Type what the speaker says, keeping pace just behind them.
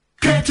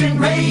Virgin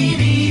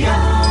Radio.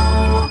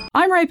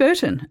 I'm Ray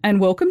Burton, and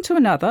welcome to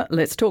another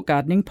Let's Talk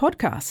Gardening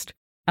podcast.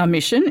 Our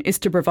mission is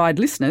to provide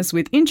listeners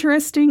with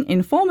interesting,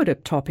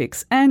 informative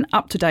topics and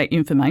up-to-date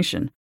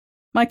information.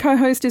 My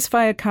co-host is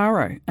Faye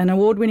Caro, an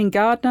award-winning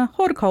gardener,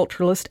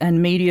 horticulturalist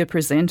and media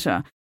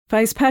presenter.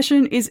 Faye's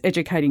passion is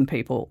educating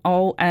people.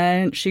 Oh,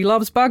 and she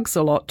loves bugs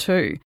a lot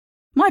too.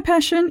 My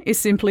passion is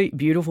simply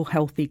beautiful,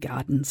 healthy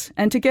gardens,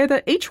 and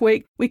together each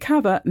week we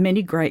cover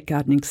many great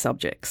gardening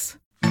subjects.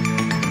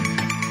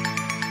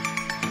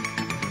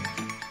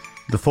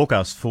 The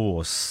forecast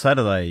for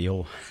Saturday,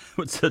 or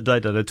what's the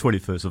date, the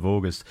 21st of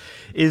August,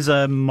 is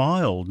a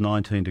mild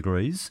 19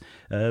 degrees.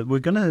 We're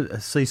going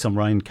to see some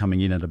rain coming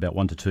in at about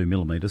 1 to 2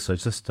 millimetres, so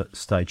just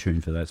stay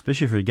tuned for that,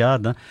 especially for a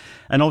gardener,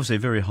 and obviously a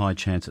very high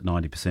chance at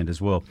 90% as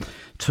well.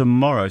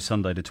 Tomorrow,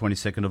 Sunday the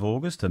 22nd of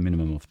August, a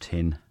minimum of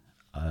 10.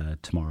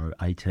 Tomorrow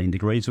 18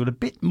 degrees with a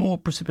bit more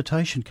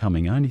precipitation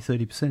coming, only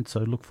 30%,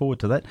 so look forward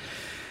to that.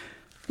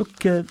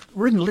 Look,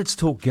 we're in Let's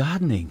Talk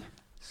Gardening,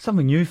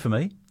 something new for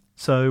me.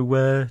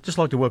 So just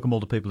like to welcome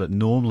all the people that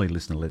normally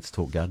listen to Let's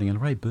Talk Gardening,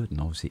 and Ray Burton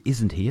obviously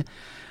isn't here.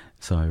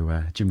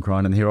 So Jim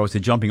Crinan here,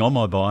 obviously jumping on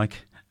my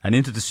bike and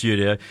into the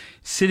studio,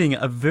 sitting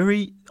a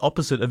very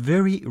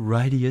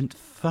radiant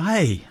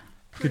Faye.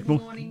 Good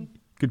morning.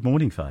 Good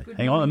morning, Faye. Good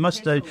Hang on, I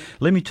must let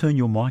me turn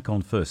your mic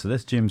on first. So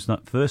that's Jim's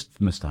first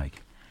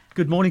mistake.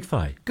 Good morning,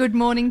 Faye. Good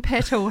morning,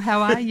 Petal.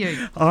 How are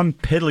you? I'm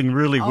pedalling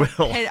really well.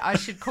 I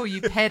should call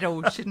you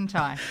Pedal, shouldn't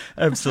I?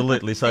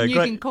 Absolutely. So and you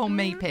can call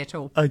me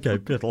Petal. Okay,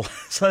 Petal.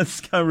 So it's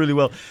going really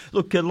well.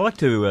 Look, I'd like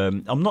to,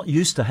 I'm not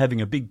used to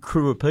having a big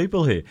crew of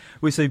people here.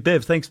 We see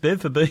Bev. Thanks,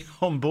 Bev, for being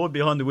on board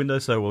behind the window,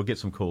 so we'll get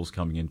some calls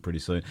coming in pretty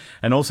soon.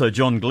 And also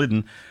John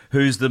Glidden,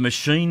 who's the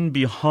machine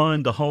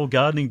behind the whole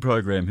gardening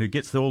program, who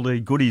gets all the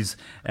goodies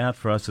out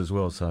for us as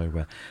well.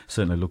 So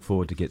certainly look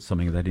forward to get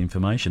something of that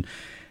information.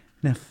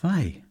 Now,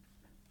 Faye,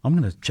 I'm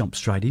going to jump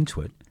straight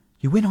into it.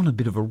 You went on a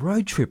bit of a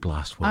road trip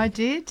last week. I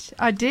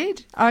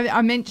did.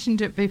 I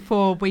mentioned it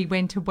before we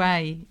went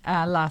away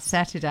last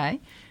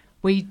Saturday.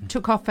 We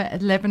took off at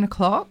 11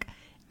 o'clock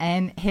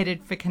and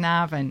headed for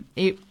Carnarvon.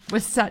 It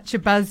was such a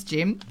buzz,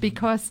 Jim,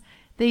 because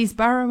these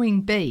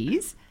burrowing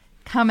bees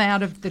come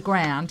out of the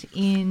ground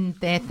in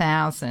their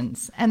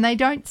thousands, and they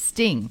don't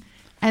sting,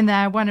 and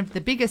they're one of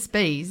the biggest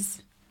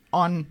bees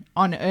on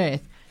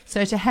Earth.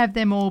 So to have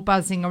them all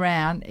buzzing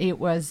around, it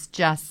was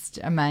just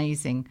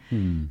amazing.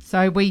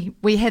 So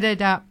we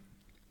headed up.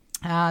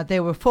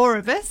 There were 4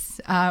 of us,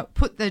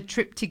 put the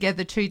trip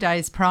together 2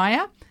 days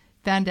prior,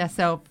 found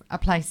ourselves a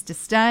place to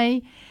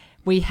stay.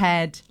 We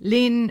had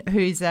Lynn,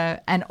 who's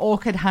an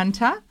orchid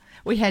hunter.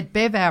 We had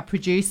Bev, our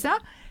producer,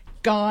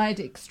 guide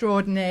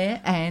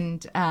extraordinaire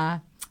and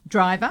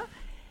driver,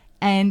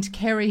 and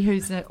Kerry,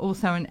 who's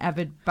also an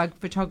avid bug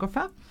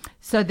photographer.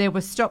 So there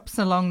were stops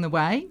along the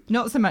way,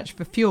 not so much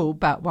for fuel,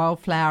 but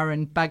wildflower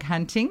and bug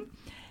hunting.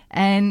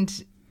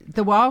 And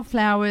the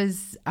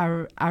wildflowers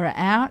are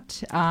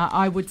out,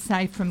 I would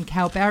say, from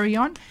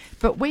Calbarrion,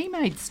 but we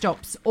made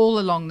stops all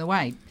along the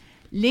way.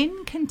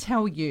 Lynn can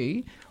tell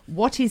you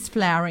what is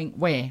flowering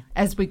where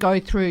as we go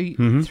through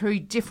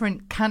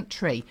different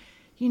country.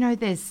 You know,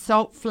 there's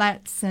salt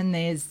flats and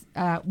there's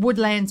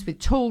woodlands with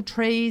tall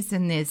trees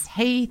and there's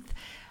heath.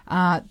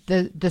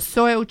 The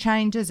soil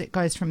changes. It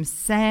goes from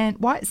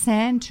white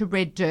sand to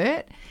red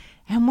dirt,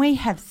 and we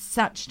have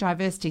such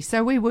diversity.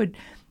 So Lynn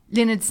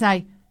would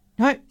say,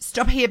 no,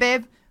 stop here,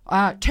 Bev,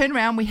 turn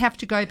around, we have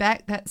to go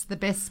back, that's the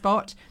best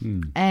spot.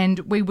 And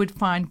we would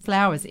find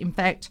flowers. In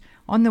fact,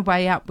 on the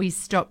way up, we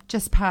stopped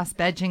just past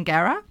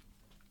Badgingarra,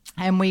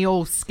 and we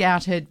all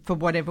scouted for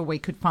whatever we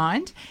could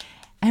find.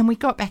 And we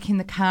got back in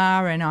the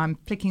car, and I'm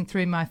flicking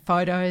through my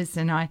photos,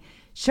 and I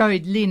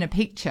showed Lynn a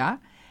picture.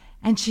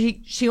 And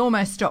she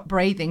almost stopped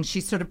breathing.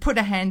 She sort of put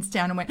her hands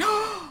down and went,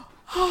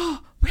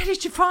 oh, where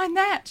did you find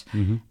that?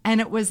 And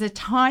it was a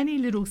tiny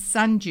little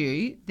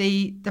sundew.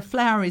 The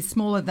flower is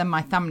smaller than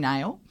my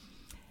thumbnail.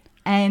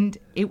 And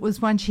it was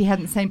one she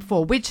hadn't seen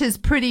before, which is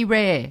pretty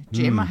rare,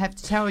 Jim, I have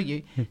to tell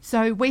you.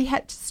 So we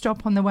had to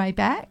stop on the way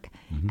back.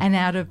 And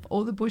out of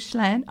all the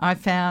bushland, I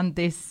found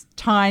this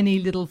tiny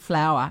little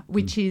flower,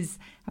 which is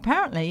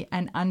apparently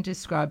an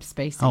undescribed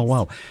species. Oh,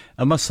 wow.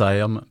 I must say,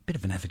 I'm a bit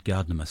of an avid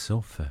gardener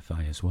myself,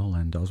 Faye, as well,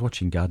 and I was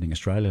watching Gardening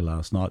Australia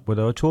last night where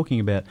they were talking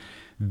about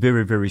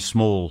very, very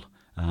small,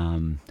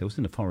 there was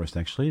in the forest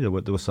actually, there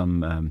were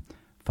some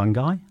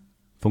fungi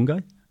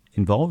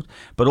involved,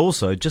 but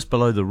also just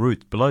below the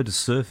root, below the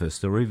surface,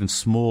 there were even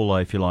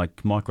smaller, if you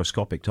like,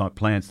 microscopic type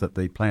plants that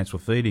the plants were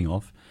feeding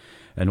off,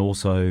 and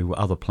also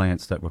other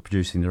plants that were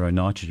producing their own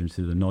nitrogen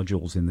through the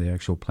nodules in the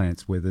actual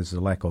plants where there's a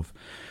lack of,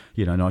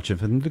 nitrogen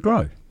for them to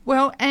grow.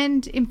 Well,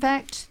 and in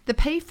fact, the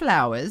pea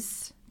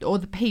flowers or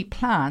the pea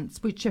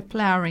plants, which are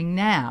flowering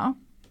now,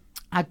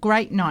 are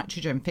great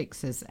nitrogen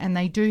fixers, and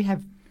they do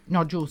have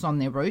nodules on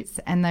their roots,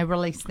 and they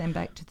release them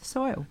back to the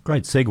soil.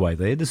 Great segue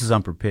there. This is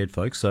Unprepared,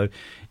 folks. So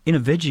in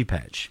a veggie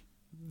patch,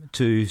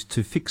 to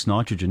fix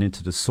nitrogen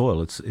into the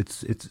soil, it's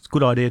a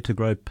good idea to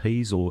grow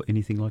peas or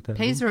anything like that.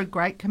 Peas are a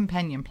great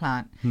companion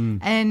plant.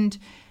 And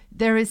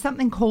there is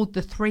something called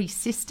the Three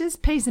Sisters,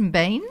 peas and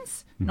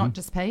beans, not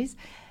just peas.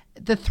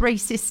 The Three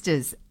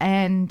Sisters,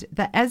 and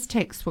the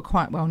Aztecs were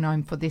quite well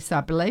known for this,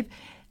 I believe,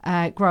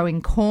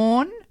 growing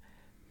corn,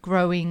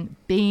 growing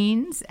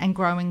beans and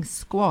growing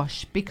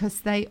squash,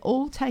 because they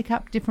all take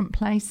up different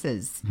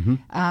places.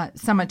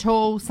 Some are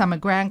tall, some are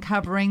ground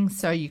covering,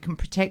 so you can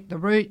protect the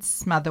roots,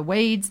 smother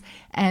weeds,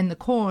 and the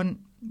corn,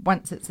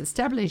 once it's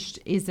established,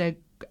 is a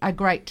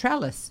great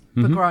trellis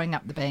for growing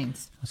up the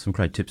beans. Some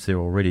great tips there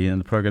already in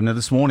the program. Now,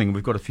 this morning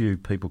we've got a few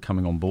people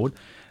coming on board.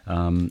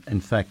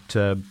 In fact,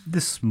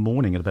 this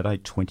morning at about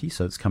 8:20,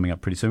 so it's coming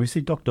up pretty soon, we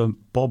see Dr.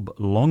 Bob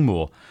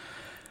Longmore,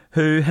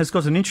 who has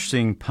got an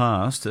interesting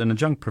past, an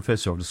adjunct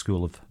professor of the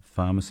School of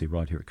Pharmacy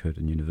right here at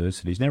Curtin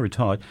University. He's now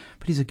retired,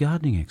 but he's a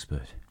gardening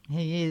expert.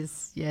 He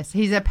is, yes.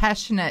 He's a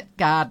passionate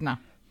gardener.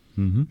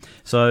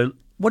 So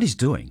what he's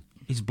doing,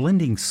 he's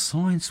blending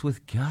science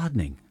with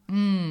gardening.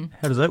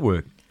 How does that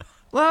work?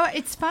 Well,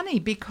 it's funny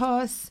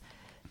because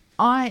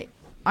I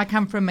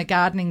come from a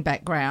gardening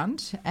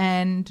background,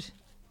 and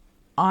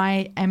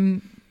I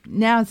am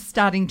now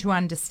starting to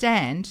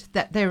understand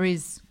that there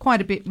is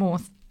quite a bit more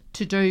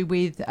to do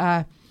with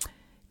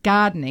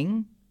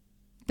gardening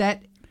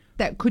that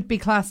could be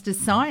classed as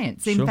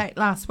science. In fact,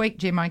 last week,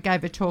 Jim, I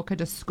gave a talk at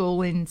a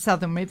school in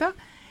Southern River,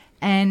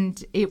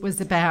 and it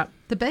was about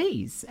the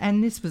bees,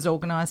 and this was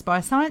organised by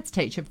a science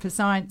teacher for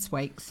Science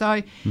Week.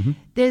 So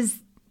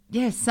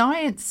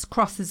science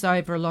crosses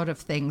over a lot of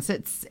things.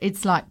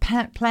 It's like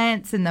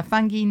plants and the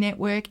fungi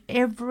network.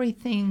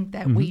 Everything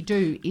that we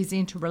do is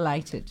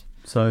interrelated.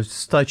 So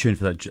stay tuned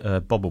for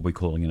that. Bob will be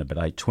calling in about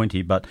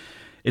 8:20, but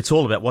it's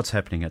all about what's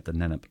happening at the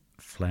Nannup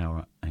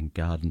Flower and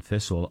Garden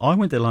Festival. I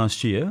went there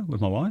last year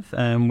with my wife,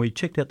 and we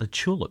checked out the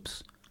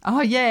tulips.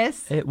 Oh,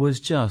 yes. It was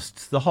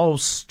just the whole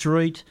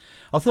street.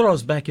 I thought I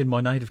was back in my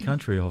native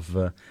country of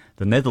the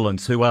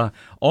Netherlands, who are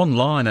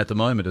online at the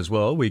moment as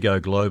well. We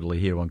go globally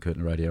here on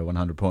Curtin Radio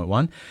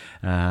 100.1,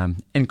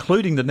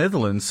 including the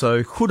Netherlands.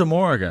 So,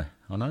 goedemorgen.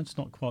 I know it's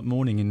not quite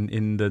morning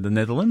in the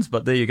Netherlands,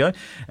 but there you go.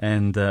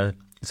 And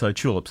so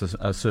tulips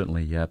are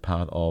certainly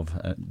part of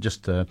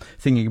just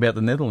thinking about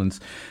the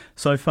Netherlands.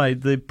 So, Faye,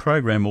 the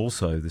program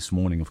also this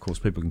morning, of course,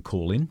 people can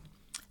call in.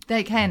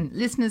 They can.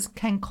 Listeners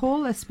can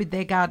call us with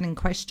their gardening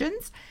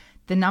questions.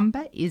 The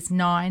number is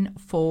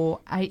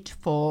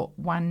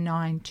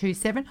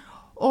 94841927.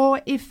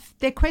 Or if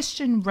their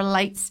question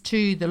relates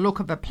to the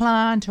look of a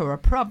plant or a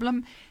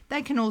problem,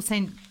 they can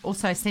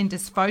also send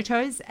us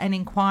photos and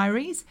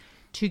inquiries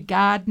to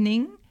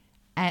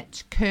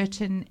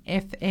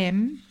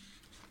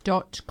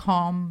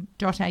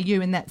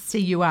gardening@curtinfm.com.au, and that's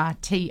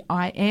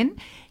CURTIN.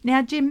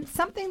 Now, Jim,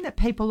 something that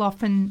people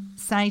often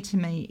say to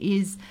me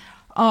is,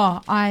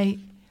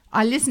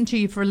 I listen to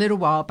you for a little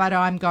while, but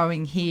I'm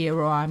going here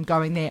or I'm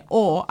going there,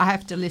 or I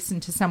have to listen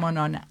to someone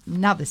on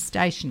another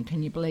station.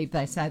 Can you believe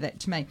they say that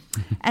to me?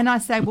 And I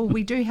say, well,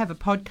 we do have a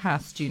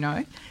podcast, you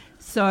know.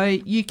 So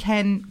you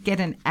can get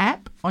an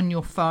app on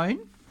your phone,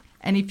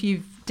 and if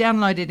you've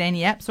downloaded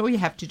any apps, all you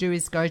have to do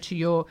is go to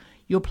your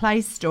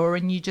Play Store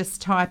and you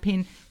just type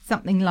in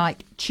something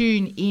like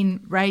Tune In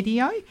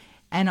Radio,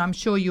 and I'm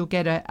sure you'll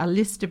get a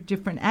list of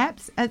different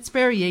apps. It's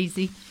very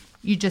easy.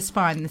 You just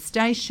find the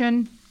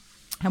station,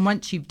 and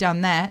once you've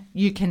done that,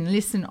 you can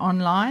listen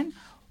online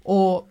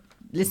or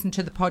listen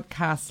to the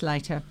podcast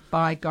later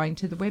by going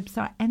to the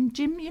website. And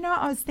Jim, you know,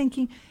 I was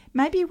thinking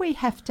maybe we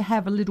have to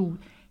have a little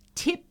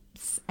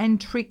tips and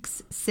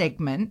tricks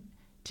segment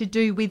to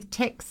do with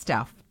tech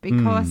stuff,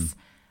 because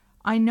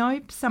I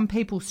know some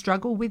people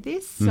struggle with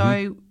this.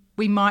 So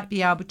we might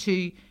be able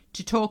to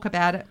talk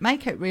about it,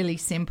 make it really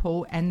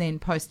simple, and then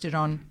post it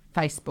on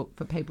Facebook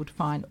for people to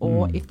find.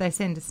 Or if they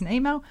send us an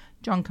email,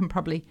 John can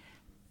probably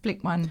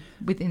flick one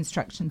with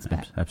instructions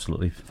back.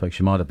 Absolutely. Folks,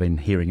 you might have been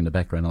hearing in the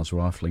background, I was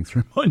rifling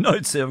through my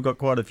notes there. I've got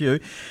quite a few.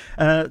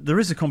 There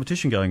is a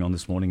competition going on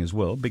this morning as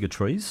well. Bigger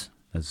Trees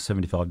has a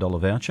 $75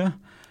 voucher.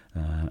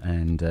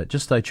 And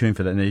just stay tuned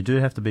for that. Now, you do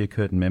have to be a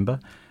Curtin member.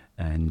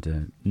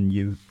 And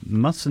you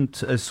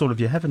mustn't, if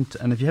you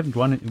haven't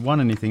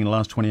won anything in the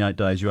last 28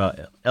 days, you are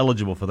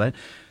eligible for that.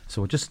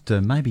 So we'll just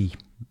maybe...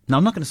 No,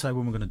 I'm not going to say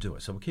when we're going to do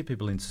it, so we'll keep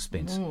people in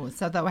suspense. Oh,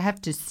 so they'll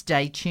have to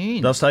stay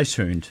tuned. They'll stay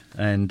tuned.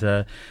 And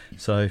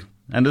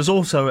there's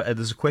also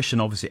there's a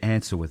question, obviously,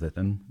 answer with it.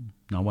 And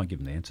no, I won't give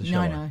them the answer,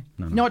 shall I?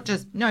 No.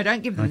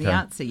 Don't give them the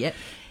answer yet.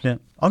 Yeah,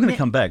 I'm going to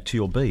come back to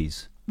your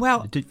bees.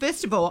 Well,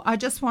 first of all, I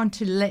just want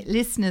to let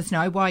listeners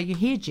know why you're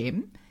here,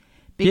 Jim,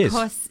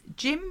 because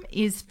Jim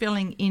is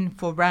filling in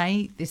for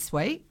Ray this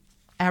week.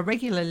 Our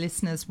regular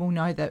listeners will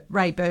know that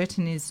Ray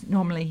Burton is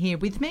normally here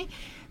with me,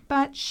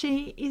 but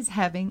she is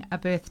having a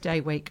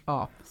birthday week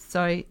off.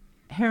 So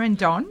her and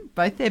Don,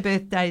 both their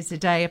birthdays a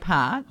day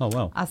apart,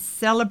 are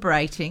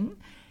celebrating.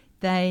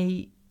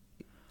 They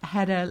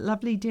had a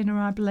lovely dinner,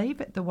 I believe,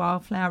 at the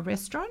Wildflower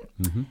restaurant.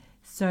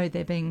 So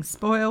they're being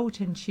spoiled,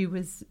 and she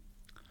was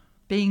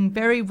being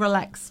very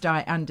relaxed,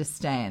 I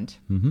understand.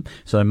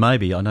 So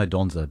maybe, I know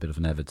Don's a bit of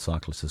an avid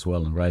cyclist as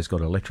well, and Ray's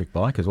got an electric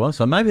bike as well,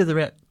 so maybe they're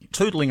out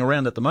tootling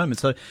around at the moment.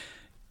 So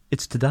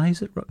It's today,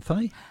 is it,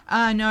 Faye?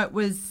 No, it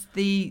was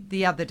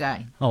the other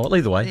day. Oh, well,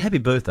 either way, happy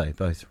birthday,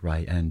 both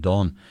Ray and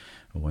Don.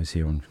 Always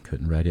here on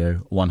Curtin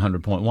Radio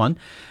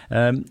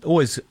 100.1.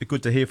 Always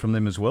good to hear from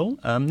them as well.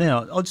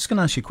 Now, I'm just going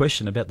to ask you a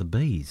question about the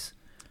bees.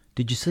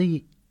 Did you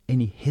see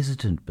any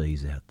hesitant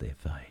bees out there,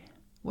 Faye?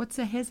 What's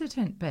a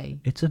hesitant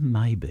bee? It's a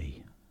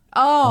maybe.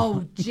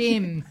 Oh,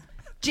 Jim.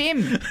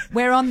 Jim,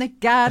 we're on the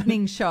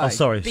gardening show. Oh,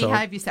 sorry.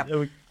 Behave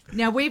yourself.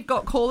 Now, we've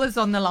got callers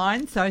on the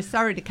line, so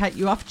sorry to cut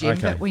you off, Jim,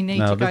 but we need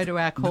to go to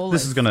our callers.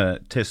 This is going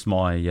to test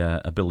my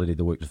ability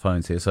to work the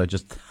phones here, so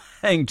just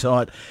hang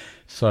tight.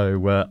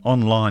 So,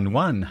 on line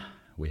one,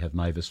 we have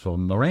Mavis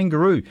from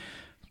Marangaroo,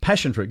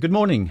 passion fruit. Good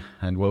morning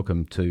and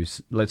welcome to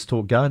Let's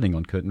Talk Gardening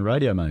on Curtin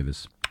Radio,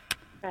 Mavis.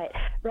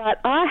 Right.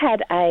 I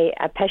had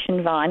a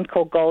passion vine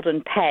called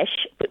Golden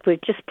Pash that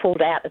we've just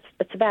pulled out.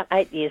 It's about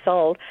 8 years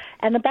old.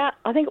 And I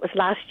think it was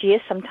last year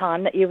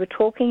sometime that you were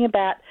talking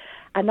about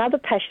another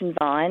passion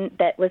vine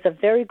that was a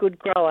very good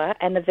grower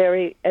and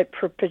it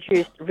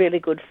produced really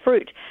good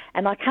fruit.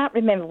 And I can't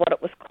remember what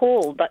it was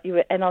called,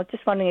 and I was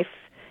just wondering if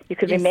you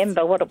could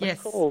remember what it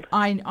was called.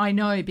 I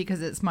know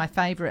because it's my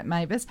favourite,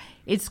 Mavis.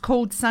 It's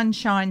called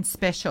Sunshine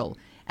Special.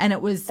 And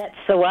that's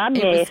the one,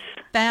 yes. It was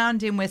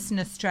found in Western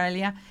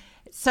Australia.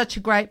 Such a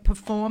great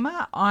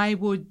performer. I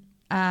would,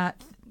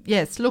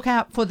 look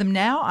out for them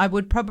now. I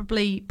would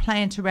probably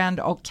plant around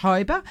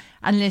October,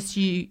 if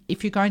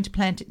you're going to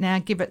plant it now,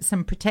 give it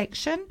some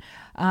protection.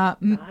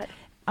 Right.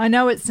 I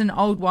know it's an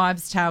old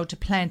wives' tale to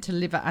plant a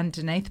liver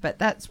underneath, but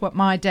that's what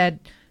my dad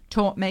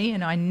taught me,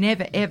 and I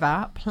never,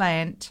 ever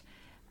plant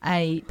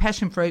a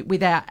passion fruit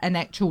without an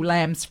actual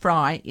lamb's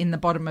fry in the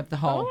bottom of the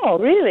hole. Oh,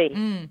 really?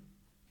 Mm.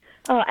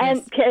 Oh,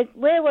 and yes.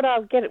 Where would I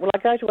get it? Will I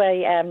go to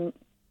a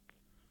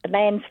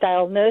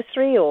Lansdale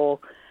nursery or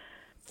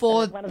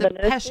for one the of the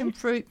passion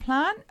fruit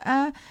plant?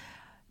 I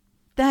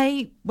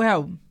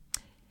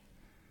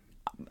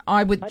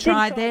would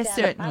try there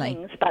certainly.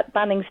 Bunnings, but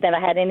Bunnings never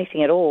had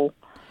anything at all.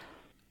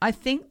 I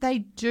think they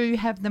do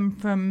have them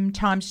from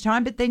time to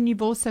time, but then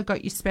you've also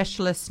got your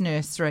specialist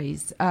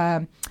nurseries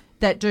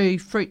that do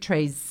fruit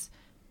trees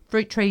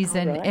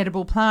and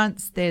edible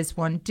plants. There's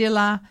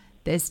Wandilla,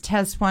 there's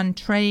Taswan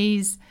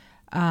Trees.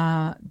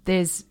 I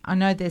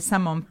know there's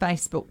some on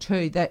Facebook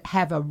too that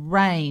have a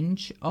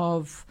range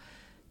of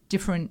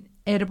different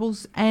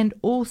edibles, and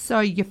also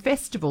your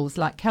festivals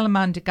like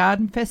Kalamunda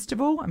Garden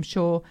Festival. I'm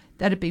sure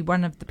that'd be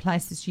one of the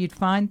places you'd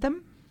find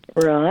them.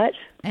 Right.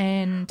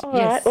 And all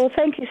right. Well,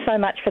 thank you so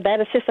much for that.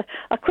 It's just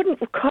I couldn't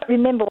quite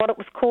remember what it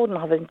was called, and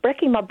I've been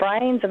racking my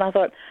brains, and I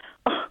thought,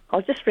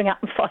 I'll just ring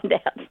up and find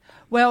out.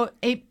 Well,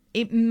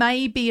 it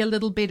may be a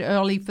little bit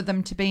early for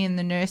them to be in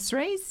the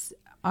nurseries.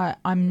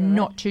 I'm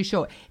not too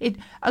sure.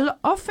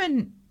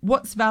 Often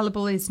what's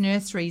valuable is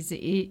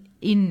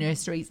in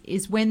nurseries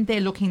is when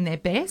they're looking their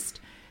best.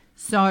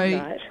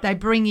 So they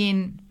bring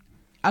in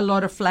a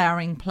lot of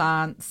flowering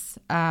plants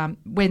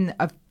when,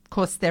 of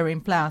course, they're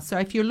in flower. So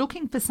if you're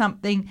looking for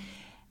something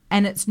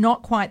and it's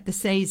not quite the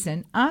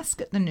season,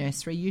 ask at the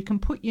nursery. You can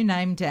put your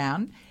name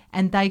down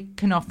and they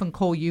can often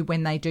call you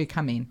when they do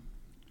come in.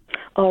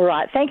 All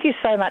right. Thank you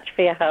so much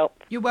for your help.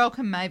 You're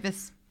welcome,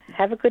 Mavis.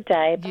 Have a good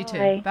day. You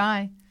too.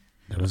 Bye.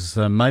 That was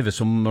Mavis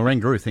from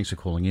Marangaroo. Thanks for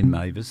calling in,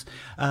 Mavis.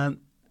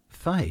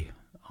 Faye,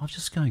 I was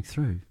just going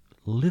through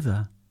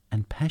liver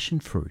and passion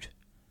fruit.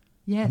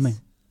 Yes. I mean,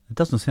 it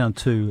doesn't sound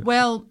too...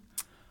 Well,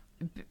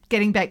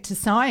 getting back to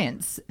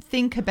science,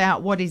 think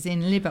about what is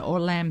in liver or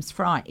lamb's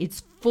fry.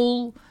 It's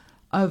full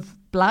of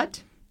blood,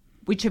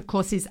 which of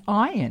course is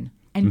iron.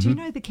 And do you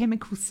know the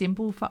chemical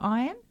symbol for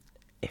iron?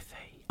 Fe.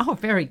 Oh,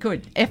 very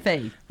good.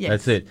 Fe, yes.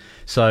 That's it.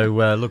 So,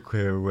 look,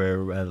 we're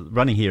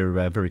running here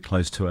very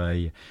close to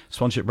a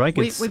sponsorship break.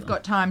 We've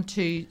got time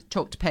to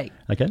talk to Pete.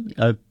 Okay.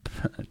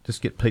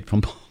 Just get Pete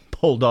from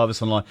Paul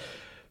Divers online.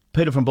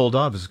 Peter from Paul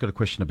Divers has got a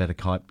question about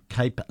a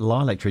Cape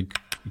lilac tree.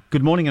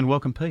 Good morning and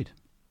welcome, Pete.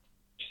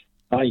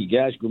 Hi, you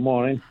guys. Good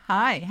morning.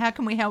 Hi. How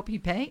can we help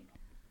you, Pete?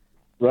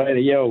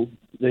 Rightio.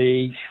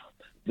 The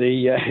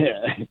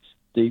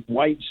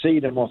white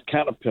cedar moth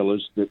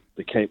caterpillars that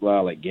the Cape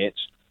lilac gets,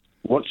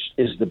 what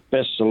is the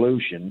best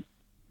solution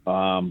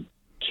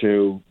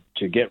to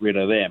get rid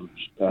of them,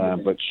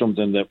 but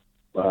something that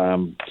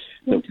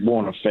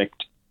won't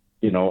affect,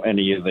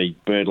 any of the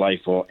bird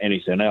life or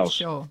anything else?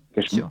 Sure.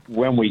 Because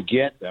when we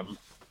get them,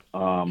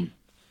 the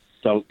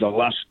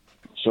last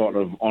sort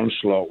of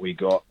onslaught we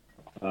got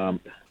around,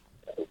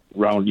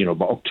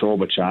 about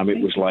October time, it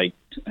was like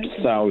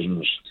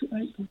thousands.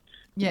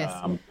 Yes.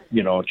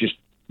 Just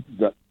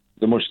that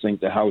they must think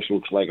the house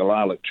looks like a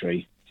lilac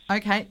tree.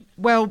 Okay.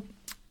 Well,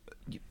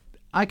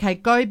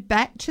 go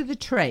back to the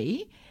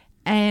tree,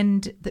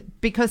 and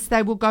because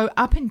they will go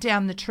up and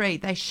down the tree.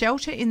 They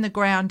shelter in the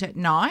ground at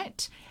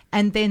night,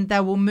 and then they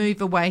will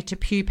move away to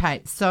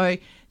pupate. So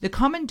the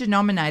common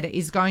denominator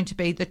is going to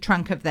be the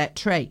trunk of that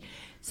tree.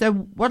 So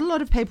what a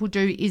lot of people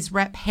do is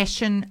wrap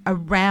hessian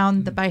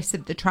around the base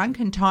of the trunk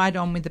and tie it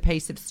on with a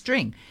piece of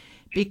string,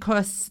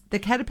 because the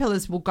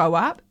caterpillars will go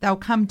up, they'll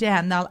come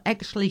down, they'll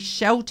actually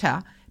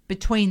shelter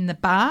between the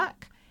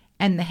bark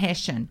and the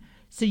hessian.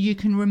 So you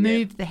can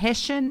remove the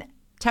Hessian,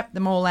 tap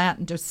them all out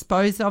and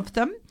dispose of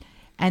them,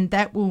 and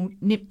that will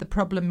nip the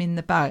problem in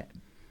the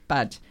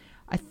bud.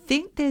 I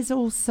think there's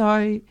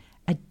also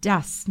a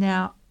dust.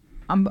 Now,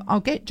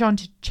 I'll get John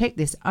to check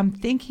this. I'm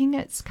thinking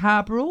it's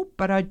carbaryl,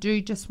 but I do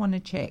just want to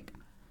check.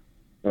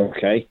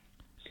 Okay.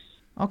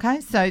 Okay,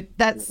 so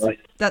that's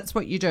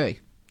what you do.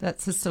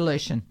 That's the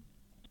solution.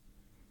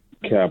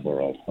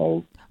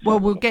 Carbaryl. Well,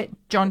 we'll get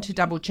John to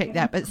double check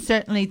that, but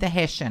certainly the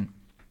Hessian.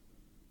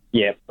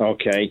 Yeah,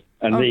 okay.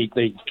 And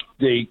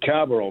the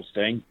carbaryl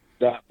thing,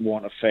 that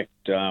won't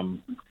affect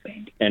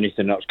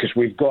anything else, because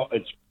we've got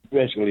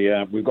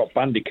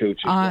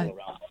bandicoots all around.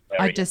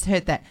 I just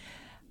heard that.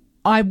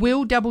 I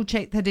will double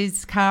check that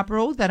is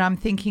carbaryl that I'm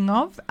thinking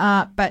of,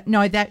 but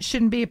no, that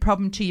shouldn't be a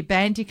problem to your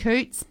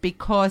bandicoots,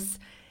 because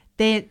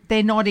they're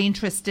not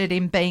interested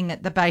in being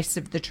at the base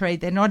of the tree.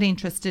 They're not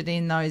interested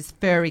in those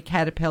furry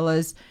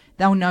caterpillars.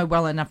 They'll know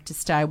well enough to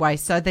stay away,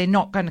 so they're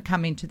not going to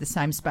come into the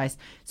same space.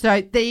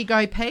 So there you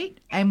go, Pete,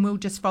 and we'll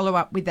just follow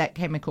up with that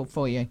chemical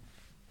for you.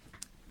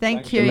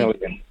 Thanks you. A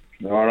million.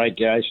 All right,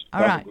 guys.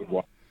 All right. A good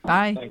one.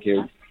 Bye. Thank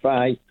you.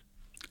 Bye.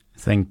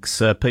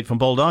 Thanks, Pete from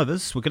Bold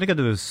Divers. We're going to go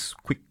to a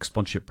quick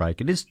sponsorship break.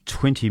 It is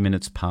 20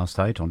 minutes past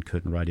 8 on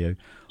Curtin Radio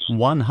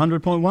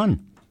 100.1.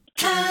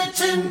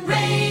 Curtin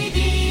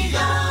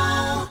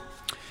Radio.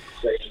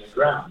 Taking the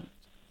ground.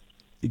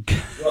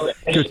 Good.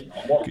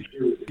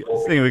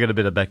 I think we've got a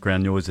bit of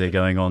background noise there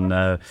going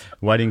on.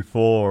 Waiting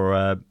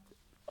for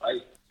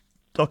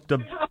Dr.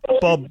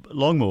 Bob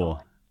Longmore.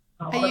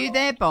 Are you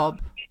there,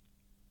 Bob?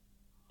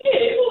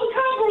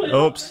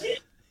 Oops.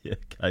 Yeah,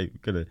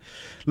 okay.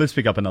 Let's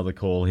pick up another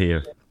call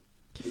here.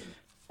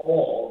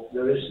 Or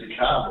there is the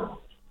carbaryl.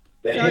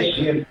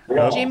 Sorry,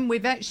 Jim,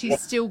 we've actually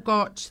still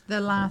got the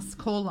last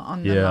caller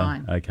on the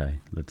line. Okay.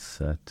 Let's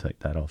take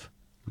that off.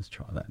 Let's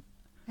try that.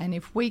 And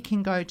if we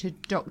can go to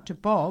Dr.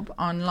 Bob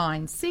on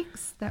line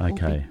 6, that will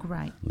be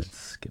great.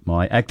 Let's get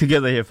my act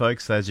together here,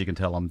 folks. As you can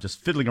tell, I'm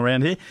just fiddling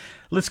around here.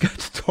 Let's go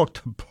to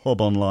Dr. Bob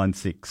on line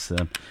 6.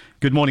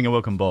 Good morning and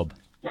welcome, Bob.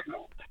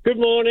 Good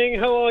morning.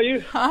 How are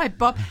you? Hi,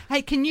 Bob.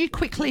 Hey, can you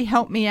quickly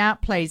help me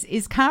out, please?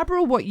 Is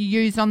carbaryl what you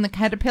use on the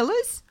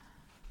caterpillars?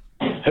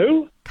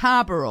 Who?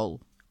 Carbaryl.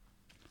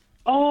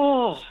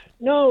 Oh,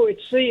 no,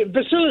 it's the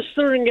Bacillus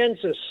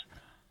thuringiensis.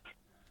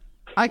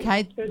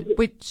 Okay,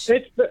 which...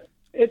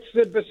 It's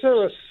the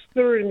Bacillus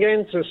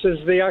thuringiensis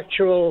is the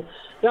actual,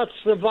 that's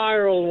the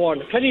viral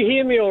one. Can you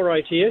hear me all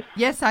right here?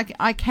 Yes,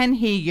 I can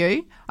hear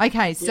you.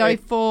 Okay, so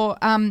for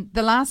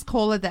the last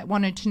caller that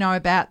wanted to know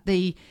about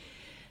the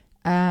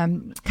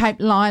Cape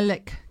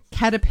Lilac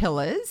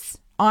caterpillars,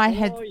 I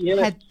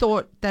had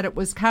thought that it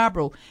was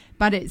carbaryl,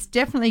 but it's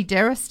definitely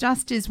Derris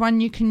dust is one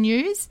you can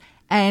use,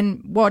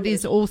 and what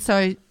is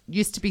also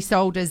used to be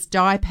sold as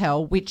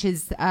Dipel, which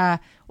is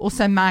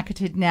also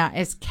marketed now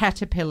as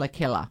caterpillar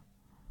killer.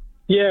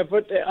 Yeah,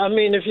 but I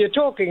mean, if you're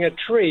talking a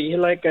tree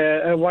like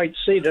a white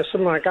cedar,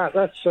 something like that,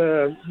 that's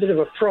a bit of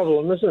a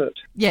problem, isn't it?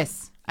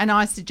 Yes, and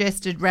I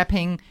suggested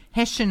wrapping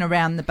Hessian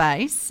around the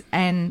base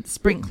and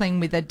sprinkling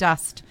with a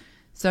dust.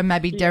 So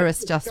maybe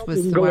Derris dust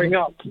was the going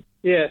one. up.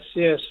 Yes.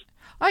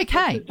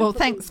 Okay, well,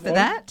 thanks for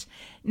that.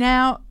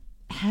 Now,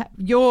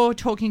 you're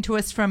talking to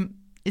us from,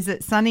 is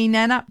it sunny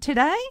Nannup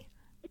today?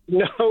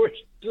 No, it's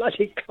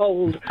bloody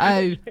cold.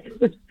 Oh.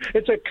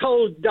 It's a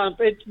cold dump.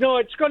 It's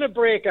going to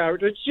break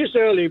out. It's just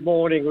early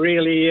morning,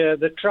 really.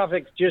 The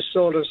traffic's just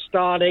sort of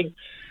starting.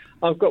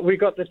 We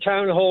got the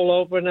town hall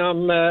open.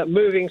 I'm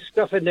moving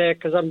stuff in there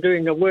because I'm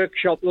doing a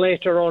workshop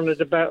later on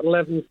at about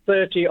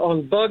 11:30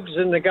 on bugs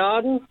in the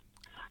garden.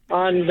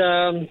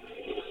 And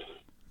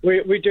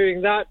we're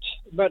doing that.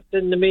 But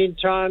in the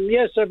meantime,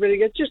 yes,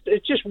 everything.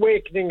 It's just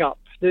wakening up.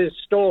 The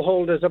stall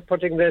holders are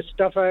putting their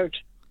stuff out.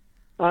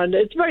 And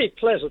it's very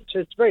pleasant.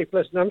 It's very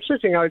pleasant. I'm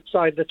sitting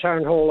outside the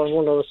town hall on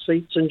one of the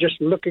seats and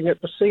just looking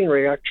at the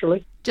scenery,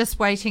 actually. Just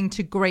waiting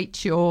to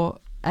greet your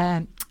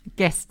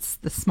guests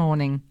this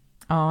morning.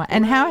 Oh,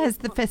 and how has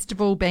the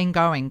festival been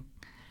going?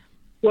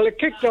 Well, it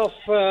kicked off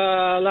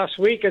last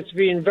week. It's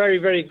been very,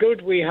 very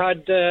good. We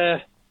had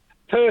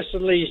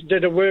personally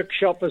did a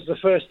workshop as the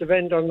first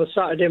event on the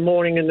Saturday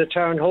morning in the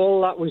town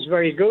hall. That was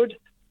very good.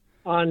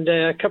 And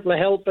a couple of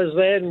helpers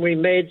there, and we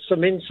made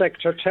some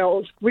insect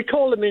hotels. We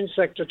call them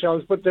insect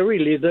hotels, but they're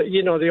really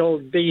the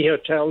old bee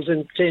hotels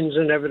in tins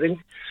and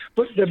everything.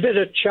 But a bit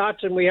of chat,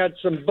 and we had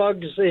some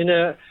bugs in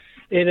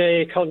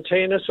a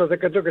container so they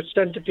could look at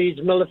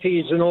centipedes,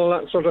 millipedes, and all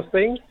that sort of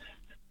thing.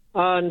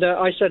 And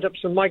I set up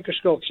some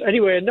microscopes.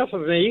 Anyway, enough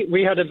of me.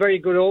 We had a very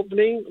good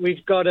opening.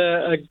 We've got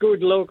a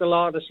good local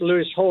artist,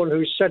 Lewis Horn,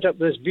 who set up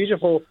this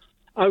beautiful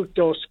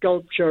outdoor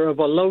sculpture of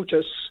a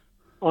lotus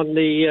on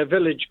the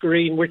village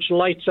green, which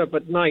lights up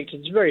at night.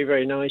 It's very,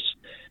 very nice.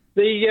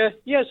 Yes,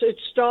 it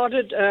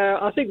started.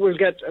 I think we'll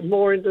get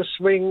more into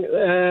swing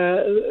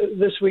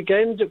this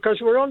weekend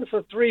because we're on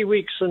for 3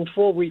 weeks and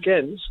 4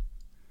 weekends.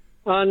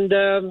 And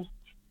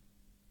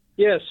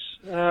yes,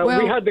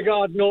 we had the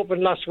garden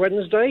open last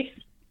Wednesday,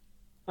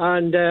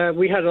 and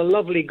we had a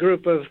lovely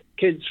group of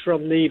kids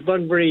from the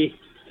Bunbury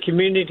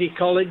Community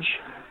College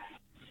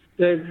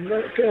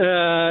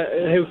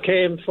who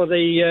came for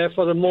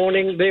the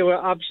morning. They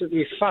were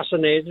absolutely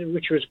fascinated,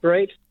 which was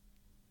great.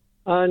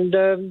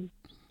 And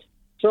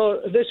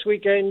so this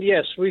weekend,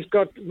 yes, we've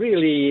got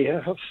really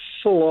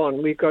full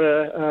on. We've got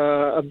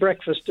a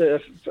breakfast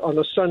on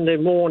a Sunday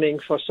morning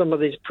for some of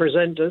these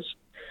presenters.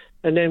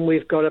 And then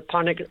we've got a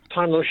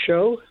panel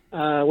show,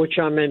 which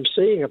I'm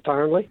emceeing,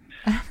 apparently.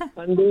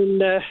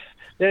 And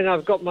then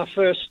I've got my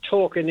first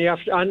talk in the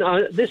afternoon.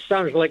 And this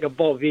sounds like a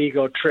Bob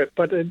Vigo trip,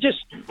 but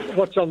just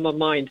what's on my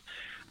mind.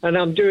 And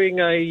I'm doing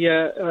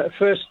a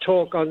first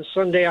talk on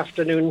Sunday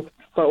afternoon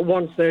about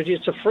 1:30.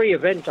 It's a free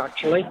event,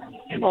 actually,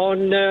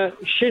 on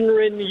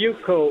Shinrin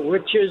Yuko,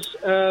 which is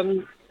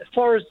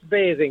forest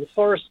bathing,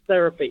 forest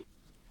therapy.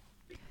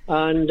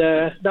 And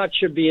that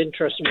should be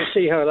interesting to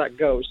see how that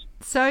goes.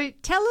 So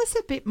tell us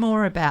a bit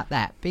more about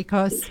that,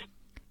 because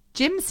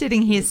Jim's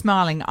sitting here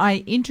smiling.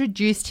 I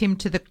introduced him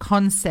to the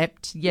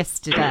concept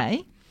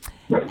yesterday,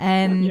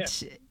 and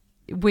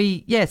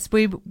we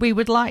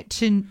would like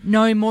to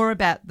know more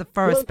about the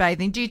forest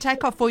bathing. Do you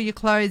take off all your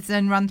clothes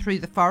and run through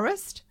the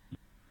forest?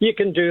 You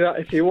can do that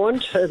if you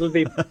want. It'll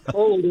be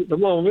cold at the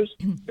moment.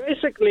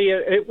 Basically,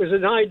 it was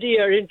an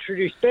idea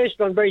introduced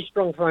based on very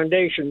strong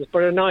foundations,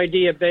 but an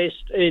idea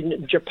based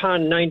in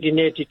Japan,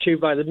 1982,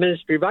 by the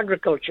Ministry of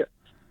Agriculture.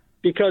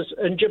 Because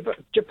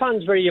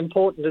Japan's very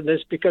important in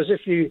this, because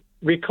if you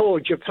recall,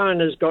 Japan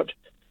has got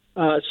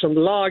some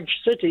large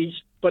cities,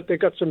 but they've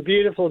got some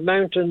beautiful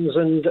mountains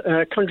and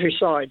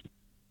countryside.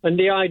 And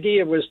the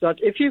idea was that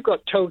if you've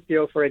got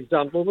Tokyo, for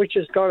example, which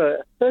has got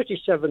a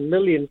 37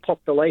 million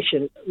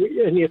population,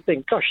 and you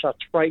think, gosh,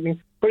 that's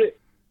frightening. But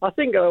I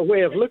think a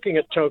way of looking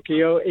at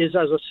Tokyo is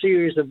as a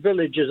series of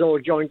villages all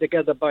joined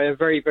together by a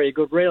very, very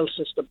good rail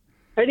system.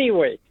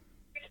 Anyway,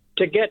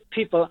 to get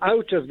people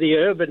out of the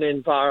urban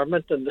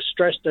environment and the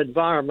stressed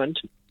environment,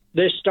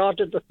 they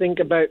started to think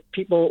about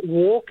people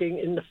walking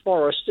in the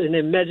forest in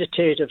a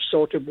meditative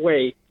sort of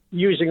way,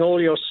 using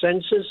all your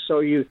senses. So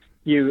you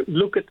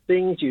look at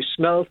things, you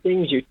smell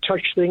things, you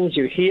touch things,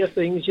 you hear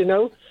things,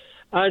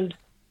 And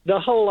the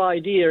whole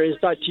idea is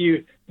that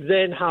you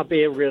then have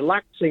a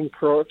relaxing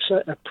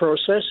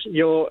process.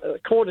 Your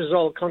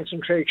cortisol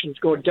concentrations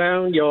go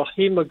down, your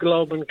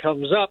hemoglobin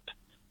comes up,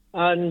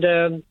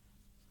 and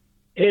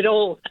it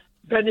all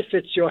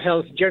benefits your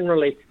health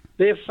generally.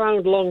 They've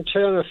found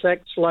long-term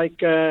effects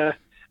like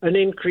an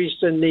increase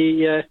in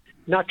the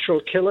natural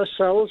killer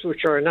cells,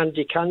 which are an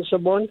anti-cancer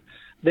one.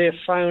 They've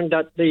found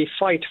that the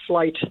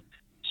fight-flight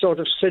sort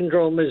of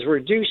syndrome is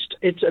reduced.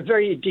 It's a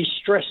very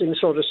de-stressing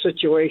sort of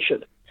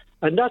situation.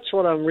 And that's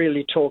what I'm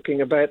really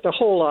talking about, the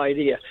whole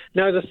idea.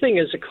 Now, the thing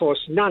is, of course,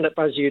 Nannup,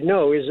 as you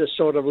know, is a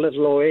sort of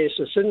little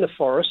oasis in the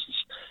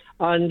forests.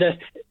 And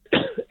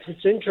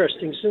it's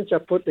interesting, since I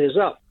put this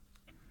up,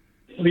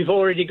 we've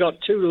already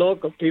got 2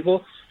 local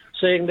people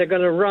saying they're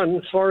going to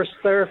run forest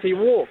therapy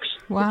walks.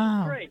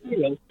 Wow. Great,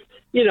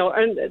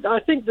 and I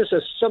think this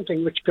is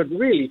something which could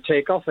really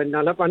take off in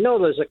Nannup. I know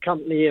there's a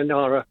company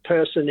or a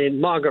person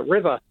in Margaret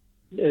River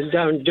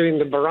down doing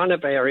the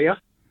Baranup area,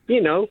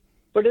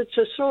 but it's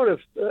a sort of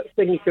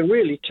thing you can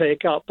really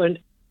take up, and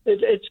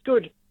it's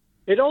good.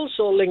 It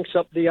also links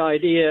up the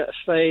idea,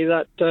 Faye,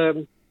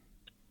 that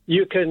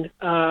you can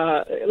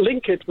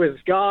link it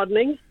with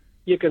gardening.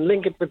 You can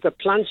link it with the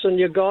plants in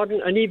your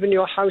garden and even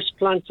your house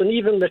plants and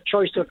even the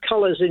choice of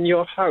colours in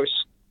your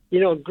house.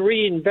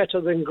 Green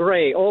better than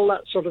grey, all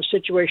that sort of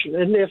situation.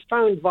 And they've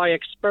found by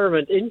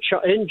experiment in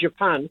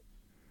Japan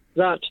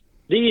that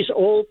these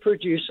all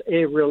produce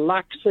a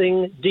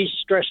relaxing,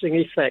 de-stressing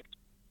effect.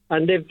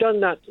 And they've done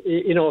that,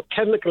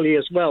 chemically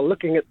as well,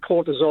 looking at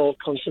cortisol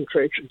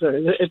concentrations.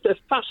 It's a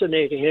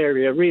fascinating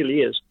area, it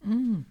really is.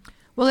 Mm.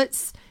 Well,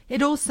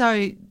 it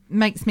also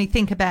makes me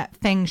think about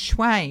Feng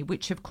Shui,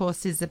 which, of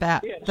course, is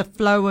about the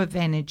flow of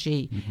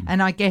energy. Mm-hmm.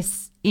 And I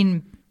guess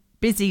in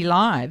busy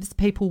lives,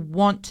 people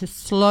want to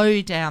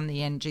slow down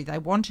the energy. They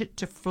want it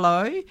to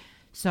flow.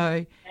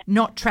 So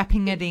not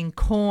trapping it in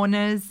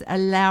corners,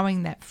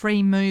 allowing that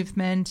free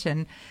movement.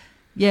 And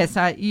yes,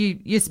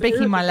 you're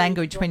speaking my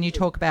language when you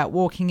talk about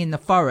walking in the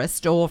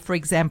forest or, for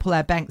example,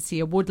 our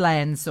Banksia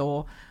woodlands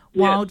or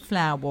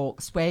wildflower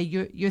walks where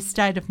your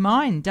state of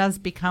mind does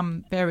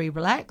become very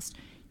relaxed.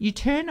 You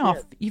turn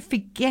off, you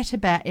forget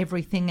about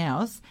everything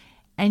else,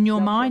 and your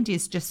mind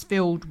is just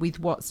filled with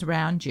what's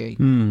around you.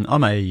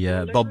 I'm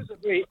a Bob.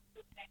 There's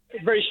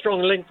a very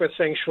strong link with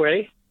Feng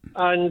Shui,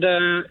 and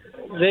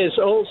there's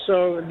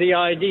also the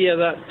idea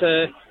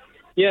that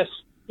yes,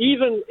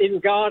 even in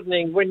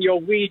gardening, when you're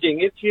weeding,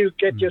 if you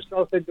get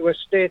yourself into a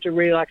state of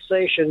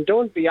relaxation,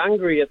 don't be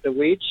angry at the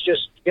weeds.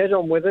 Just get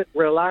on with it,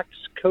 relax,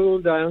 cool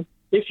down.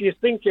 If you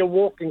think you're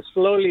walking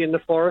slowly in the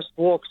forest,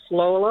 walk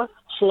slower.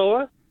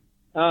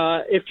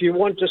 If you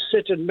want to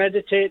sit and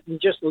meditate and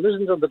just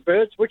listen to the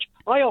birds, which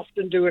I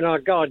often do in our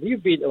garden.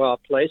 You've been to our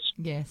place.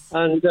 Yes.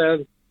 And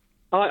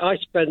I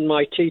spend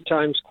my tea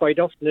times quite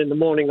often in the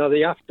morning or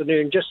the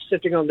afternoon just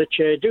sitting on the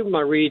chair, doing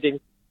my reading,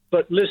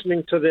 but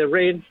listening to the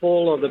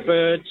rainfall or the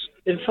birds.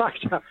 In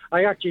fact,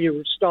 I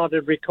actually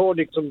started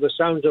recording some of the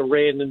sounds of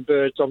rain and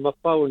birds on my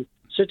phone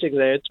sitting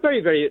there. It's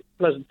very, very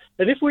pleasant.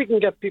 And if we can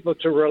get people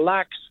to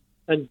relax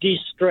and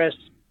de-stress,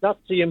 that's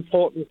the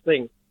important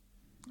thing.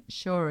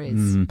 Sure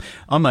is.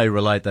 I may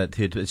relate that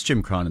here. It's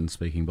Jim Cronin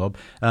speaking, Bob.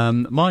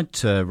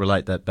 Might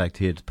relate that back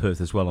here to Perth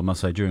as well, I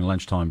must say, during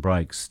lunchtime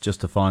breaks, just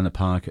to find a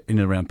park in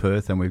and around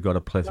Perth, and we've got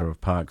a plethora of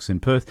parks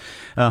in Perth.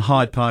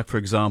 Hyde Park, for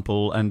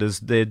example, and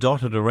they're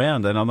dotted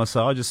around, and I must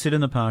say, I just sit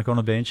in the park on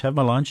a bench, have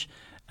my lunch,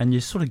 and you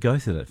sort of go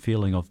through that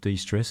feeling of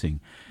de-stressing.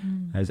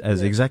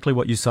 As exactly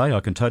what you say, I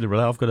can totally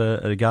relate. I've got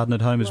a garden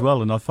at home as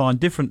well, and I find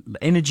different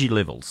energy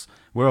levels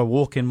where I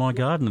walk in my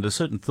garden, and there's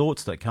certain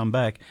thoughts that come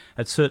back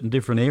at certain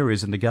different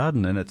areas in the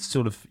garden, and it's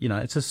sort of,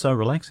 it's just so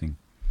relaxing.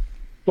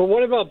 Well,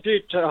 one of our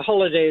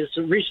holidays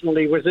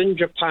recently was in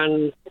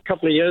Japan a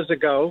couple of years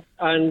ago,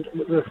 and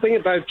the thing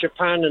about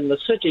Japan and the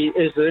city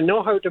is they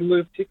know how to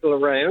move people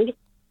around.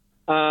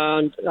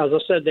 And as I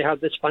said, they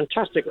have this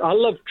fantastic, I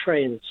love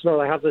trains, so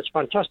they have this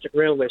fantastic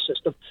railway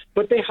system,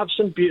 but they have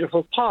some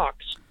beautiful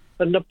parks.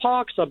 And the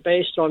parks are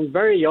based on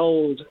very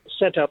old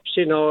setups,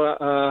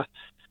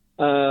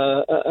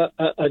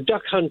 a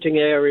duck hunting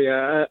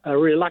area, a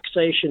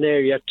relaxation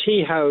area,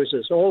 tea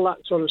houses, all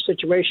that sort of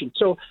situation.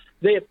 So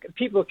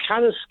people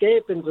can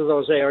escape into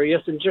those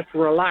areas and just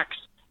relax.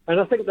 And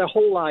I think the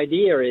whole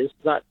idea is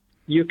that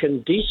you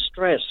can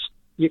de-stress,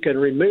 you can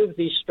remove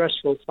these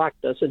stressful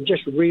factors and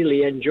just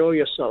really enjoy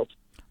yourself.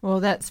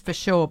 Well, that's for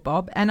sure,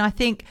 Bob. And I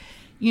think,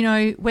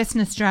 Western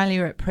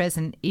Australia at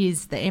present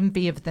is the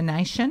envy of the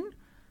nation.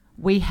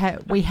 We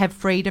have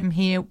freedom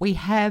here. We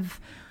have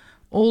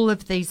all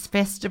of these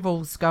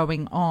festivals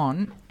going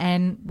on,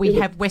 and we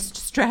have West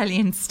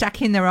Australians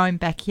stuck in their own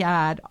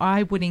backyard.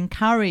 I would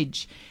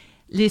encourage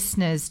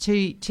listeners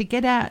to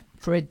get out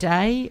for a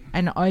day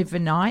and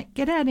overnight,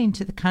 get out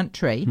into the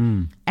country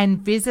and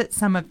visit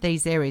some of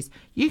these areas.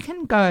 You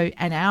can go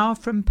an hour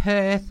from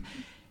Perth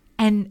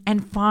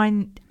and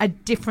find a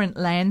different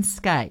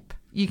landscape.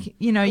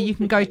 You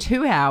can go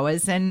 2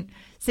 hours and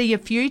see a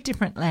few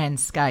different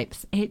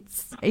landscapes.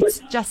 It's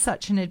just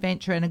such an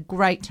adventure and a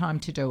great time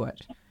to do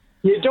it.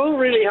 You don't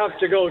really have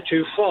to go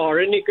too far,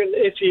 and you can,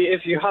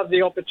 if you have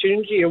the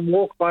opportunity, and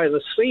walk by the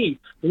sea,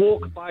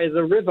 walk by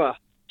the river,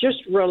 just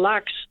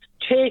relax,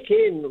 take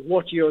in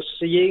what you're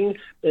seeing,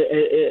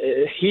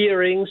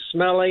 hearing,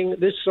 smelling,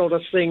 this sort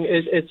of thing.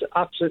 It's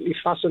absolutely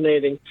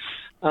fascinating.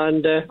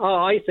 And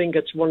I think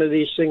it's one of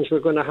these things we're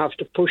going to have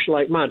to push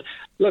like mad.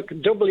 Look,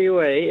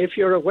 WA, if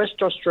you're a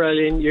West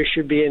Australian, you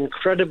should be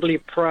incredibly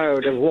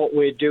proud of what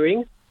we're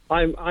doing.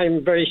 I'm a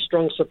very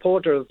strong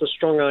supporter of the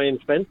Strong Iron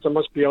Fence, I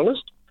must be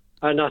honest,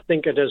 and I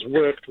think it has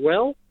worked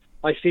well.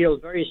 I feel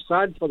very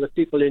sad for the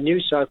people in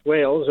New South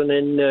Wales and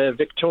in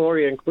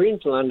Victoria and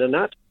Queensland and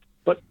that.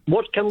 But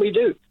what can we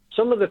do?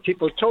 Some of the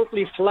people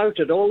totally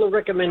flouted all the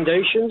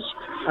recommendations,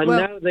 and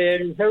now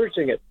they're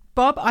inheriting it.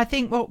 Bob, I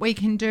think what we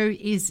can do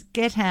is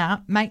get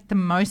out, make the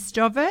most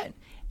of it,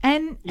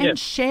 and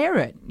share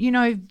it.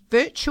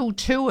 Virtual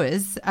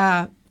tours,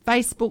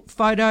 Facebook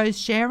photos,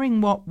 sharing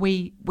what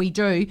we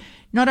do,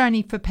 not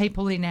only for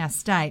people in our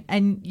state.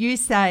 And you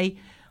say,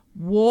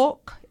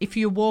 walk. If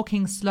you're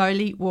walking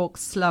slowly, walk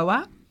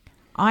slower.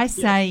 I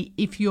say,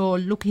 if you're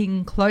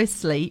looking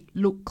closely,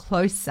 look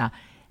closer.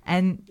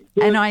 And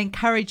I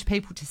encourage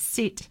people to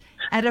sit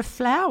at a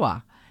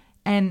flower.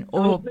 I'm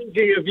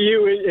thinking of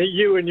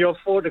you and your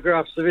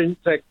photographs of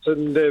insects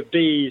and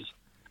bees.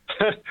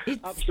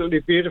 Absolutely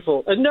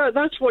beautiful. And no,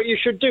 that's what you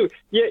should do.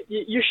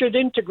 You should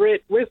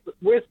integrate with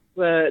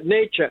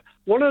nature.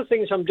 One of the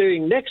things I'm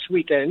doing next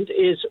weekend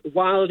is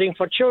wilding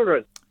for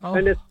children. Oh.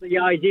 And it's the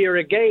idea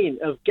again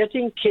of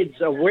getting kids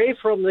away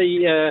from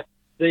the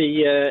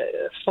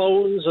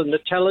phones and the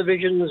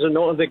televisions and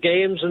all the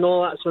games and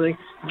all that sort of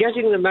thing,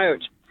 getting them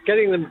out,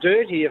 getting them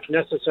dirty if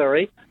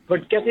necessary,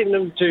 but getting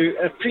them to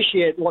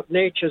appreciate what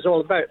nature's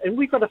all about. And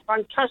we've got a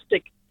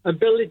fantastic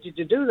ability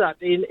to do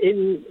that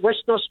in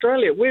Western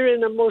Australia. We're in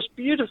the most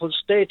beautiful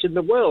state in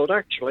the world,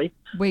 actually.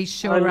 We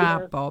sure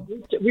are, Bob.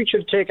 We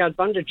should take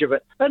advantage of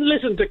it. And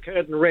listen to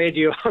Curtin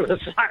Radio on a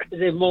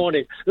Saturday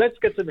morning. Let's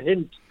get some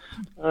hints.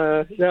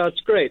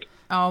 It's great.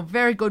 Oh,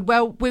 very good.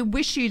 Well, we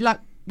wish you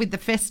luck with the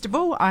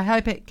festival. I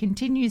hope it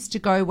continues to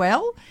go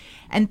well.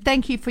 And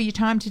thank you for your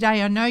time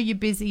today. I know you're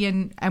busy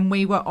and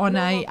we were on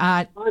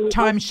a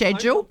time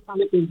schedule.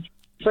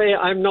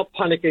 I'm not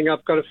panicking.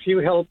 I've got a few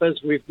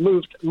helpers. We've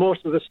moved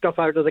most of the stuff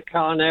out of the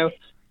car now.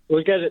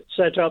 We'll get it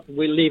set up.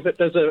 We'll leave it.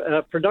 There's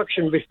a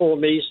production before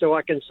me, so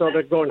I can sort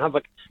of go and have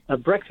a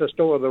breakfast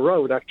over the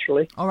road,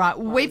 actually. All right.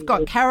 Well, we've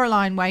got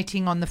Caroline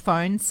waiting on the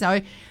phone. So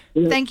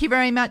thank you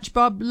very much,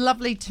 Bob.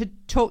 Lovely to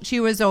talk to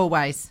you as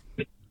always.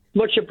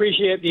 Much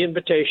appreciate the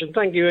invitation.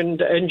 Thank you, and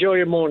enjoy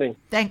your morning.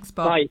 Thanks,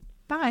 Bob. Bye.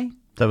 Bye.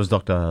 That was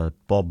Dr.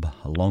 Bob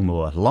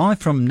Longmore, live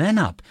from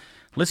Nannup.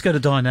 Let's go to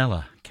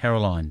Dianella.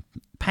 Caroline,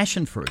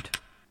 passion fruit.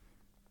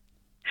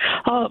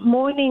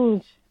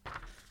 Morning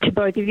to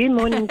both of you.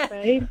 Morning,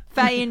 Faye.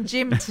 Faye and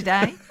Jim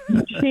today.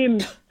 Jim.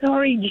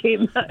 Sorry,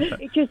 Jim.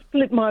 It just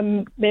slipped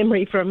my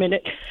memory for a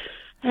minute.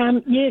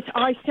 Yes,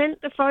 I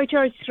sent the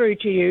photos through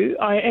to you.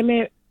 I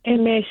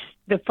MS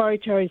the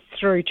photos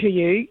through to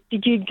you.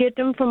 Did you get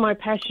them from my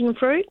passion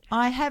fruit?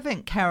 I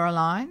haven't,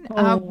 Caroline.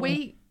 Oh.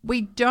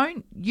 We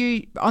don't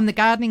use, on the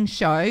gardening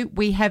show,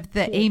 we have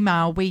the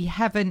email. We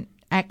haven't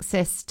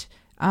accessed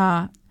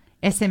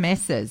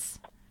SMSs.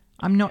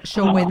 I'm not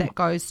sure where that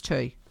goes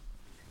to.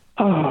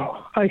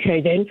 Oh, okay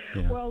then.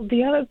 Yeah. Well,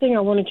 the other thing I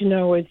wanted to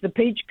know is the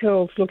peach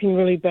curl's looking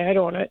really bad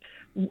on it.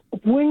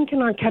 When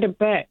can I cut it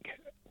back?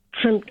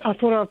 I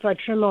thought if I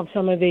trim off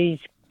some of these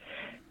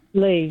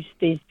leaves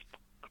with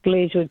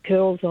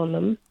curls on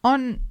them.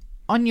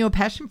 On your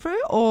passion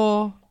fruit,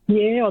 or?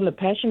 Yeah, on the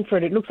passion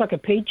fruit. It looks like a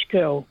peach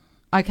curl.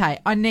 Okay,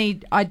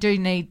 I do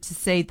need to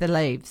see the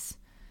leaves.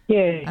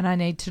 Yeah. And I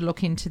need to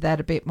look into that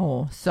a bit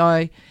more.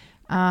 So,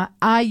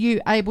 are you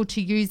able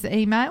to use the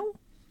email?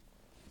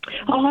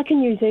 Oh, I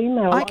can use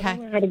email. Okay. I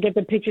don't know how to get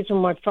the pictures from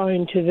my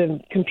phone to the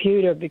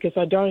computer because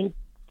I can't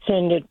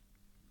send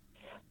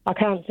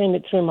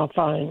it through my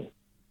phone.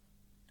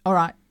 All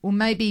right. Well,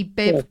 maybe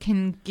Bev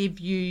can give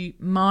you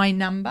my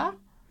number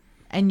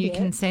and you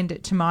can send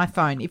it to my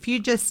phone. If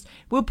you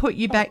we'll put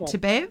you back to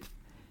Bev.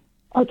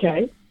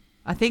 Okay.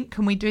 I think,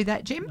 can we do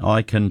that, Jim?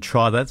 I can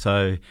try that.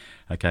 So,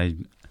 okay,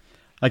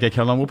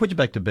 Caroline, we'll put you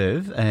back to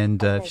Bev,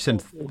 and if you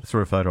send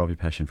through a photo of your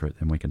passion fruit,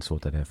 then we can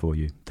sort that out for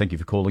you. Thank you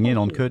for calling in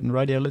on Curtin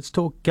Radio. Let's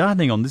talk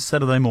gardening on this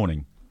Saturday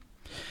morning.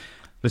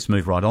 Let's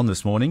move right on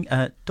this morning.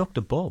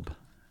 Dr. Bob.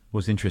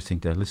 Was interesting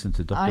to listen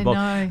to Dr. Bob.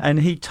 I know. And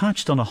he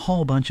touched on a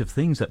whole bunch of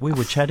things that we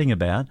were chatting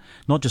about,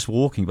 not just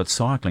walking, but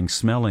cycling,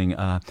 smelling,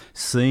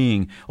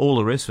 seeing, all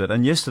the rest of it.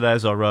 And yesterday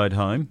as I rode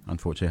home,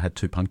 unfortunately I had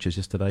 2 punctures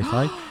yesterday,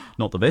 Faye,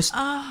 not the best.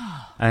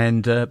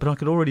 And but I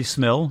could already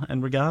smell,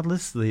 and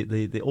regardless,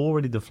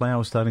 already the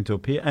flowers starting to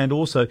appear. And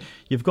also,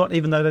 you've got,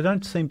 even though they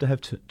don't seem to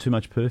have too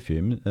much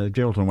perfume,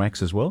 Geraldton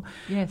wax as well,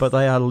 yes. but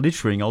they are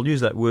littering, I'll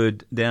use that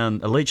word, down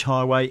a Leach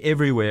Highway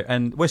everywhere.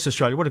 And West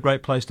Australia, what a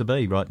great place to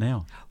be right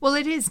now. Well,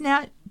 it is.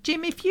 Now,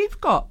 Jim, if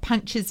you've got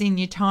punctures in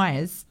your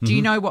tyres, do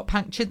you know what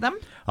punctured them?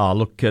 Oh,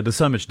 look, there's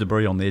so much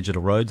debris on the edge of the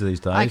roads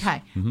these days.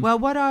 Okay. Well,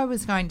 what I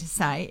was going to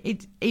say,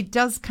 it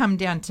does come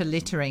down to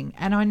littering.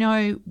 And I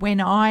know when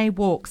I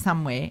walk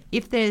somewhere,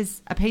 if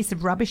there's a piece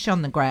of rubbish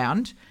on the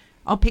ground,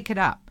 I'll pick it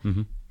up.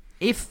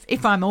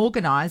 If I'm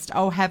organised,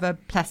 I'll have a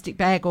plastic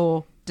bag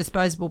or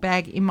disposable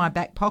bag in my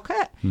back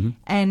pocket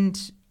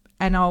and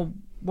I'll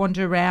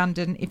wander around,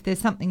 and if there's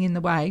something in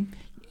the way,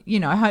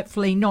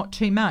 hopefully not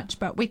too much,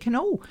 but we can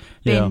all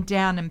bend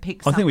down and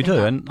pick something up. I think we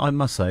do, and I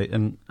must say,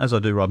 and as I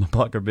do ride my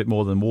bike a bit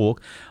more than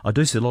walk, I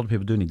do see a lot of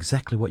people doing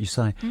exactly what you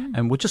say.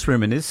 And we'll just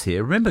reminisce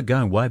here. Remember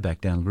going way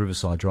back down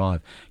Riverside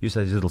Drive, you used to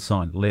have this little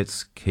sign,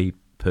 "Let's keep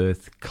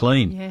Perth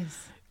clean."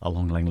 Yes.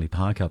 Along Langley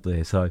Park up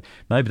there. So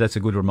maybe that's a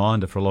good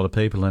reminder for a lot of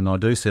people, and I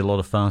do see a lot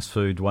of fast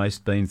food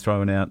waste being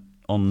thrown out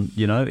on,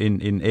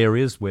 in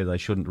areas where they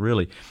shouldn't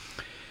really.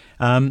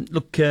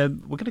 Look, we're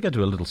going to go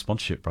to a little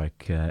sponsorship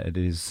break. It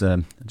is,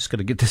 I'm just going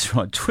to get this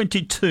right,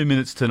 22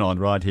 minutes to 9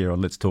 right here on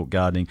Let's Talk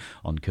Gardening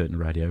on Curtin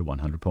Radio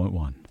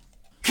 100.1.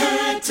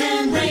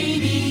 Curtin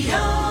Radio.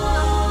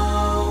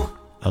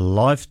 A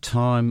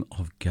lifetime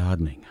of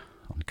gardening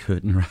on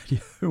Curtin Radio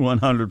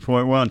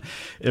 100.1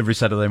 every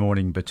Saturday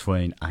morning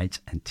between 8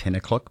 and 10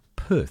 o'clock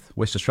Perth,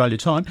 West Australia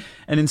time.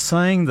 And in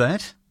saying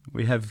that,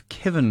 we have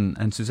Kevin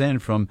and Suzanne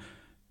from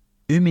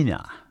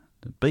Umina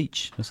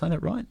Beach. Did I say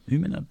that right?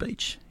 Umina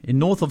Beach in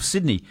north of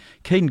Sydney.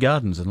 Keen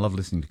Gardens, and love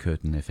listening to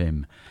Curtin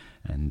FM.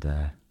 And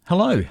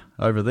hello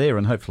over there,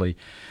 and hopefully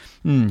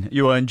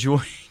you are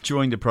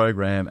enjoying the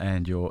program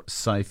and you're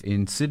safe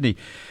in Sydney.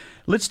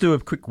 Let's do a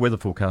quick weather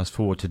forecast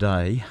for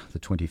today, the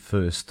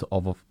 21st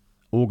of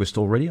August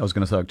already. I was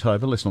going to say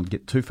October. Let's not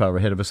get too far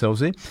ahead of ourselves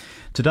there.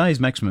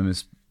 Today's maximum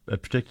is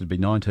projected to be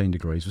 19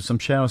 degrees with some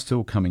showers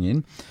still coming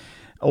in.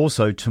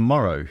 Also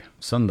tomorrow,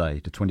 Sunday,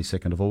 the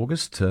 22nd of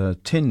August,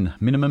 10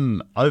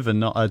 minimum,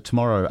 overnight,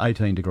 tomorrow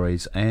 18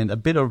 degrees and a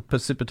bit of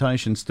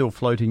precipitation still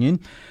floating in.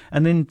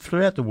 And then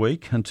throughout the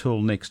week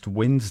until next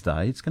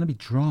Wednesday, it's going to be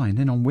dry. And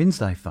then on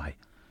Wednesday, Faye,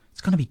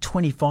 it's going to be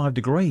 25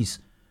 degrees.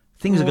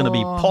 Things are going to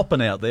be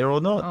popping out there or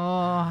not.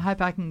 Oh, I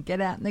hope I can get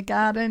out in the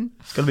garden.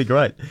 It's going to be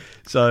great.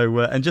 So,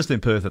 and just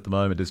in Perth at the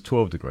moment, it's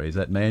 12 degrees.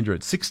 At Mandurah,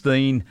 it's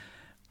 16.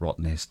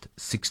 Rottnest,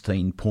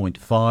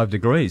 16.5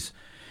 degrees.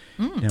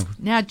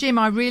 Now, Jim,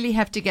 I really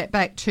have to get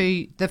back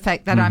to the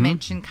fact that I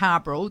mentioned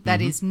Carbaryl.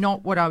 That is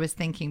not what I was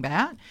thinking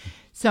about.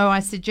 So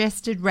I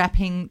suggested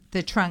wrapping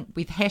the trunk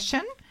with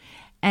hessian,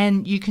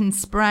 and you can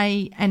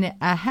spray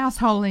a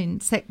household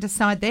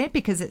insecticide there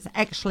because it's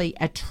actually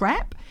a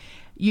trap.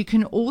 You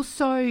can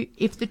also,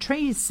 if the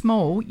tree is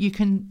small, you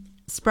can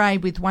spray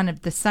with one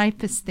of the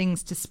safest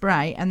things to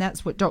spray, and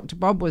that's what Dr.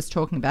 Bob was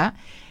talking about,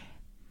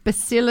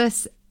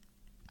 Bacillus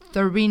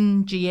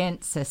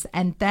thuringiensis,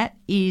 and that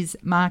is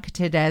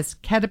marketed as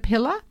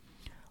Caterpillar.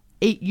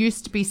 It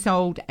used to be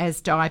sold as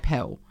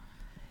Dipel,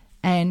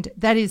 and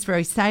that is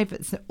very safe.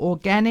 It's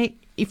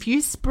organic. If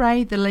you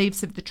spray the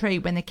leaves of the tree,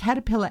 when the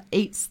caterpillar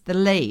eats the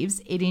leaves,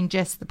 it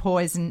ingests the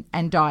poison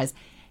and dies.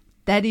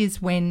 That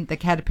is when the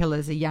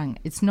caterpillars are young.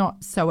 It's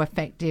not so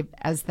effective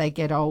as they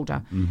get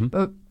older.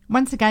 But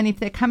once again, if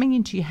they're coming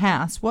into your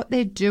house, what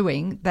they're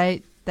doing,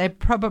 They're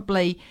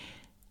probably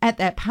at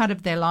that part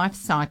of their life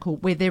cycle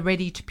where they're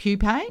ready to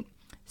pupate,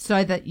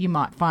 so that you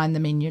might find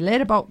them in your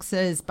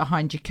letterboxes,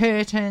 behind your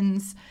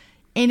curtains,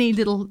 any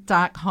little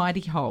dark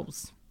hidey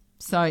holes.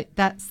 So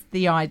that's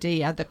the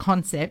idea, the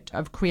concept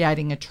of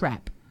creating a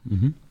trap.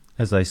 Mm-hmm.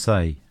 As they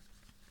say,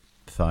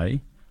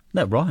 Faye,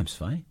 that rhymes,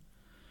 Faye.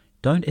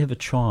 Don't ever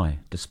try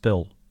to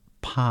spell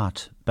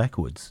part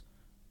backwards.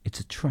 It's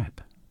a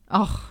trap.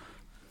 Oh.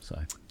 So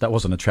that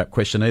wasn't a trap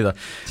question either.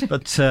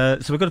 But so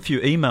we've got a few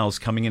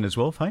emails coming in as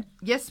well, Faye.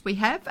 Yes, we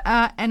have.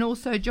 And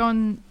also,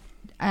 John,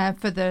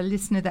 for the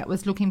listener that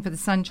was looking for the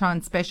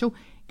Sunshine Special,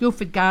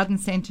 Guildford Garden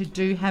Centre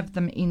do have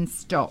them in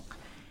stock.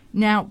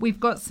 Now, we've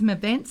got some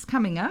events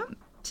coming up.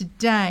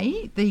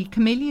 Today, the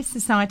Camellia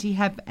Society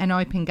have an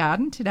open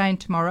garden today and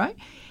tomorrow.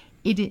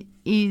 It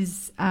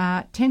is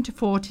 10 to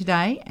 4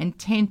 today and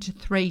 10 to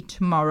 3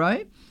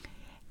 tomorrow.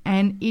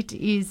 And it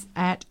is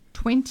at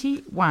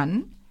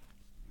 21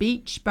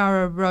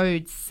 Beachborough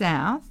Road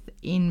South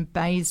in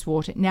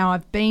Bayswater. Now,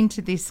 I've been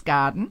to this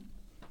garden.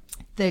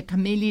 The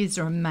camellias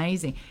are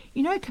amazing.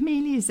 You know,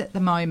 camellias at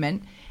the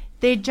moment,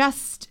 they're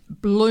just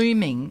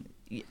blooming.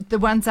 The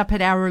ones up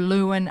at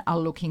Araluen are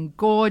looking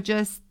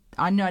gorgeous.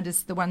 I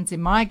noticed the ones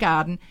in my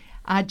garden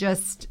are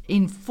just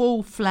in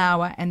full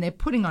flower and they're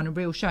putting on a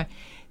real show.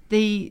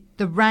 The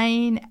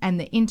rain and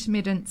the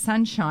intermittent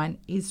sunshine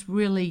is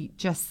really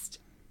just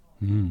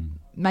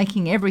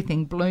making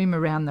everything bloom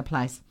around the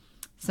place.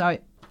 So,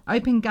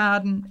 open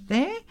garden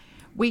there.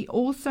 We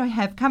also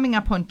have coming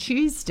up on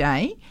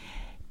Tuesday,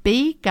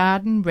 Be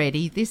Garden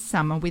Ready this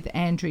summer with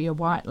Andrea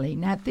Whiteley.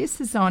 Now, this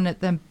is on at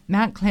the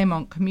Mount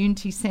Claremont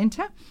Community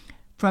Centre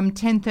from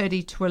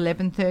 10:30 to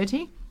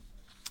 11:30.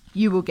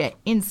 You will get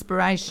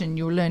inspiration.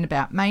 You'll learn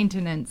about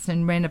maintenance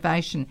and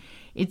renovation.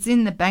 It's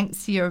in the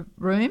Banksia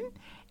room,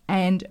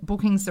 and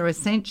bookings are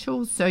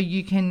essential, so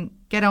you can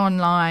get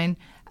online,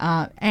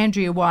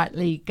 Andrea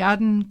Whiteley,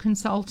 garden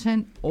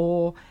consultant,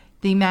 or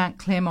the Mount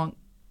Claremont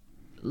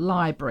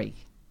Library.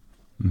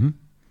 Mm-hmm.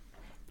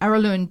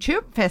 Araluen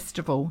Tulip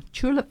Festival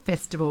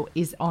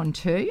is on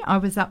too. I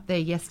was up there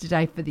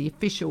yesterday for the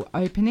official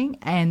opening,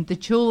 and the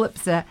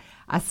tulips are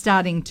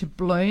starting to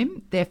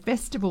bloom. Their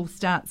festival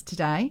starts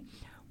today.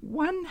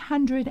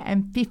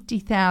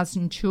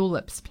 150,000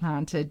 tulips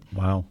planted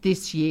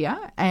this year,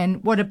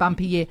 and what a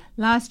bumper year.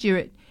 Last year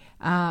it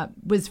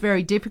was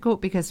very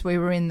difficult because we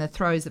were in the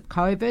throes of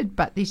COVID,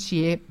 but this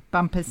year,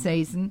 bumper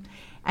season.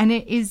 And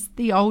it is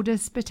the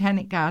oldest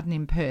botanic garden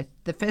in Perth.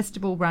 The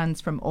festival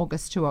runs from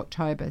August to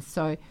October.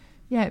 So,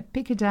 yeah,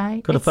 pick a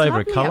day. Got a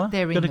favourite colour? Up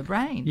there in the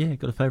rain. Yeah,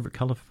 got a favourite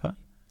colour for Faye?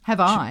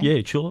 Have I?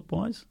 Yeah,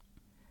 tulip-wise?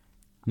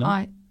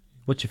 No?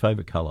 What's your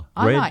favourite colour?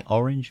 Red,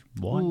 orange,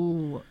 white?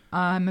 Ooh,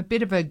 I'm a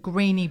bit of a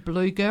greeny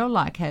blue girl,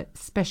 like a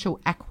special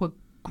aqua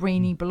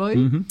greeny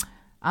blue.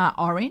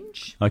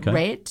 Orange,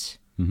 red,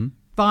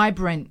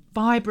 vibrant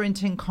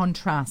and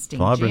contrasting.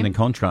 Vibrant Jim. and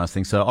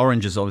contrasting. So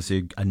orange is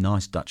obviously a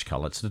nice Dutch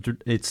colour.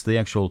 It's the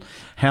actual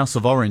House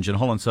of Orange in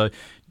Holland. So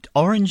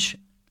orange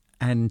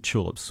and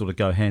tulips sort of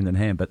go hand in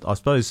hand. But I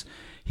suppose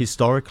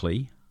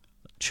historically,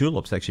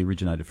 tulips actually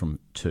originated from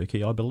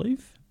Turkey, I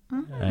believe.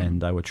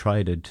 And they were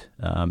traded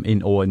in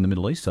the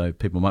Middle East, so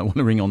people might want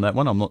to ring on that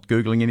one. I'm not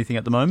Googling anything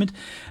at the moment.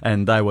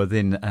 And they were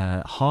then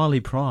highly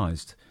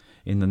prized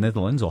in the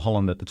Netherlands, or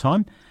Holland at the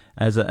time,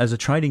 as a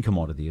trading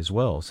commodity as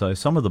well. So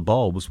some of the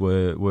bulbs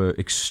were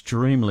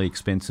extremely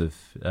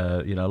expensive.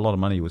 A lot of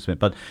money was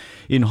spent. But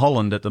in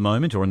Holland at the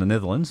moment, or in the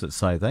Netherlands, let's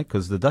say that,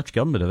 because the Dutch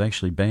government have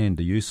actually banned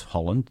the use of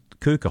Holland.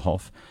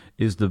 Keukenhof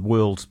is the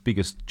world's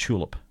biggest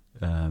tulip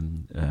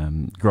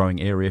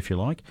growing area, if you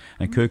like,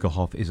 and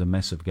Keukenhof is a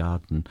massive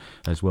garden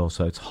as well.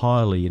 So it's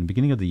highly, in the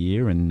beginning of the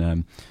year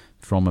and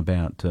from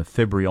about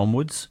February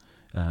onwards,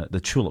 the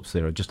tulips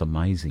there are just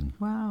amazing.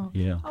 Wow.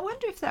 Yeah. I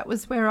wonder if that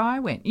was where I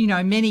went.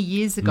 Many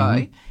years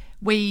ago,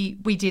 we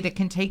did a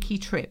Kentucky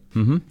trip.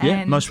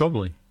 Yeah, most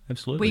probably.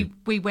 Absolutely.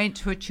 We went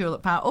to a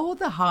tulip farm, all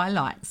the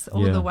highlights,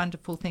 all the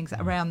wonderful things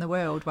around the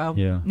world. Well,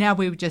 now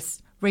we would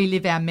just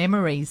relive our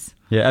memories.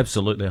 Yeah,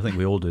 absolutely. I think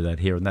we all do that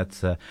here, and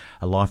that's a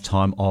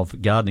lifetime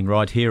of gardening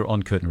right here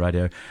on Curtin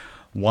Radio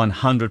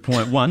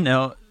 100.1.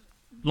 Now,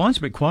 line's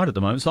a bit quiet at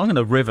the moment, so I'm going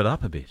to rev it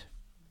up a bit.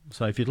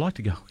 So if you'd like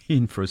to go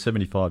in for a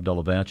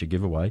 $75 voucher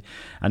giveaway,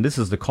 and this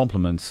is the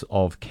compliments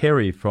of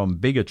Kerry from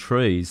Bigger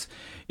Trees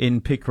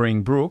in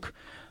Pickering Brook.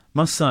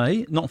 Must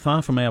say, not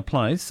far from our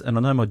place, and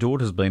I know my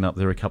daughter's been up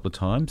there a couple of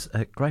times,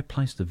 a great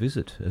place to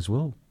visit as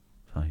well.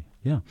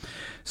 Yeah.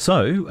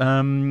 So,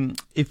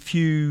 if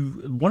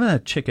you want to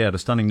check out a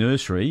stunning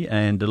nursery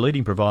and a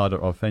leading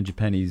provider of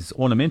Frangipani's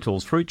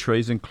ornamentals, fruit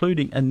trees,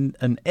 including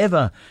an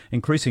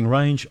ever-increasing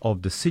range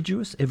of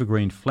deciduous,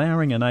 evergreen,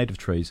 flowering and native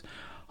trees,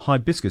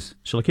 hibiscus,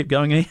 shall I keep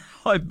going here?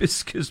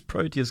 Hibiscus,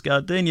 proteus,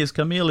 gardenias,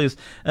 camellias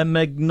and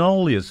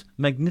magnolias,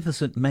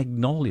 magnificent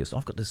magnolias.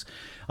 I've got this,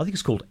 I think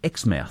it's called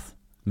Exmouth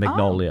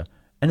magnolia.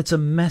 And it's a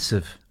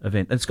massive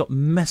event. It's got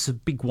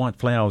massive big white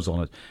flowers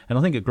on it. And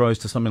I think it grows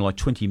to something like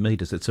 20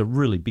 metres. It's a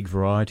really big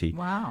variety.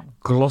 Wow.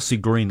 Glossy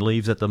green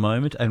leaves at the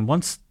moment. And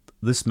once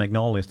this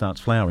magnolia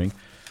starts flowering,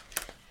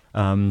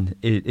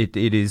 It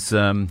is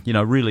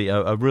really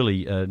a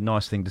really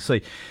nice thing to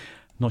see.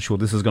 Not sure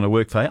this is going to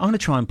work for you. I'm going to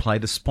try and play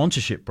the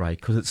sponsorship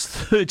break because it's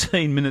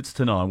 13 minutes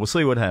to 9. We'll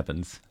see what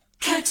happens.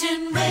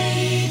 Curtin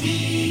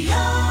Radio.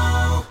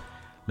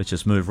 Let's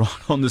just move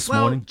right on this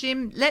morning. Well,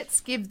 Jim, let's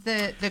give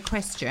the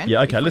question.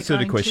 Yeah, okay, let's do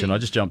the question. I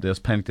just jumped there. I was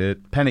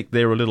panicked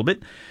there a little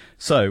bit.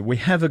 So we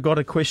have got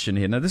a question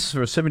here. Now, this is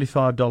for a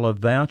 $75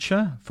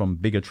 voucher from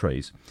Bigger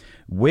Trees.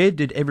 Where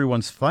did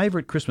everyone's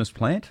favourite Christmas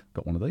plant,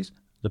 got one of these,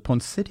 the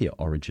poinsettia,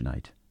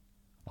 originate?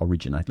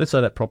 Let's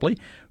say that properly.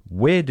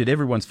 Where did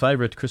everyone's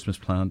favourite Christmas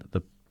plant,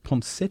 the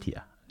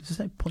poinsettia, does it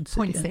say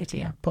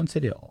poinsettia?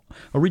 Poinsettia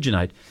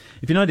originate?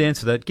 If you know the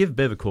answer to that, give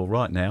Bev a call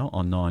right now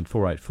on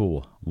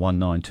 9484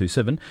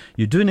 1927.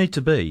 You do need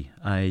to be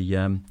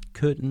a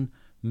Curtin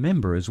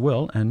member as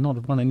well and not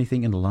have won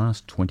anything in the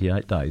last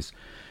 28 days.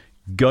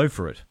 Go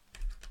for it,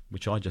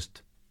 which I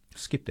just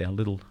skipped our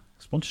little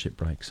sponsorship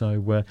break.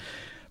 So,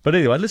 but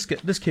anyway, let's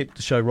keep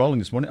the show rolling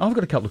this morning. I've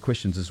got a couple of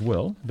questions as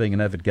well, being an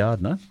avid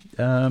gardener.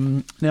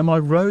 Now, my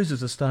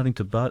roses are starting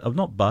to bud.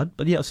 Not bud,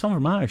 but yeah, some of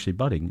them are actually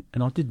budding.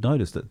 And I did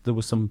notice that there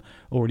were some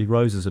already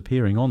roses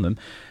appearing on them.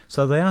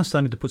 So they are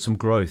starting to put some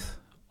growth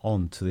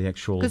onto the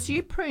actual... Because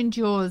you pruned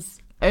yours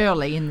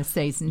early in the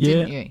season,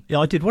 didn't you? Yeah,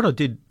 I did. What I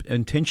did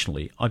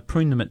intentionally, I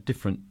pruned them at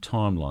different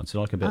timelines, so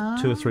like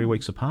about 2 or 3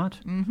 weeks apart.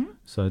 Mm-hmm.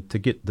 So to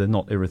get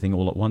not everything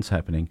all at once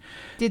happening.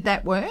 Did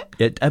that work?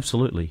 It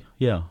absolutely,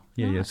 yeah.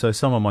 So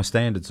some of my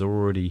standards are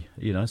already,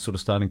 sort of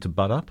starting to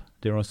bud up,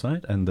 dare I say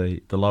it, and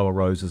the lower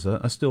roses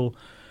are still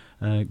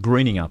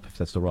greening up, if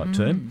that's the right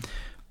term.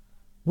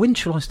 When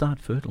shall I start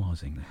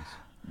fertilising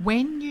these?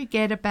 When you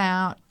get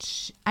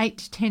about 8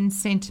 to 10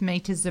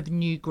 centimetres of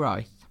new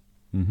growth.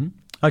 Mm-hmm.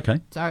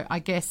 Okay. So I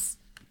guess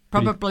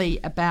probably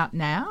about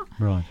now.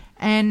 Right.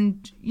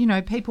 And,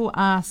 people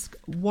ask,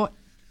 what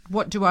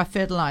do I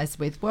fertilise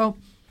with? Well,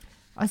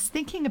 I was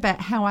thinking about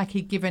how I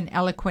could give an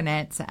eloquent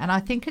answer, and I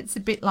think it's a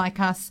bit like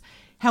us,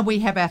 how we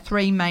have our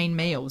 3 main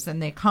meals,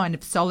 and they're kind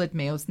of solid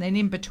meals, and then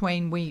in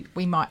between we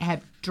might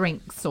have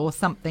drinks or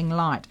something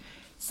light.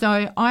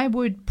 So I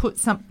would put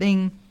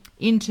something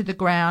into the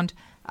ground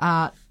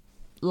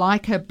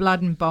like a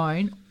blood and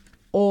bone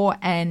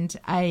and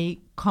a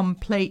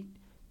complete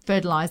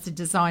fertiliser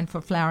designed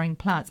for flowering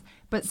plants,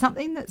 but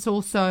something that's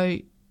also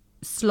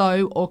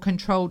slow or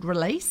controlled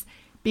release,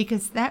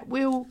 because that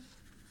will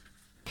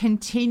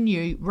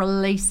continue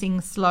releasing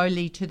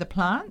slowly to the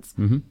plants.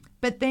 Mm-hmm.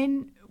 But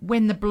then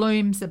when the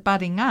blooms are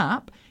budding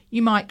up,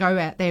 you might go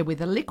out there with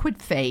a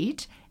liquid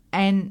feed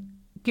and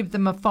give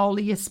them a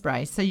foliar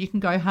spray so you can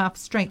go half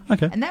strength.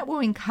 Okay. And that will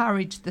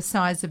encourage the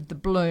size of the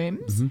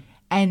blooms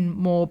and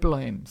more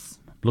blooms.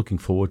 Looking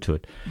forward to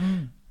it.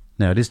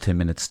 Now, it is 10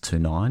 minutes to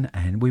 9,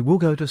 and we will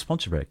go to a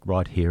sponsor break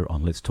right here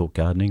on Let's Talk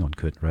Gardening on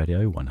Curtin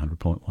Radio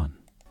 100.1.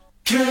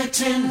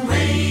 Curtin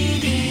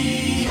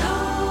Radio.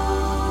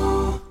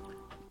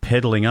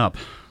 Pedalling up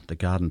the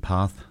garden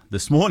path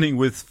this morning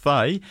with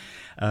Faye.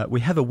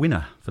 We have a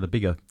winner for the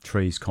Bigger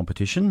Trees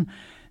competition,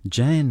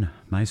 Jan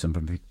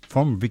Mason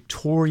from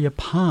Victoria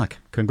Park.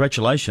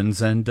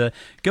 Congratulations, and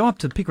go up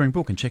to Pickering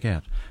Brook and check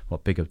out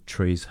what Bigger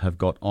Trees have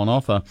got on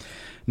offer.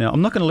 Now,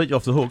 I'm not going to let you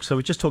off the hook, so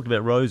we just talked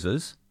about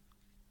roses.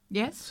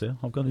 Yes. So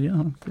I've got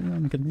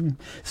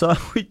So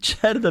we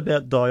chatted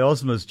about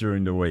diosmas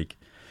during the week.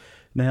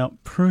 Now,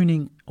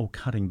 pruning or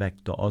cutting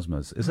back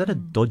diosmas, is that a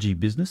dodgy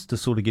business to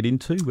sort of get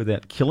into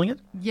without killing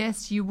it?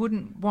 Yes, you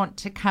wouldn't want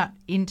to cut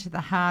into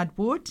the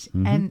hardwood.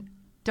 Mm-hmm. And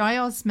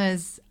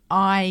diosmas,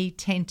 I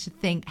tend to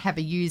think, have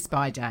a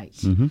use-by date.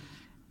 Mm-hmm.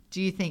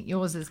 Do you think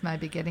yours is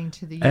maybe getting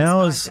to the use-by date?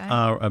 Ours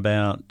are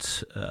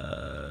about...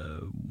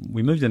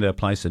 we moved into our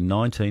place in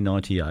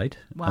 1998,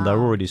 and they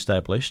were already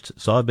established.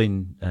 So I've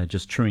been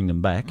just trimming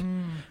them back.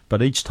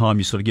 But each time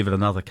you sort of give it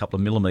another couple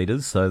of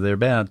millimetres, so they're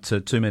about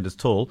 2 metres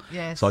tall.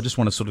 Yes. So I just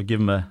want to sort of give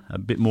them a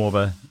bit more of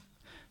a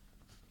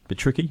bit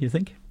tricky, you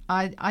think?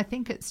 I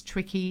think it's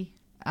tricky.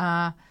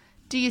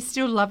 Do you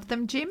still love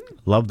them, Jim?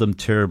 Love them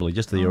terribly.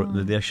 Just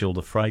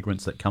the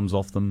fragrance that comes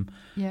off them.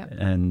 Yeah.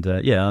 And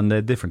and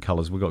they're different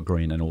colours. We've got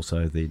green and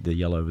also the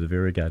yellow with the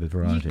variegated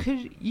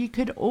variety. You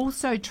could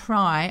also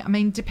try,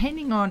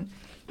 depending on,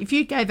 if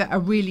you gave it a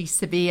really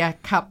severe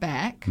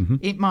cutback,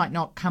 it might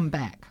not come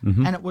back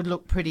and it would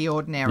look pretty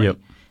ordinary. Yep.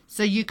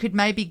 So you could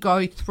maybe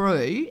go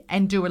through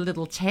and do a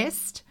little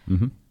test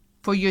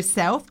for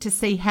yourself to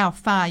see how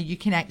far you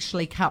can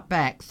actually cut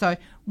back. So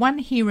one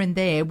here and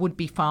there would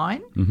be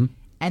fine. Mm-hmm.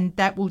 And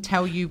that will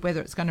tell you whether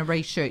it's going to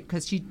reshoot,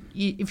 because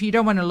if you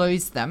don't want to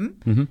lose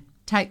them,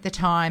 take the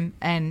time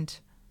and...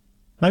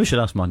 Maybe we should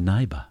ask my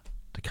neighbour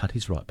to cut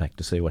his right back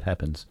to see what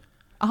happens.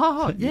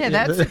 Oh, yeah,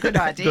 that's a good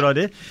idea. Good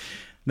idea.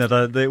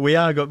 Now,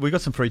 we've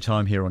got some free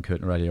time here on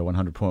Curtin Radio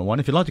 100.1.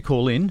 If you'd like to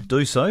call in,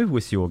 do so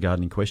with your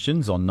gardening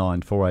questions on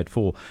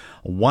 9484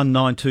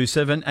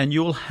 1927, and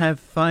you'll have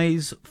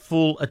Faye's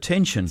full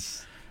attention.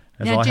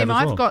 Now, Jim,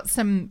 I've got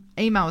some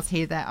emails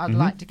here that I'd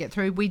like to get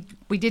through. We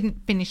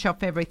didn't finish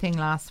off everything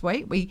last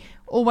week. We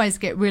always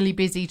get really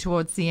busy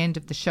towards the end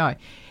of the show.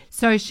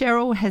 So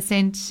Cheryl has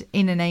sent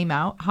in an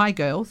email. Hi,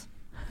 girls.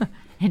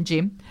 And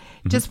Jim,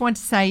 just want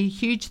to say a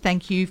huge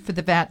thank you for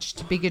the voucher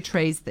to Bigger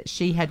Trees that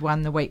she had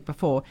won the week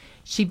before.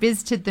 She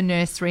visited the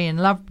nursery and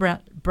loved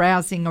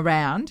browsing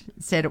around,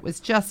 said it was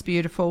just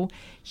beautiful.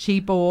 She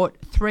bought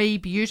 3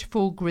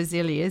 beautiful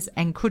gracilias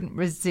and couldn't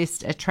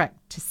resist a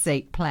tractor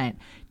seat plant.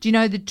 Do you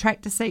know the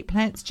tractor seat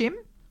plants, Jim?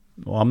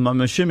 Well, I'm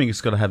assuming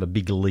it's got to have a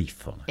big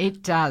leaf on it.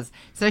 It does.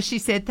 So she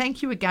said,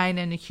 thank you again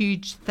and a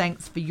huge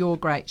thanks for your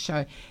great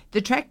show.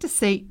 The tractor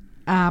seat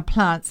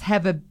plants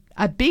have a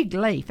big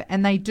leaf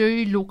and they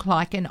do look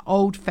like an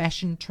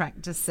old-fashioned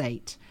tractor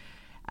seat,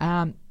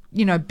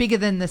 bigger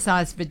than the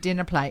size of a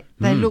dinner plate.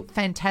 They look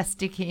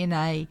fantastic in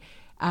a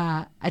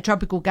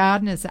tropical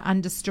garden as an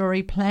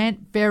understory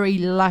plant, very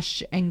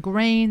lush and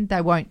green.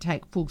 They won't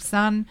take full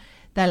sun.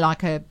 They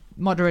like a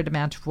moderate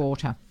amount of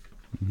water.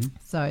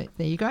 So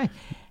there you go.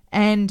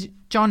 And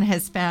John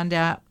has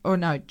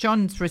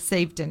John's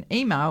received an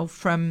email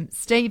from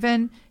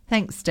Stephen.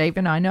 Thanks,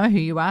 Stephen. I know who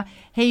you are.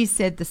 He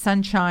said the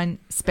Sunshine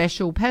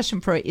Special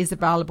Passion Fruit is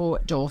available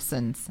at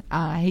Dawson's.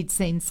 He'd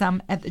seen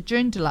some at the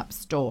Joondalup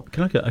store.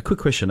 Can I get a quick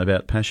question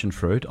about passion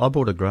fruit? I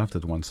bought a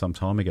grafted one some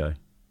time ago.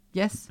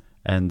 Yes.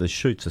 And the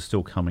shoots are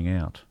still coming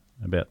out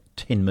about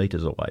 10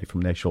 metres away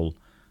from the actual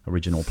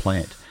original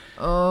plant.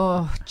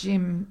 Oh,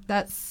 Jim,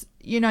 that's,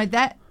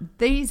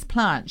 these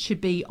plants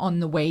should be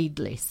on the weed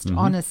list,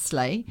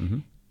 honestly.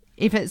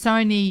 If it's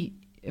only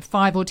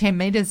 5 or 10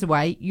 metres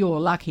away, you're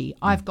lucky.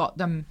 I've got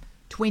them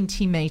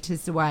 20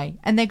 metres away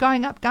and they're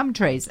going up gum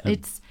trees.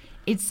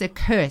 It's a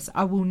curse.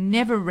 I will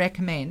never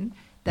recommend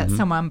that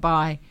someone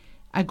buy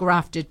a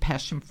grafted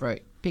passion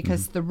fruit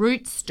because the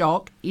root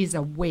stock is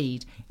a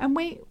weed and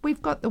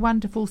we've got the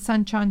wonderful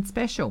Sunshine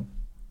Special.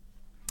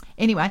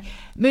 Anyway,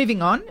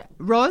 moving on,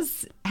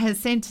 Roz has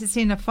sent us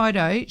in a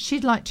photo.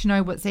 She'd like to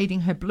know what's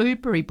eating her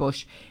blueberry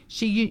bush.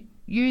 She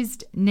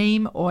used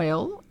neem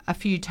oil a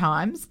few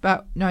times,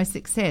 but no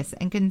success,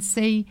 and can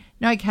see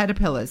no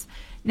caterpillars.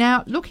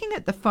 Now, looking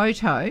at the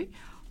photo,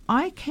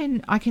 I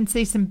can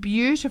see some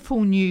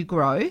beautiful new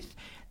growth.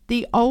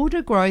 The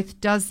older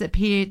growth does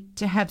appear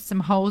to have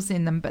some holes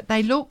in them, but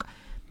they look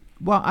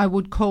what I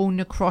would call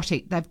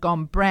necrotic. They've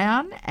gone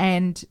brown,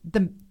 and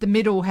the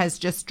middle has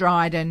just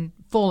dried and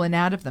fallen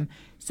out of them.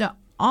 So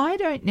I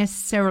don't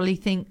necessarily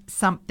think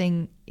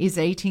something is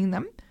eating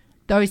them,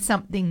 though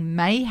something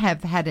may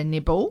have had a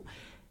nibble.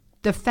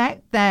 The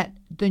fact that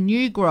the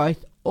new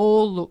growth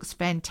all looks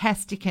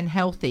fantastic and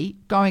healthy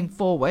going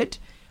forward,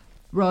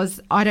 Ros,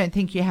 I don't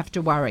think you have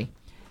to worry.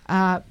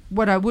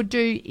 What I would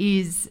do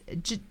is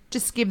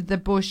just give the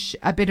bush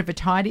a bit of a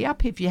tidy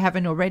up if you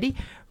haven't already.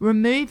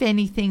 Remove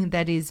anything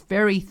that is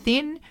very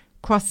thin,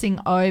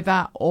 crossing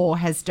over or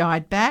has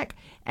died back,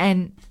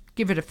 and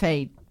give it a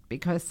feed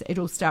because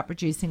it'll start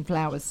producing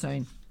flowers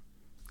soon.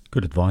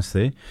 Good advice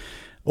there.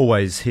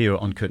 Always here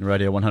on Curtin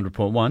Radio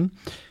 100.1.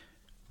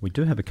 We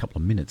do have a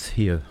couple of minutes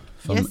here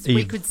from Yes,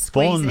 we could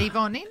squeeze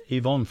Yvonne in.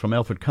 Yvonne from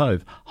Alfred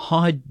Cove.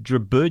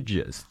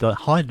 Hydrabergias.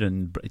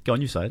 Go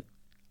on, you say it.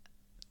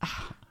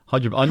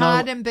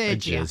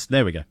 Hydrabergia.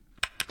 There we go.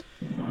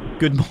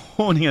 Good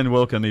morning and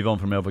welcome, Yvonne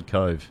from Alfred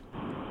Cove.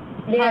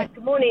 Yeah,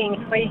 good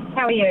morning.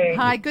 How are you?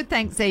 Hi, good,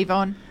 thanks,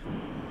 Yvonne.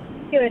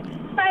 Good.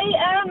 Hey,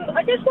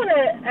 I just want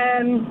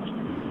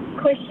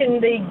to question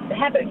the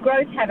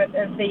growth habit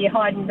of the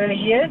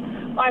Hydrabergia.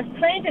 I've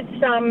planted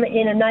some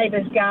in a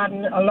neighbour's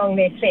garden along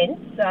their fence,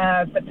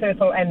 the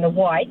purple and the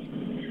white,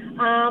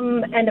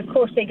 and of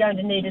course they're going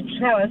to need a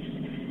trellis.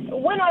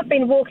 When I've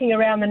been walking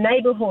around the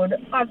neighbourhood,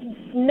 I've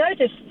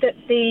noticed that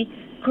the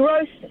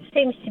growth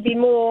seems to be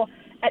more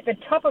at the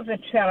top of the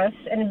trellis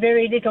and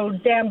very little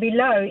down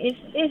below.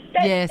 Is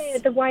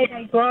that the way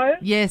they grow?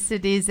 Yes,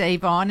 it is,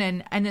 Yvonne.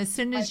 And as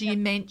soon as you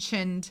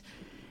mentioned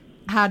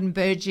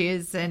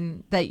Hydrabergias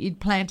and that you'd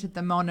planted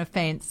them on a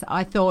fence,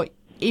 I thought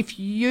if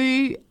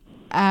you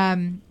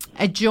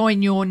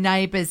adjoin your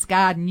neighbour's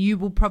garden, you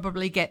will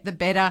probably get the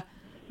better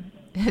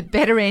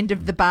end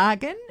of the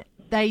bargain.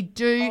 They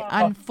do,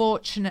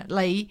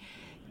 unfortunately,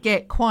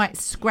 get quite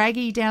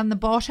scraggy down the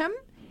bottom,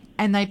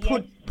 and they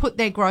put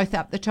their growth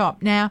up the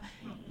top. Now,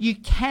 you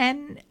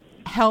can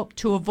help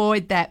to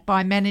avoid that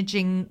by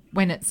managing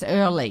when it's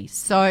early.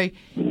 So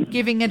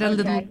giving it a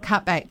little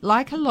cutback.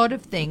 Like a lot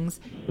of things,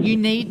 you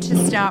need to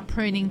start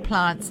pruning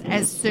plants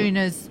as soon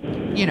as,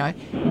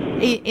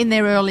 in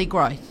their early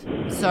growth.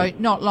 So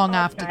not long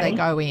after they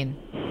go in.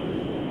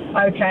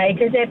 Okay,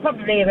 because they're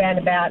probably around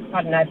about,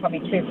 probably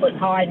 2 foot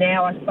high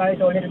now, I suppose,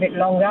 or a little bit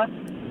longer.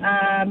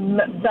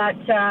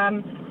 But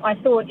I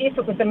thought if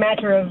it was a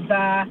matter of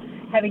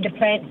having to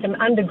plant some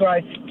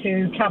undergrowth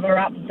to cover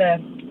up the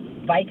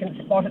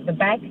vacant spot at the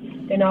back,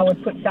 then I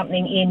would put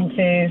something in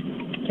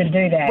to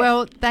do that.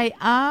 Well, they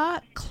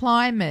are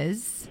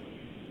climbers,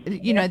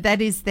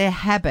 that is their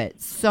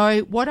habit.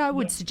 So what I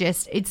would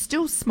suggest, it's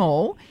still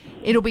small,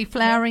 it'll be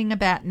flowering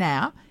about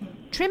now.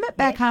 Trim it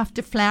back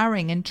after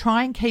flowering and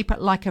try and keep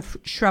it like a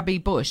shrubby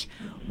bush.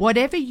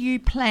 Whatever you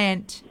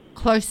plant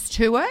close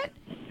to it,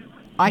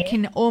 I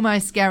can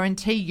almost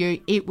guarantee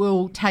you it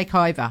will take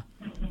over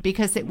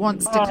because it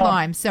wants to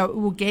climb. So it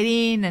will get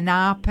in and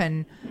up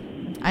and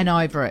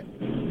over it.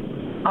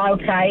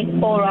 Okay,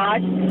 all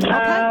right.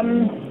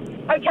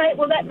 Okay,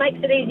 well, that makes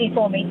it easy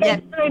for me.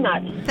 Thanks very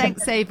much.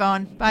 Thanks,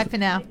 Yvonne. Bye for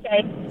now.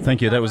 Okay.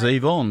 Thank you. That was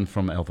Yvonne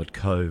from Albert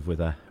Cove with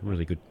a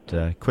really good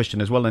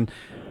question as well. And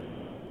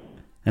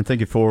thank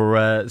you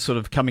for sort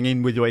of coming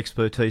in with your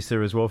expertise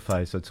there as well,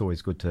 Faye. So it's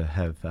always good to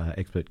have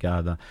expert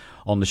gardener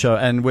on the show.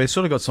 And we've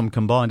sort of got some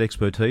combined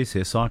expertise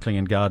here, cycling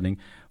and gardening.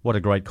 What a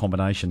great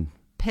combination.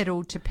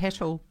 Pedal to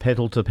petal.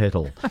 Petal to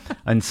petal.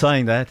 And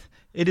saying that,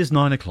 it is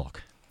 9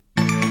 o'clock.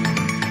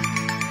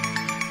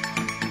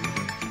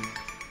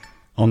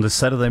 On the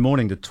Saturday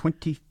morning, the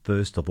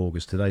 21st of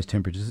August, today's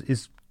temperature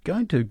is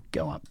going to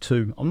go up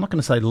to, I'm not going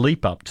to say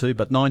leap up to,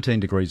 but 19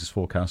 degrees is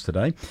forecast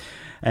today.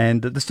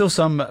 And there's still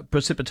some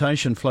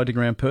precipitation floating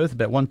around Perth,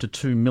 about 1 to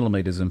 2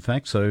 millimetres in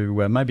fact, so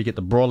maybe get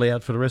the brolly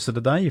out for the rest of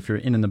the day if you're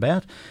in and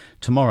about.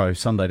 Tomorrow,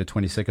 Sunday the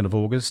 22nd of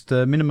August,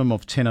 minimum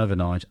of 10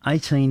 overnight,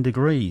 18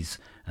 degrees.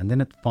 And then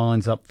it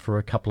finds up for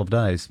a couple of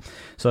days.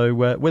 So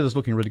weather's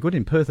looking really good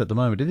in Perth at the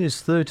moment. It is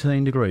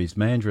 13 degrees,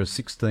 Mandurah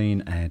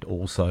 16 and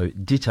also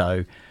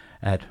ditto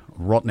at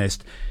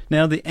Rottnest.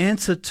 Now, the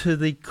answer to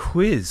the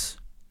quiz.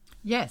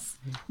 Yes.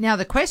 Now,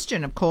 the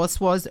question, of course,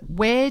 was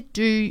where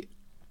do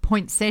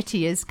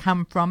poinsettias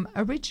come from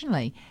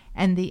originally?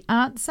 And the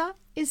answer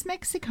is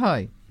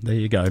Mexico. There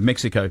you go,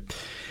 Mexico.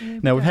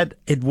 Now, we've had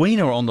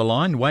Edwina on the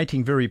line,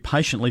 waiting very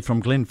patiently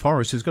from Glen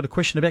Forest, who's got a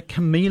question about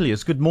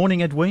camellias. Good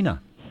morning,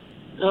 Edwina.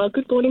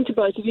 Good morning to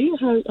both of you.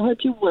 I hope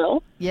you're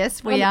well.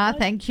 Yes, we are.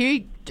 Thank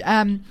you.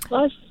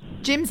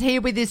 Jim's here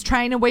with his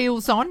trainer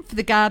wheels on for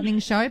the gardening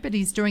show, but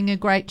he's doing a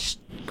great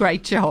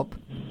job.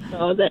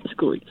 Oh, that's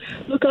good.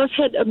 Look, I've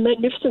had a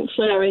magnificent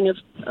flowering of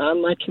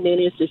my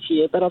camellias this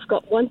year, but I've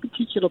got one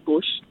particular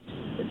bush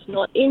that's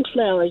not in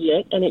flower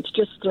yet, and it's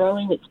just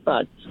throwing its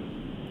buds.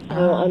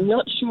 So I'm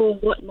not sure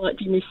what might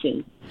be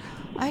missing.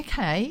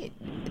 Okay,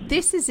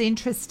 this is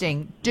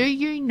interesting. Do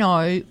you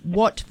know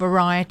what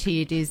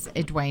variety it is,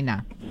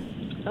 Edwina?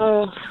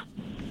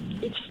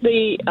 It's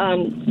the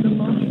little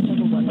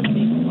one, the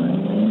big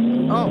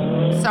one.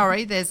 Oh,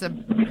 sorry, there's a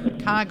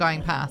car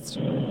going past.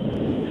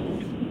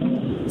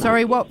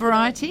 Sorry, what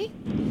variety?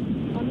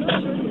 I'm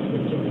not sure if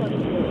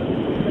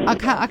it's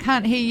just I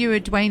can't hear you,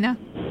 Edwina.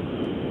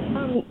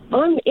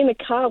 I'm in a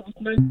car with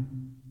no...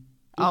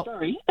 Oh.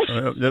 Sorry.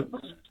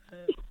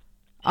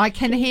 I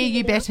can hear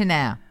you better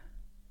now.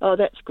 Oh,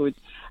 that's good.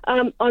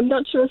 I'm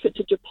not sure if it's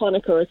a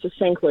japonica or it's a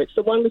senko. It's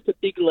the one with the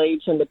big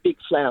leaves and the big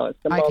flowers,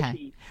 the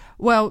multi.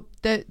 Well,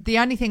 the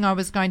only thing I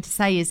was going to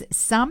say is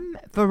some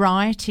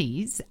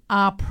varieties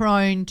are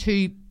prone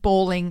to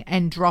balling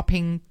and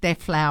dropping their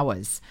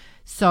flowers.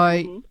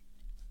 So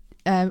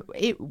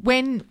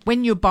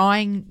when you're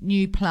buying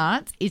new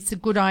plants, it's a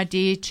good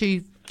idea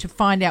to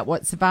find out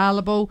what's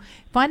available,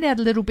 find out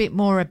a little bit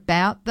more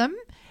about them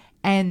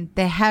and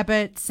their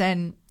habits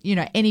and, you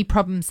know, any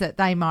problems that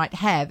they might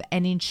have,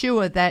 and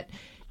ensure that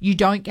you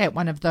don't get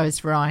one of those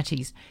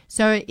varieties.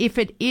 So if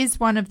it is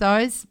one of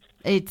those,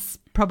 it's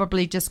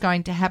probably just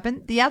going to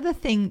happen. The other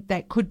thing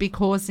that could be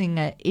causing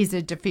it is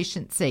a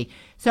deficiency.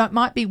 So it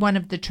might be one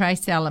of the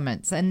trace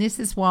elements, and this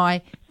is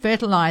why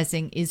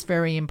fertilising is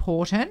very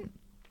important.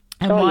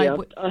 And I have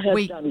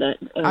done that.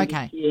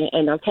 Okay. Yeah,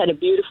 and I've had a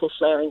beautiful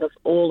flowering of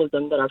all of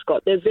them that I've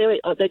got. They're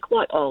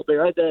quite old.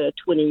 They're over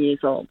 20 years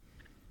old.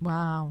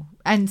 Wow.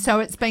 And so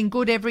it's been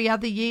good every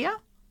other year?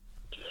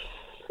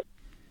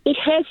 It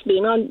has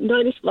been. I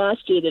noticed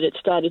last year that it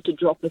started to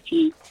drop a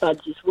few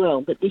buds as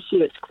well, but this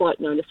year it's quite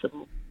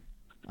noticeable.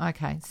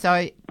 Okay.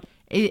 So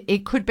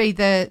it could be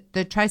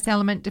the trace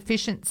element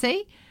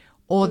deficiency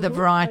or the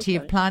variety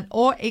of plant,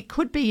 or it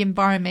could be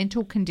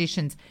environmental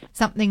conditions.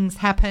 Something's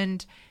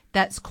happened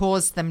that's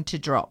caused them to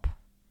drop.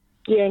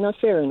 Yeah, no,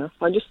 fair enough.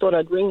 I just thought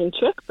I'd ring and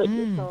check, but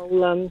yes,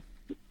 I'll,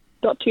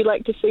 not too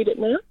late to feed it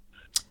now?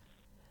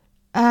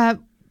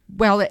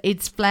 Well,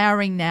 it's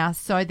flowering now,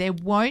 so there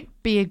won't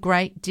be a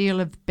great deal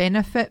of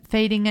benefit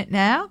feeding it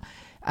now.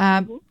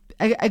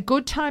 A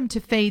good time to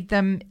feed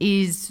them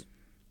is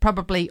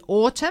probably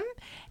autumn,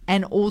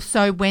 and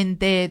also when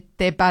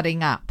they're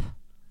budding up.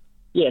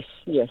 Yes,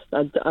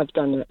 I've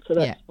done that, so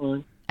that's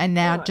fine. And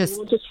now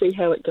we'll just see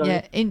how it goes.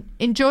 Yeah,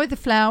 enjoy the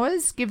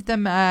flowers. Give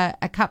them a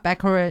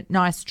cutback or a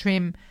nice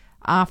trim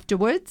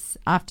afterwards,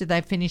 after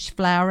they finish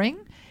flowering,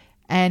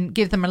 and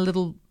give them a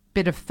little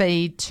bit of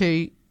feed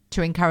to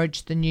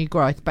encourage the new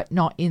growth, but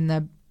not in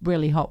the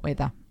really hot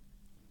weather.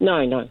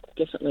 No,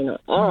 definitely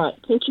not. All right.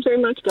 Thank you very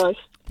much, guys.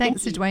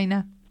 Thanks,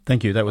 Edwina.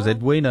 Thank you. That was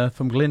Edwina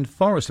from Glen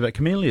Forest about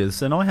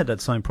camellias. And I had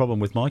that same problem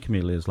with my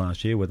camellias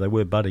last year where they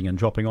were budding and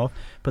dropping off.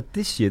 But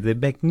this year they're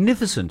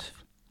magnificent.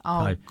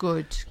 Oh,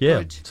 good. Yeah,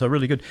 good. So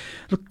really good.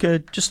 Look,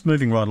 just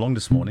moving right along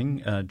this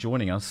morning,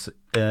 joining us,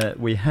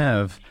 we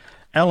have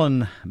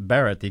Alan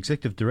Barrett, the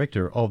Executive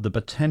Director of the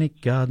Botanic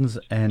Gardens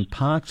and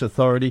Parks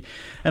Authority.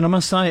 And I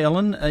must say,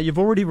 Alan, you've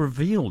already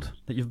revealed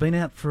that you've been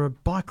out for a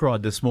bike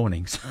ride this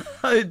morning. So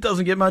it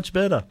doesn't get much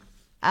better.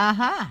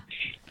 Aha.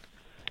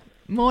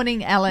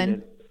 Morning,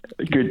 Alan.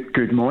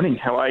 Good morning.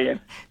 How are you?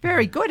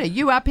 Very good. Are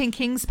you up in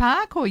Kings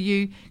Park or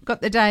you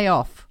got the day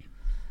off?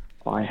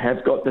 I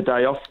have got the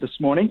day off this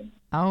morning.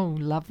 Oh,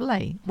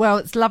 lovely. Well,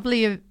 it's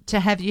lovely to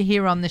have you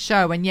here on the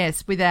show. And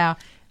yes, with our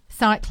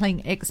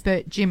cycling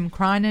expert Jim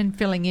Crinan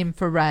filling in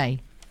for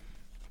Ray.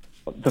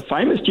 The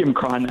famous Jim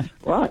Crinan,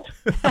 right.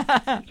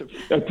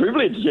 It's a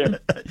privilege, Jim.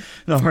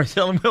 No worries,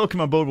 Alan. Welcome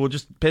aboard. We'll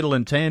just pedal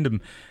in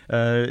tandem,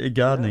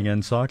 gardening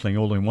and cycling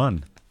all in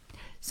one.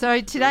 So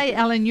today,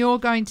 Alan, you're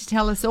going to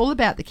tell us all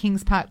about the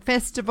Kings Park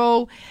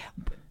Festival.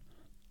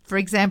 For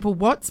example,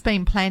 what's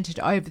been planted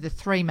over the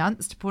 3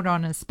 months to put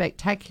on a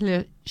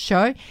spectacular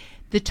show,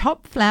 the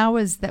top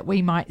flowers that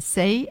we might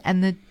see,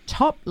 and the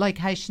top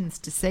locations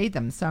to see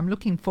them. So I'm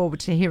looking forward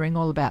to hearing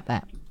all about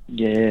that.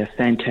 Yeah,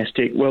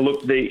 fantastic. Well,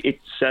 look, we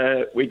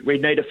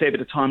need a fair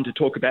bit of time to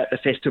talk about the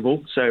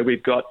festival. So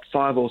we've got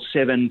 5 or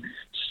 7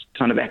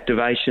 kind of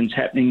activations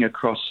happening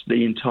across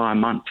the entire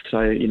month.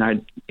 So,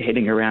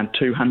 heading around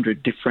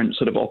 200 different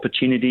sort of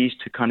opportunities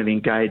to kind of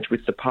engage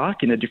with the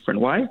park in a different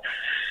way.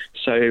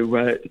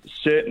 So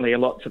certainly a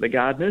lot for the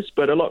gardeners,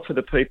 but a lot for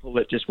the people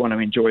that just want to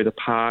enjoy the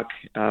park,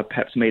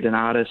 perhaps meet an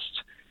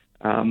artist,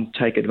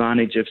 take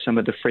advantage of some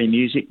of the free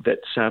music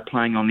that's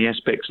playing on the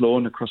Aspects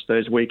lawn across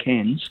those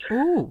weekends.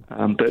 Ooh.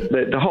 But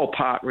the whole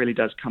park really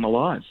does come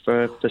alive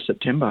for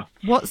September.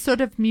 What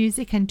sort of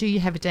music, and do you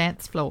have a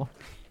dance floor?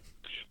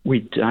 We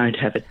don't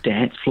have a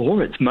dance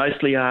floor. It's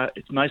mostly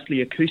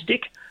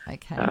acoustic.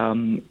 Okay.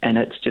 And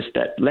it's just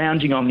that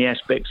lounging on the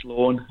Aspects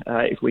lawn,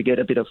 if we get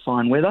a bit of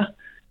fine weather,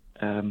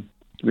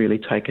 really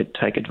take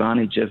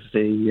advantage of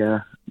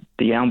the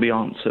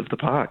ambience of the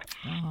park.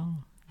 Oh,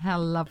 how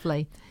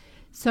lovely.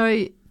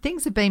 So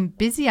things have been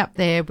busy up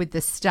there with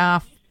the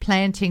staff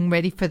planting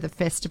ready for the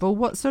festival.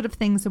 What sort of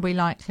things are we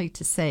likely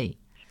to see?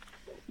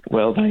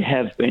 Well, they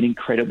have been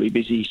incredibly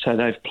busy. So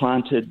they've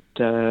planted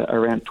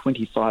around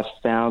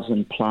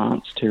 25,000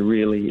 plants to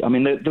really... I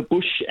mean, the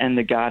bush and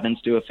the gardens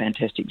do a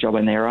fantastic job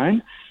on their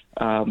own,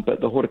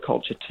 but the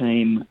horticulture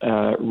team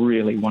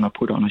really want to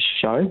put on a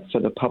show for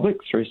the public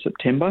through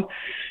September.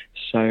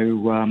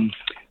 So...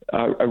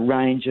 a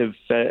range of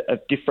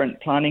different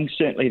plantings.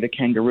 Certainly the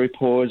kangaroo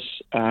paws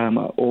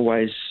are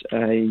always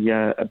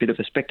a bit of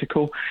a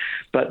spectacle,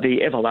 but the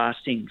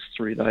everlastings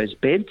through those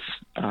beds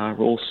are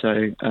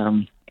also,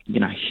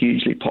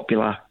 hugely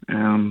popular,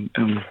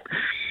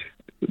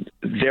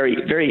 very,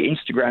 very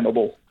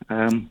Instagrammable.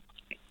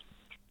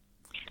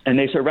 And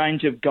there's a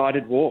range of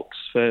guided walks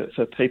for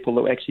people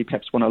that actually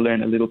perhaps want to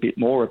learn a little bit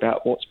more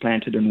about what's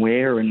planted and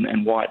where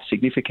and why it's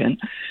significant.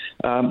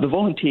 The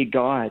volunteer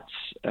guides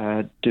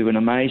do an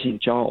amazing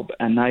job,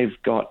 and they've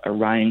got a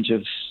range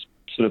of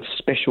sort of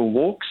special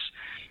walks,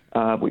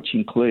 which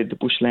include the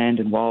bushland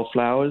and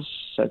wildflowers,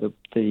 so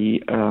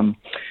the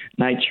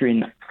nature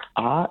in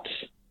art,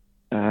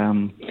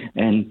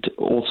 and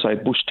also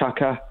bush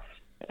tucker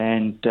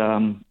and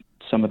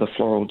some of the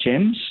floral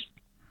gems.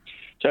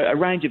 So a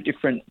range of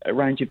different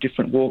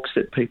walks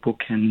that people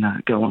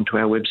can go onto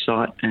our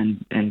website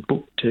and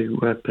book to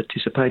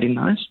participate in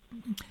those.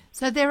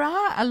 So there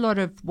are a lot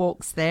of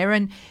walks there,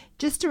 and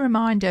just a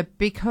reminder,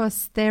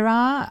 because there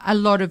are a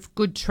lot of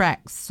good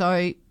tracks,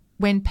 so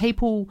when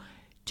people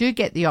do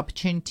get the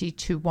opportunity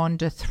to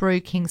wander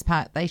through Kings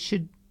Park, they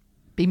should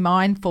be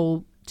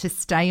mindful to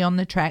stay on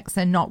the tracks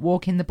and not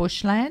walk in the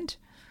bushland?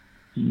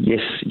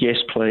 Yes,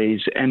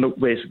 please. And look,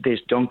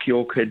 there's donkey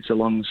orchids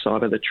along the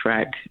side of the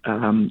track,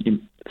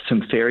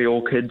 some fairy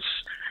orchids.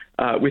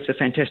 With the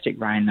fantastic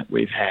rain that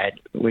we've had,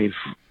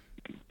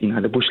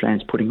 the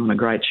bushland's putting on a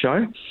great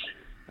show.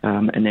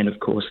 And then, of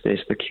course,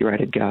 there's the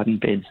curated garden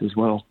beds as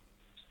well.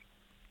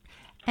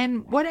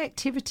 And what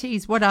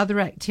other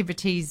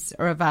activities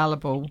are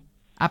available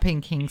up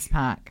in Kings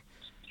Park?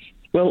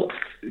 Well,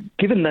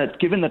 given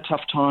the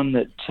tough time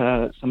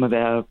that some of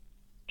our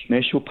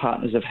commercial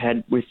partners have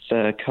had with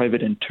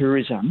COVID and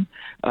tourism,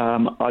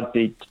 I'd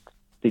be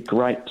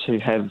great to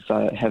have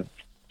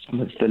some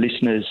of the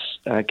listeners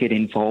get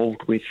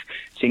involved with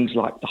things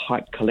like the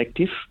Hike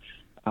Collective,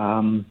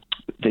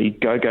 the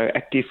Go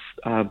Active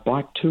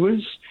bike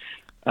tours,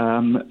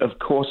 of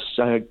course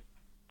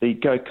the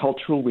Go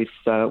Cultural with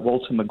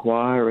Walter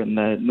Maguire and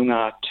the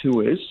Noongar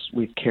tours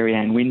with Kerry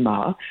Ann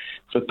Winmar,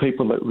 for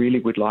people that really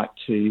would like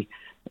to,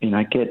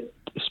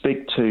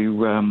 speak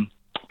to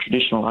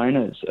traditional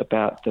owners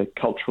about the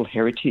cultural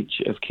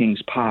heritage of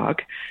Kings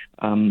Park.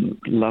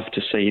 Love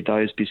to see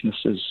those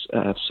businesses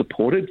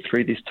supported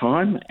through this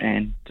time,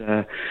 and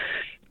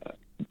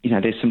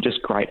there's some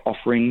just great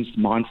offerings,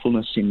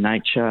 mindfulness in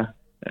nature.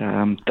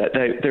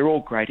 They're all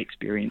great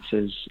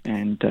experiences,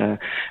 and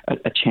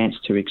a chance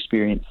to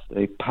experience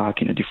the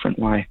park in a different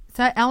way.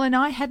 So, Alan,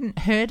 I hadn't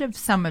heard of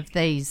some of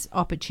these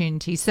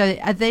opportunities. So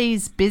are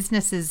these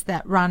businesses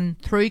that run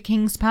through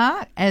Kings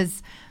Park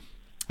as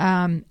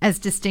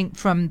distinct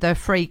from the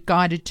free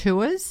guided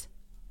tours?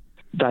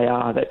 They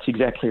are, that's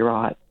exactly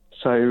right.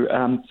 So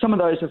some of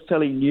those are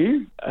fairly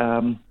new,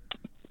 and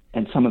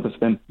some of them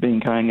have been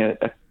going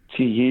a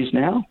few years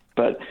now,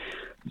 but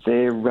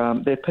they're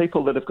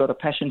people that have got a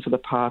passion for the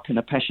park and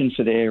a passion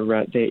for their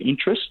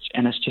interests,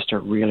 and it's just a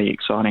really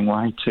exciting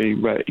way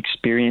to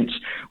experience,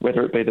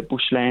 whether it be the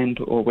bushland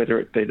or whether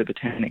it be the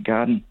Botanic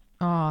Garden.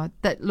 Oh,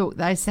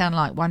 they sound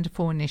like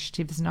wonderful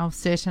initiatives, and I'll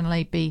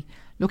certainly be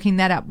looking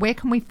that up. Where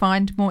can we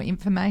find more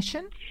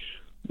information?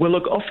 Well,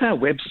 look, off our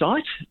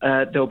website,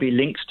 there'll be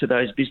links to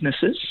those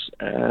businesses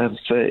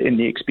in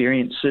the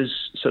experiences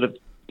sort of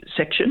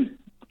section.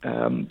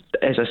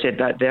 As I said,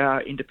 they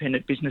are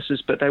independent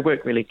businesses, but they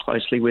work really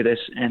closely with us,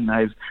 and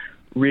they've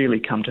really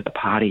come to the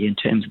party in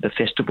terms of the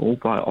festival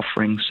by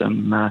offering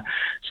some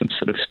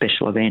sort of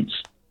special events.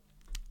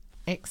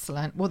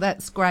 Excellent. Well,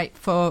 that's great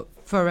for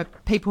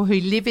people who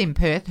live in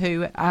Perth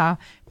who are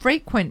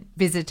frequent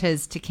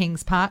visitors to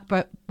Kings Park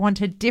but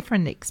want a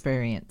different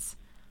experience.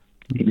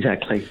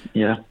 Exactly,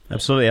 yeah.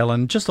 Absolutely,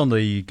 Alan. Just on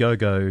the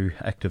GoGo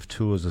active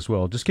tours as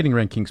well, just getting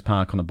around Kings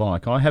Park on a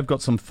bike, I have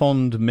got some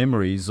fond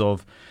memories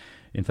of,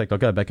 in fact, I'll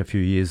go back a few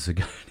years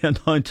ago,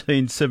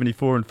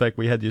 1974, in fact,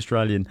 we had the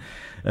Australian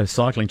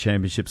Cycling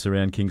Championships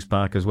around Kings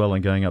Park as well,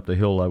 and going up the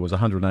hill, it was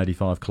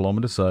 185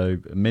 kilometres, so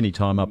many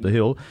time up the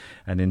hill,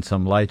 and in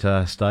some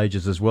later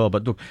stages as well.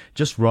 But look,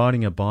 just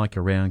riding a bike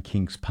around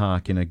Kings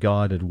Park in a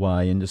guided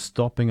way and just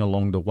stopping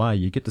along the way,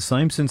 you get the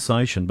same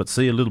sensation, but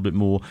see a little bit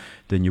more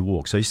than you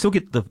walk. So you still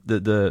get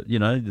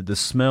the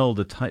smell,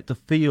 the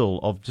feel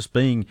of just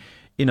being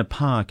in a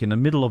park in the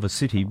middle of a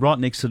city right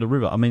next to the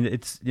river. I mean,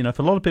 it's,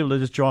 for a lot of people that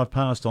just drive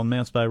past on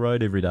Mounts Bay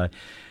Road every day,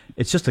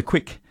 it's just a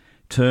quick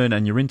turn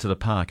and you're into the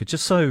park. It's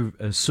just so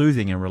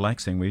soothing and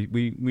relaxing.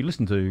 We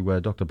listened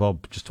to Dr.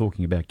 Bob just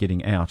talking about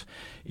getting out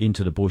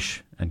into the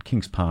bush and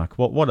Kings Park.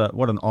 What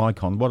an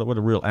icon, what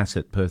a real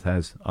asset Perth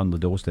has on the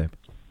doorstep.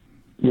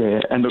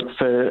 Yeah, and look,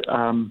 for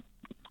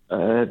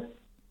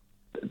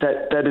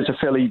that is a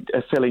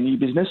fairly new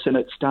business, and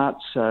it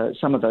starts.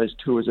 Some of those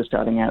tours are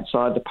starting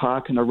outside the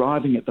park and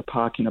arriving at the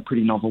park in a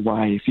pretty novel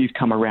way. If you've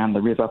come around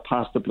the river,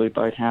 past the Blue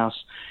Boat House,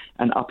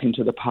 and up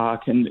into the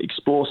park, and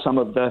explore some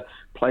of the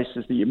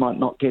places that you might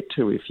not get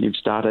to if you've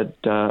started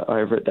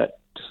over at that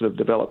sort of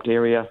developed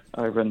area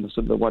over in the sort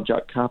of the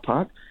Wadjuk car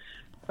park,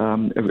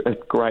 a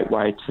great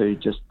way to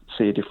just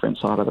see a different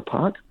side of the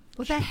park.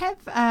 Well, they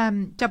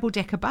have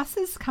double-decker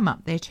buses come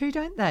up there too,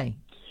 don't they?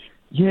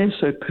 Yeah,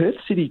 so Perth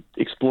City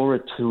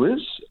Explorer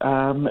Tours,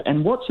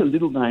 and what's a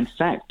little-known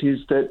fact is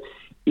that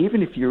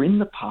even if you're in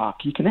the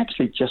park, you can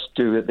actually just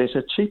do it. There's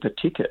a cheaper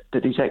ticket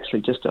that is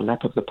actually just a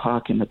lap of the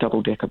park in the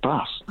double-decker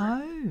bus.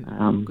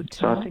 Oh, good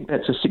to know. I think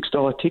that's a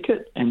 $6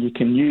 ticket, and you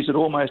can use it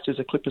almost as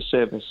a clipper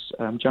service,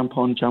 jump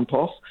on, jump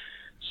off.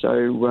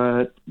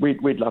 So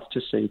we'd love to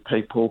see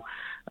people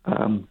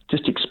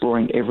just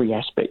exploring every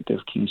aspect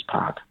of Kings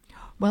Park.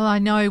 Well, I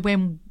know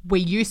when we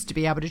used to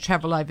be able to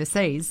travel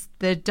overseas,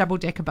 the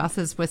double-decker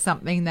buses were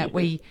something that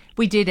we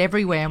did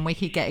everywhere, and we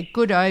could get a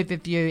good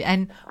overview.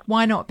 And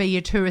why not be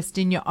a tourist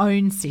in your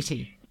own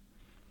city?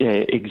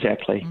 Yeah,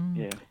 exactly.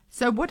 Yeah.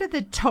 So what are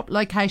the top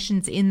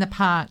locations in the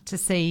park to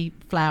see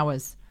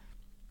flowers?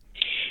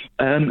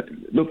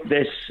 Look,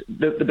 there's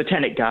the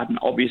Botanic Garden,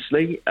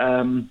 obviously.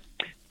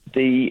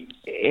 The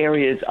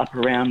areas up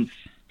around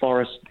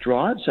Forest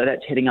Drive, so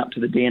that's heading up to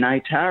the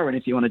DNA Tower, and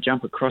if you want to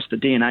jump across, the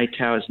DNA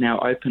Tower is now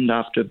opened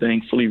after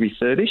being fully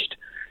refurbished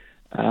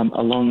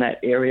along that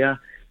area.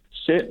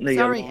 Certainly.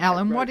 Sorry,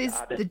 Alan, what is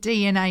the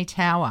DNA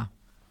Tower?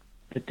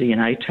 The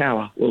DNA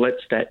Tower, well,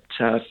 that's that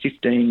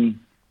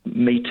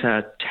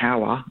 15-metre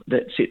tower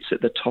that sits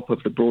at the top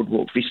of the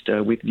Broadwalk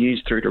Vista with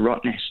views through to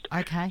Rottnest.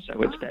 Okay.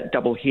 So it's that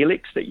double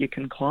helix that you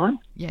can climb.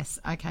 Yes,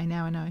 okay,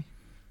 now I know.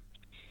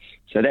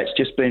 So that's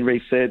just been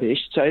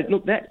refurbished. So,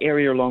 look, that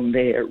area along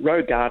there,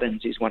 Rowe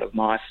Gardens is one of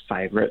my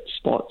favourite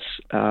spots,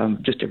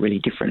 just a really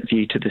different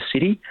view to the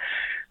city.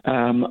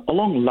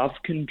 Along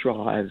Lovekin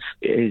Drive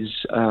is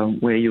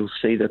where you'll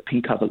see the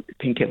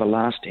Pink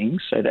Everlasting,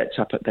 so that's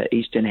up at the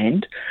eastern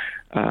end,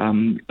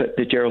 but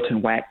the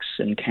Geraldton Wax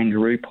and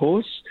Kangaroo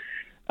Paws.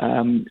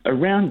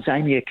 Around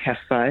Zamia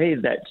Cafe,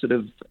 that sort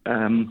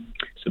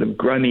of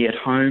grow me at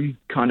home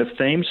kind of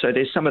theme. So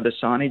there's some of the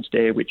signage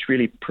there which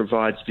really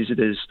provides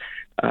visitors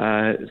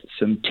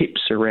some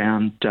tips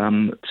around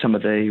some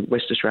of the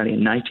West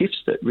Australian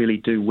natives that really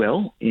do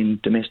well in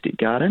domestic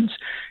gardens.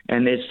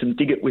 And there's some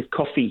Dig It With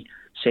Coffee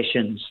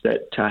sessions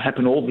that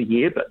happen all the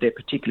year, but they're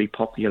particularly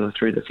popular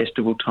through the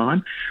festival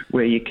time,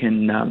 where you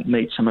can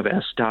meet some of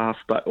our staff,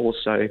 but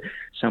also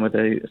some of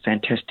the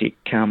fantastic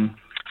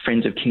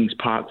Friends of Kings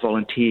Park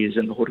volunteers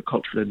and the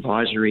Horticultural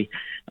Advisory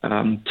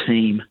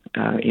team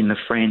in the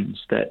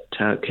Friends that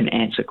can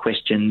answer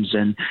questions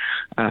and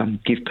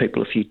give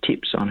people a few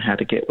tips on how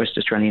to get West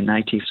Australian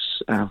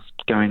natives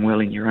going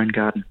well in your own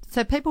garden.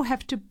 So people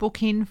have to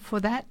book in for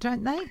that,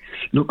 don't they?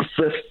 Look,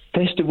 the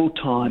festival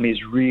time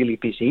is really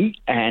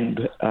busy,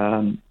 and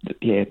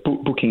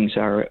bookings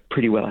are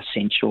pretty well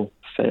essential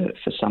for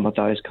some of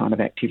those kind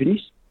of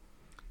activities.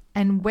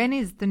 And when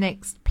is the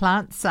next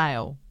plant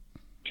sale?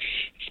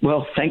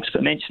 Well, thanks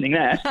for mentioning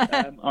that.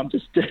 I'm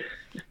just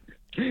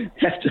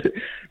have to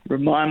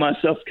remind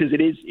myself, because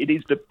it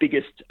is the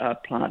biggest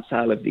plant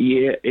sale of the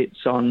year.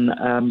 It's on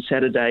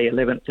Saturday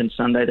 11th and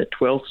Sunday the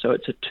 12th, so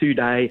it's a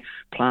 2-day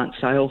plant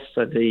sale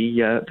for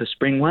the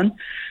spring one.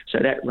 So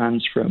that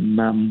runs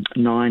from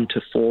 9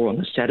 to 4 on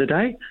the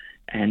Saturday,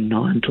 and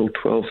 9 till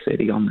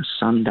 12:30 on the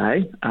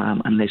Sunday,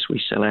 unless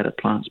we sell out of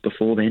plants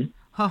before then.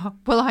 Oh,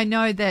 well, I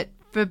know that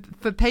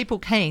for people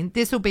keen,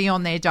 this will be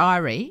on their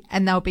diary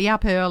and they'll be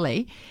up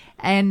early.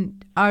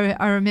 And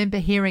I remember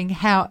hearing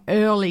how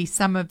early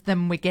some of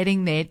them were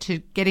getting there to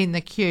get in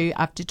the queue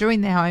after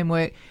doing their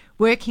homework,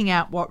 working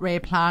out what rare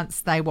plants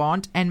they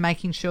want and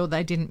making sure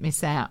they didn't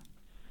miss out.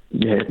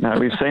 Yeah, no,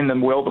 we've seen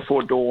them well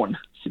before dawn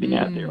sitting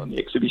out there on the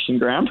exhibition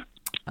ground.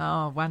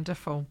 Oh,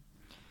 wonderful.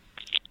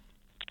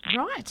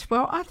 Right.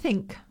 Well, I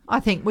think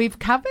we've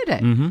covered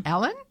it,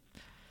 Alan.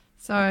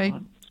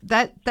 So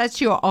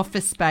that's your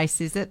office space,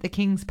 is it? The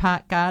Kings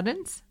Park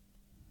Gardens?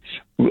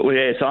 Well,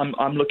 yes,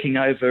 I'm looking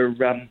over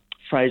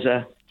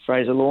Fraser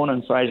Lawn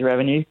and Fraser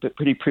Avenue, but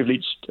pretty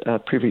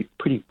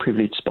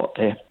privileged spot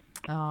there.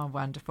 Oh,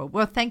 wonderful.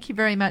 Well, thank you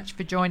very much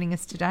for joining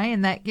us today,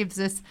 and that gives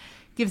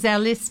our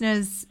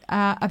listeners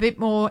a bit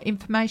more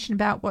information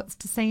about what's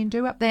to see and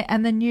do up there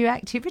and the new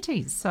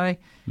activities. So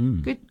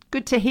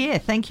good to hear.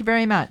 Thank you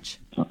very much.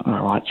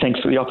 All right. Thanks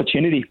for the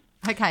opportunity.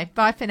 Okay.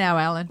 Bye for now,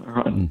 Alan. All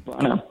right.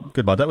 Bye now.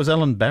 Goodbye. That was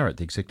Alan Barrett,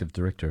 the Executive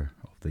Director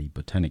of the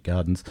Botanic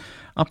Gardens,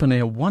 up in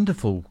our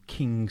wonderful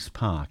Kings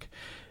Park.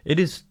 It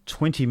is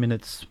 20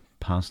 minutes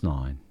past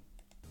 9.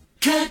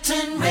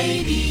 Curtin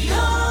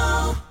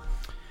Radio.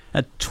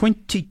 At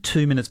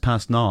 22 minutes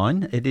past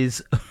 9, it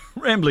is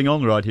rambling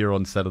on right here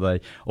on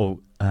Saturday. Or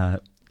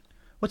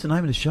what's the name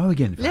of the show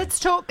again? Let's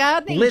Talk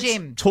Gardening,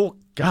 Jim. Let's Talk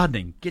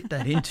Gardening. Get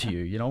that into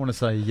you. You know, I want to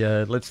say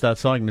let's start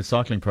cycling, the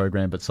cycling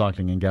program, but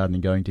cycling and gardening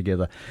going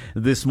together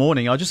this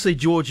morning. I just see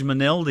George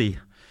Manaldi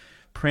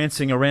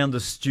prancing around the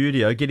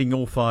studio, getting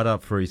all fired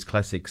up for his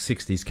classic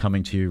 60s,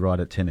 coming to you right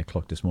at 10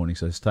 o'clock this morning,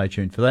 so stay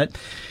tuned for that.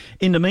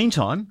 In the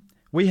meantime,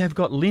 we have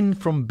got Lynn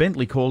from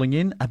Bentley calling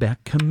in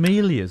about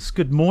camellias.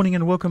 Good morning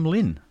and welcome,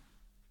 Lynn.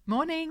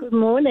 Morning. Good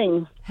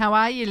morning. How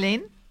are you,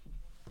 Lynn?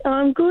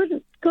 I'm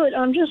good.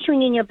 I'm just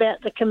ringing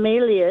about the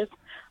camellias.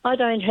 I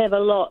don't have a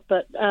lot,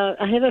 but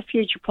I have a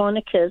few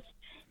japonicas,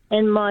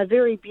 and my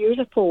very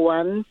beautiful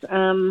ones,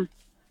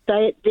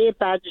 their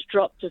buds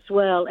dropped as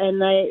well,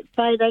 and they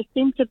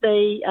seem to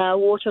be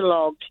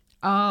waterlogged.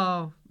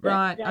 Oh,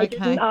 right, they okay.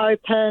 didn't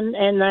open,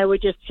 and they were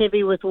just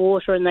heavy with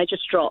water, and they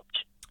just dropped.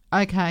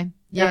 Okay,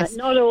 yes.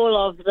 Not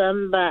all of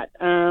them, but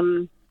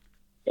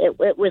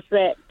it was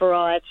that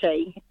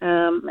variety,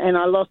 and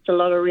I lost a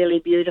lot of really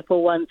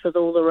beautiful ones with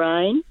all the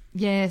rain.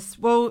 Yes,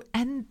 well,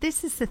 and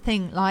this is the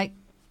thing, like,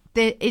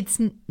 it's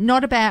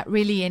not about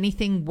really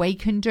anything we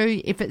can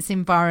do if it's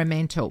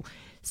environmental.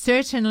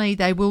 Certainly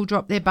they will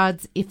drop their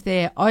buds if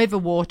they're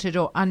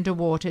overwatered or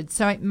underwatered.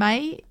 So it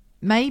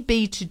may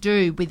be to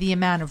do with the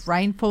amount of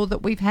rainfall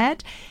that we've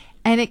had,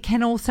 and it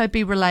can also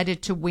be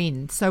related to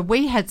wind. So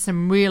we had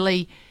some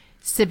really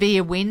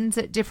severe winds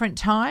at different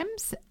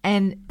times,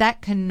 and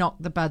that can knock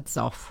the buds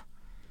off.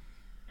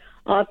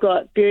 I've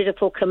got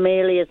beautiful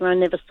camellias, and I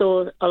never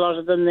saw a lot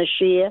of them this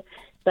year.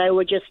 They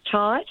were just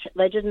tight.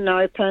 They didn't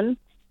open,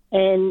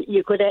 and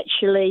you could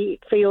actually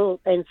feel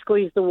and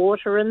squeeze the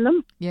water in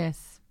them.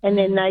 Yes. And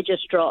then they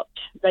just dropped.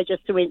 They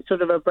just went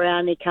sort of a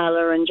browny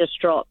colour and just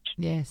dropped.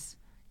 Yes.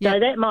 So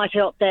that might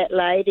help that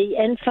lady.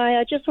 And Faye,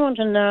 I just want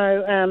to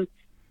know,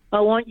 I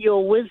want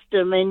your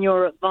wisdom and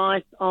your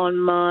advice on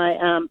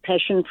my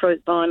passion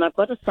fruit vine. I've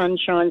got a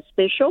Sunshine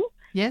Special.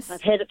 Yes.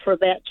 I've had it for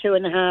about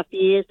 2.5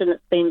 years, and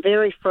it's been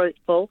very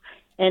fruitful.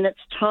 And it's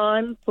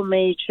time for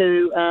me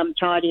to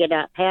tidy it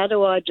up. How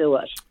do I do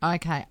it?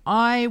 Okay.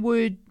 I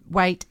would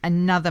wait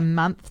another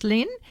month,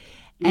 Lynn,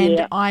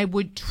 and I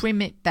would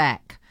trim it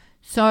back.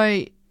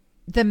 So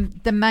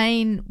the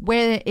main,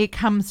 where it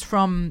comes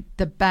from,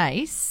 the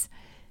base,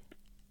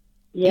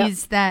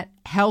 is that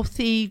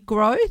healthy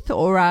growth,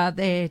 or are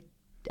there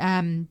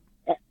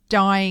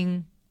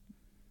dying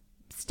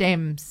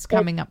stems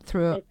coming up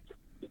through it?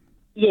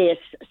 Yes.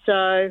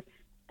 So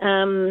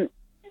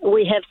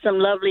we have some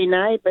lovely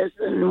neighbours,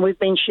 and we've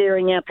been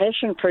sharing our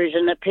passion fruit,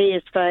 and it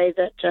appears, Faye,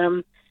 that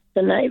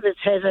the neighbours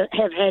have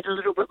had a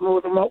little bit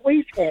more than what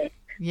we've had.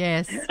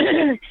 Yes.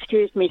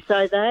 Excuse me.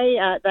 So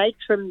they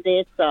trimmed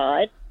their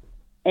side,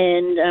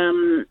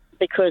 and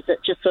because it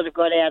just sort of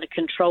got out of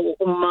control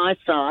on my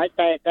side,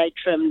 they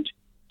trimmed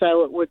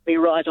so it would be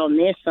right on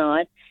their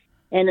side,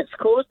 and it's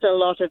caused a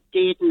lot of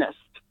deadness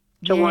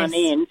to one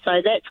end.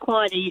 So that's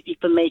quite easy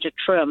for me to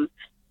trim.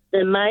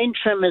 The main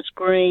trim is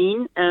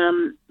green.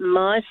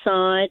 My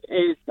side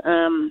is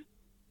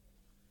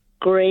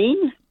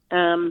green.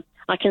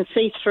 I can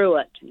see through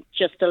it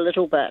just a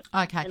little bit.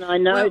 Okay. And I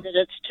know that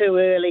it's too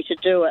early to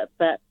do it,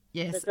 but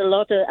there's a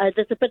lot of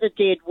there's a bit of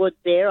dead wood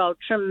there. I'll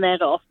trim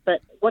that off, but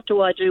what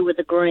do I do with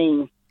the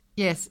green?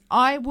 Yes,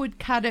 I would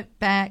cut it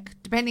back,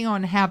 depending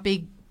on how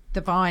big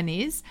the vine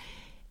is.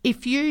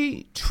 If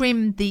you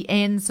trim the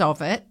ends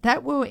of it,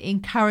 that will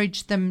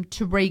encourage them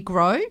to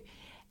regrow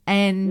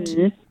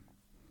and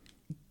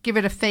give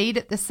it a feed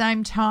at the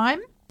same time.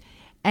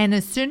 And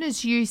as soon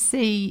as you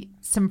see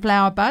some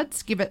flower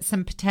buds, give it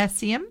some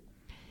potassium,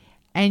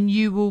 and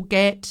you will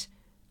get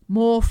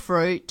more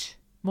fruit,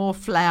 more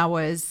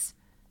flowers,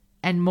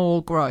 and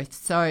more growth.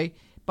 So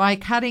by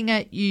cutting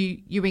it,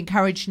 you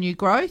encourage new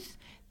growth.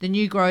 the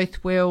new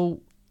growth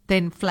will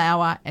then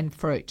flower and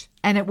fruit.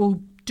 And it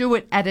will do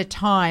it at a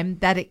time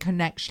that it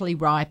can actually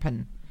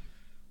ripen.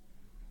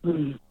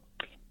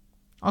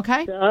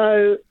 Okay?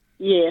 So,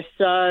 yes,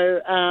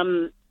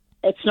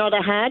 it's not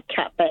a hard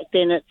cutback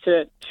then, it's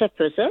a tip,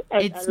 is it?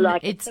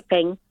 It's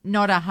tipping.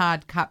 Not a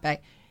hard cutback.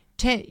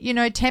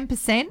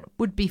 10%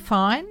 would be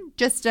fine,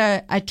 just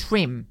a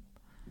trim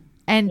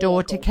and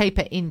or to keep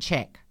it in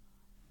check.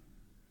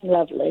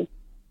 Lovely.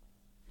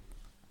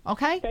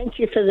 Okay? Thank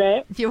you for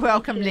that. You're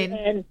welcome,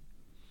 Lynn.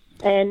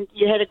 And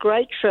you had a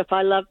great trip.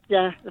 I loved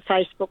the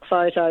Facebook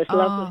photos.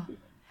 Lovely.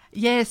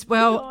 Yes,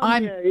 well,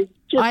 I'm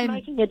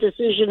making a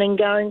decision and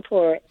going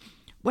for it.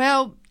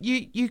 Well,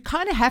 you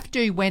kind of have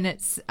to when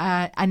it's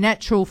a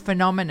natural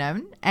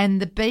phenomenon,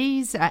 and the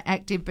bees are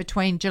active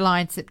between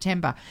July and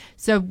September.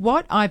 So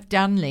what I've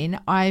done, Lynn,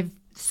 I've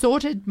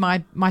sorted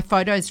my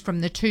photos from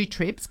the 2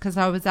 trips because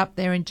I was up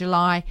there in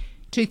July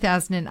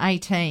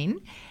 2018,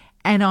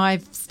 and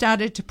I've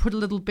started to put a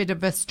little bit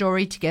of a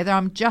story together.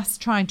 I'm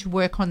just trying to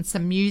work on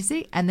some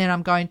music, and then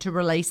I'm going to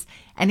release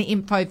an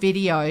info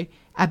video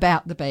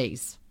about the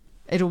bees.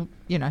 It'll,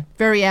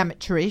 very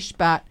amateurish,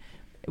 but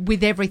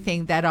with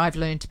everything that I've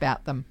learnt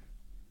about them.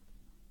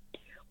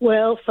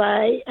 Well,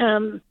 Faye,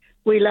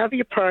 we love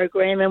your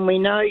program and we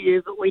know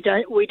you, but we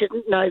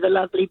didn't know the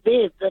lovely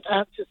Bev that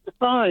answers the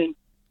phone.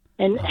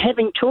 And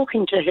having talked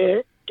to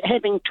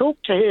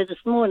her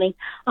this morning,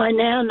 I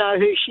now know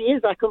who she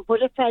is. I can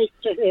put a face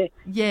to her.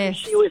 Yes.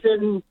 She was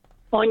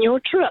on your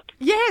trip.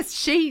 Yes,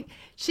 she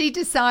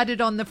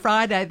decided on the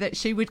Friday that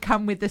she would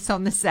come with us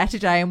on the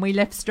Saturday, and we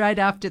left straight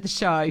after the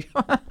show.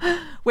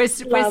 We're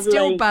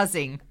still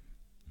buzzing.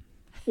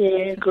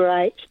 Yeah,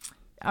 great.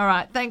 All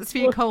right, thanks for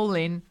your call,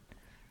 Lynn.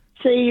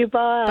 See you,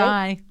 bye.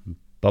 Bye.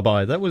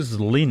 Bye-bye. That was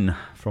Lynn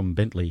from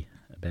Bentley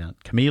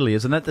about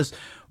camellias, and that just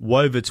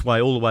wove its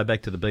way all the way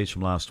back to the beach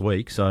from last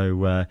week.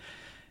 So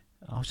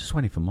I was just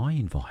waiting for my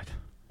invite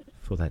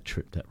for that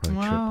trip, that road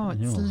trip. Oh,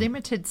 it's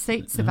limited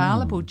seats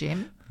available,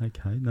 Jim.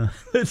 Okay, no,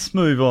 let's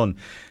move on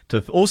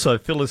to also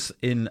Phyllis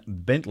in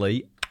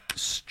Bentley,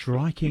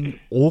 striking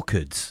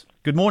orchids.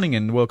 Good morning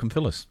and welcome,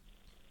 Phyllis.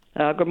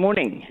 Good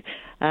morning.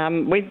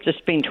 We've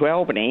just been to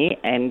Albany,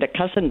 and a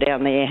cousin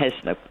down there has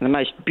the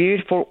most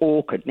beautiful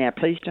orchid. Now,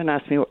 please don't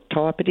ask me what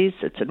type it is.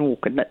 It's an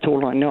orchid, that's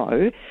all I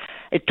know.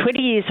 It's 20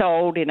 years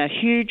old in a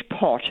huge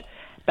pot,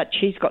 but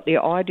she's got the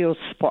ideal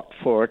spot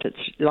for it.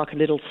 It's like a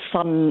little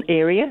sun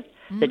area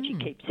that she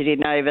keeps it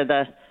in over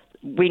the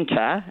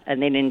winter,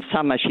 and then in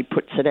summer she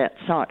puts it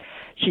outside.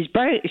 She's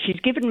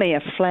given me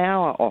a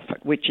flower off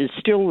it, which is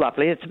still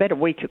lovely. It's about a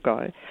week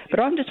ago. But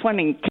I'm just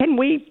wondering, can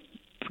we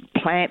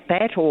plant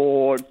that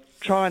or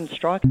try and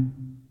strike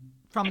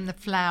from the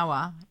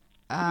flower?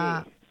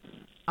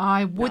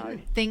 I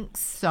wouldn't think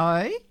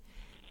so.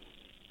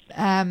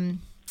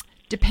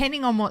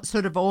 Depending on what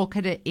sort of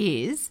orchid it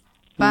is,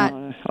 but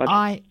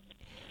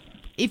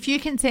if you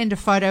can send a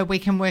photo, we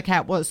can work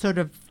out what sort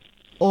of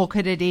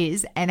orchid it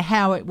is and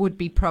how it would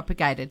be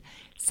propagated.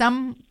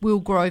 Some will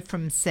grow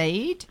from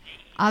seed,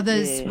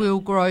 others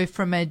will grow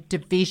from a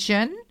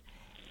division.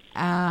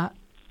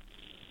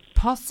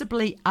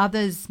 Possibly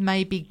others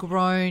may be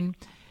grown.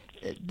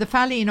 The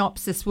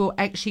Phalaenopsis will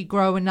actually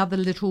grow another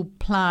little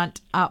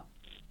plant up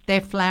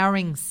their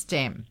flowering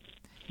stem.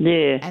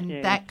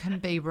 And that can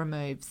be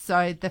removed.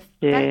 So the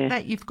fact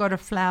that you've got a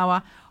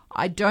flower,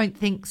 I don't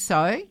think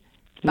so,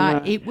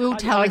 but it will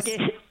tell us.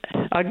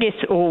 I guess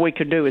all we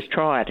can do is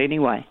try it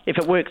anyway. If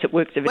it works, it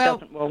works. If it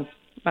doesn't, well,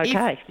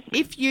 okay.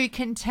 If you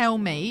can tell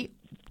me,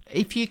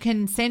 if you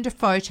can send a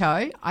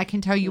photo, I can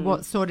tell you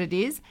what sort it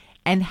is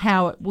and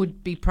how it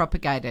would be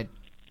propagated.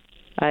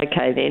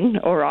 Okay, then.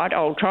 All right,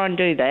 I'll try and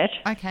do that.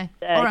 Okay.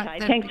 All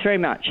right. Thanks very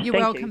much. You're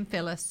welcome,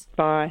 Phyllis.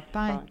 Bye.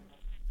 Bye.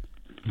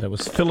 That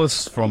was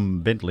Phyllis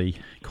from Bentley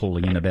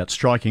calling in about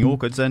striking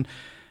orchids, and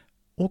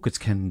orchids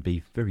can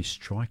be very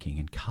striking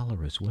in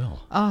colour as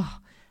well. Oh,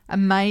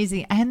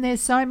 amazing. And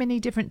there's so many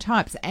different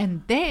types.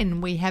 And then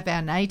we have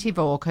our native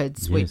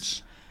orchids,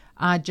 which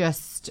are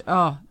just,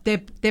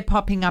 they're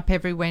popping up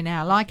everywhere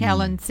now. Like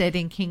Alan said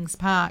in Kings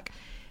Park,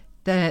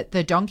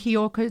 the donkey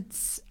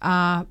orchids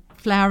are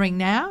flowering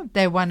now.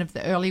 They're one of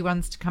the early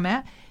ones to come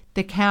out.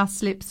 The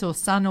cowslips or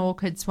sun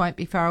orchids won't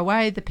be far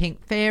away. The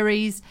pink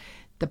fairies,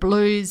 the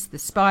blues, the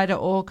spider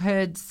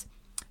orchids,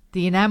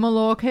 the enamel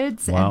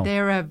orchids, and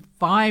they're a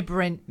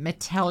vibrant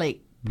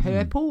metallic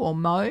purple or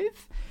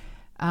mauve.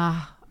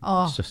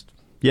 It's just,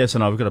 yes,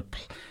 and I've got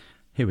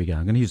here we go.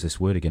 I'm going to use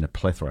this word again, a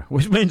plethora,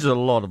 which means a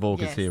lot of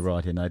orchids here,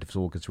 right here, native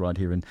orchids right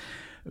here in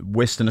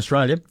Western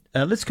Australia.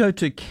 Let's go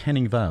to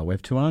Canning Vale. We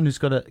have Tuan who's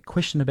got a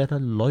question about a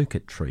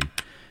locust tree.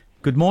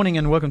 Good morning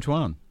and welcome,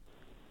 Tuan.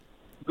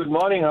 Good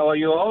morning. How are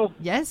you all?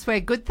 Yes, we're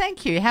good,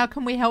 thank you. How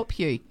can we help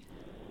you?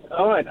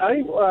 All right.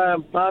 I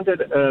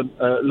planted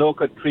a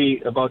locust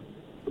tree about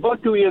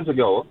 2 years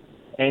ago,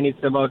 and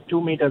it's about 2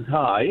 meters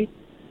high.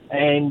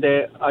 And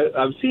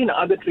I've seen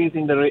other trees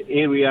in the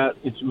area.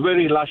 It's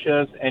very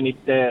luscious, and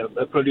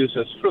it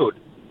produces fruit.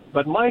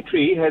 But my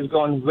tree has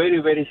gone very,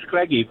 very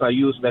scraggy, if I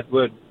use that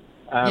word.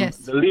 Yes.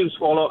 the leaves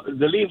fall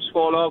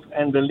off,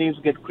 and the leaves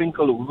get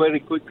crinkled very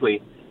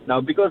quickly. Now,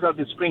 because of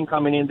the spring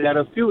coming in, there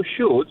are a few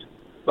shoots,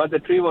 but the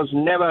tree was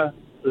never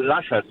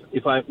luscious,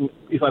 if I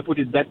put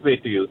it that way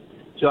to you.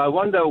 So I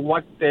wonder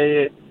what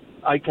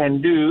I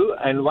can do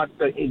and what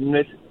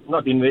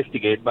not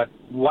investigate, but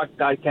what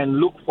I can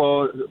look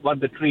for, what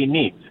the tree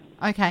needs.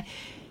 Okay.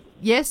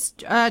 Yes,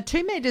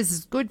 2 metres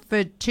is good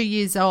for 2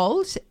 years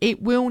old.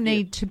 It will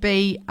need to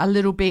be a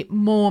little bit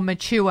more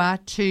mature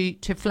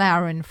to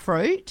flower and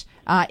fruit.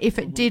 If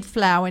it did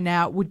flower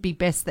now, it would be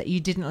best that you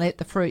didn't let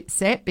the fruit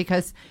set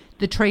because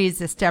the tree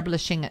is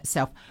establishing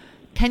itself.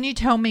 Can you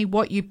tell me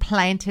what you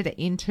planted it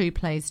into,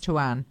 please,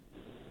 Tuan?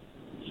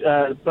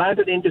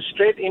 Planted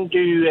straight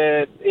into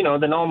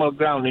the normal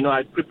ground.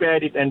 I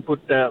prepared it and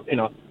put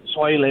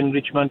soil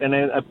enrichment, and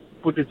I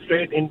put it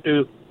straight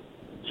into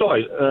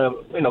soil,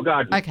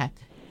 garden. Okay.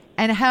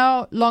 And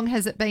how long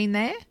has it been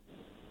there?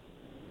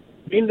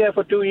 Been there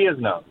for 2 years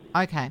now.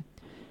 Okay.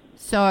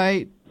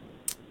 So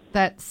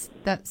that's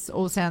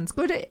all sounds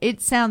good. It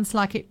sounds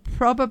like it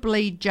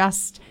probably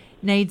just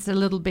needs a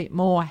little bit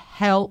more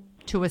help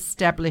to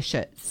establish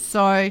it.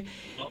 So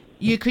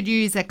you could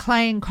use a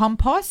clay and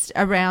compost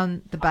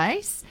around the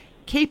base.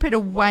 Keep it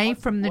away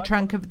from the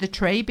trunk of the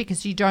tree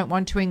because you don't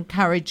want to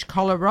encourage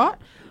collar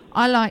rot.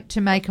 I like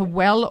to make a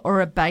well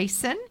or a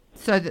basin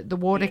so that the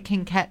water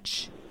can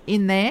catch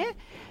in there.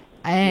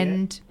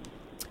 And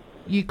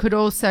you could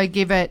also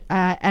give it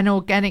an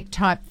organic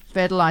type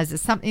fertilizer,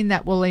 something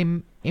that will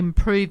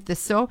improve the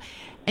soil.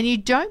 And you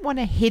don't want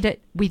to hit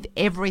it with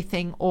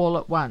everything all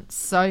at once.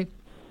 So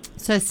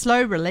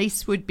slow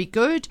release would be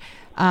good.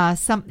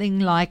 Something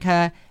like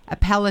a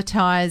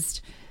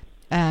palletized,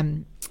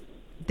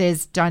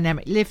 there's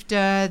Dynamic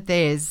Lifter,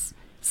 there's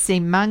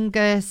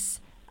Seamungus,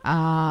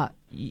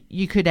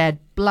 you could add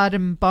Blood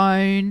and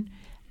Bone,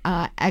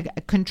 a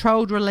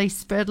controlled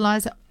release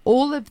fertilizer.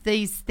 All of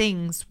these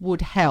things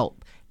would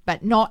help,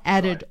 but not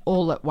added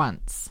all at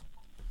once.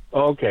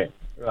 Okay,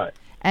 right.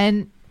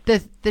 And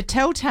the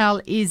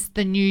telltale is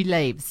the new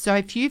leaves. So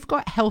if you've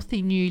got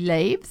healthy new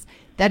leaves,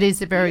 that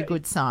is a very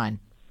good sign.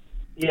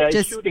 Yeah,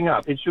 it's shooting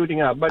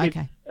up. But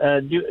okay.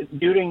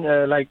 During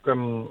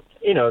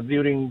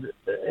during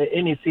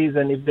any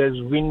season, if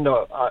there's wind,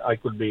 or I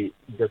could be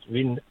just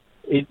wind,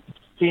 it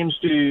seems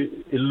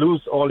to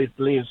lose all its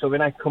leaves. So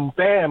when I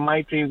compare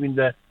my tree with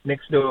the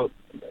next door,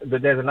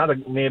 there's another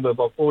neighbor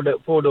about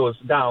four doors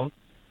down,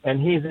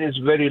 and his is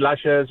very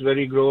luscious,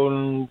 very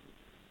grown,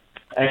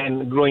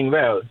 and growing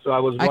well. So I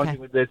was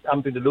wondering if there's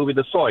something to do with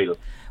the soil.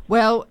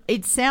 Well,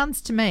 it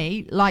sounds to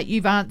me like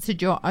you've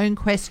answered your own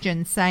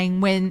question, saying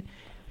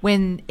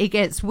when it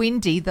gets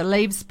windy, the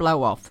leaves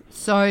blow off.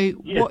 So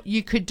what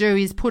you could do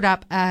is put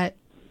up a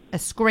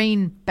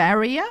screen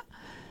barrier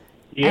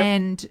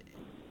and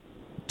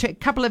a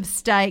couple of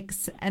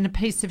stakes and a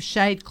piece of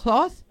shade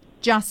cloth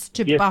just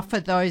to buffer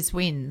those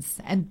winds,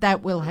 and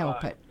that will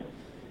help it.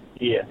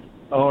 Yeah.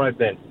 All right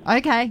then.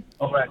 Okay.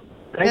 All right.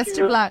 Best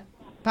of luck.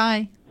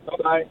 Bye.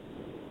 Bye.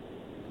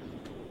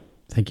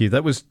 Thank you.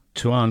 That was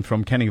Tuan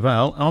from Canning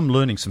Vale. I'm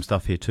learning some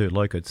stuff here too,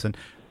 locusts. And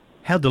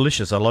how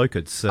delicious are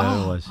locusts?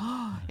 Always.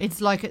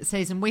 It's locust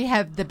season. We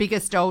have the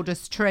biggest,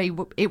 oldest tree.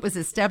 It was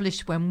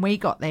established when we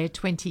got there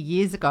 20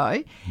 years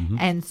ago. Mm-hmm.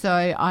 And so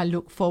I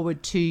look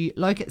forward to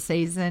locust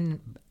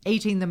season,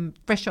 eating them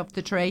fresh off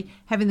the tree,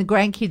 having the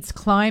grandkids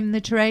climb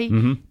the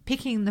tree,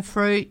 picking the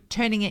fruit,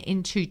 turning it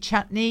into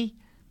chutney.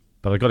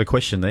 But I got a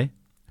question there.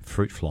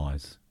 Fruit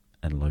flies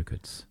and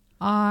locusts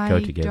go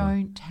together.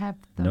 Don't have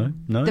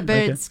them. No? The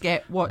birds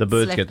get what's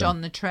left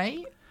on the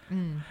tree.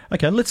 Mm.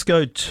 Okay, let's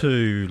go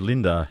to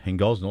Linda in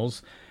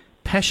Gosnells.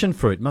 Passion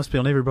fruit must be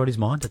on everybody's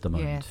mind at the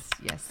moment.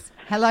 Yes.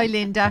 Hello,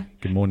 Linda.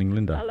 Good morning,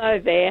 Linda. Hello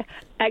there.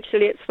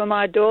 Actually, it's for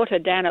my daughter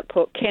down at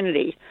Port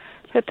Kennedy.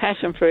 Her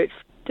passion fruit's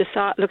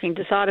looking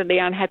decidedly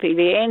unhappy.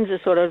 The ends are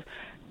sort of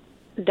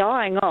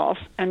dying off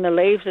and the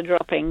leaves are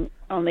dropping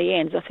on the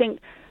ends. I think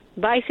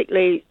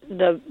basically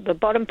the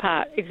bottom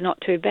part is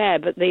not too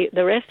bad, but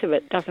the rest of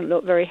it doesn't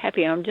look very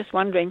happy. I'm just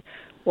wondering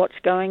what's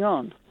going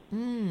on.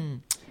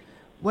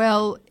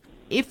 Well,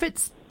 if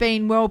it's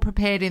been well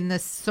prepared in the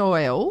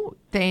soil,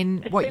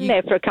 then it's been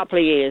there for a couple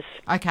of years.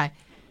 Okay.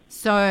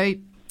 So,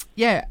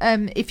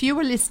 if you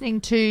were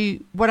listening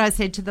to what I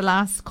said to the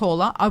last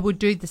caller, I would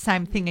do the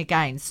same thing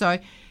again. So,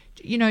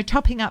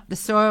 topping up the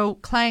soil,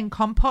 clay and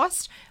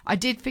compost. I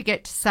did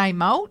forget to say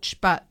mulch,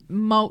 but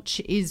mulch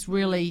is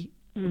really,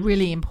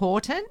 really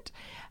important.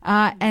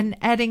 And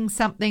adding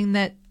something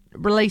that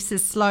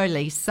releases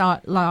slowly, so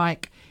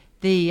like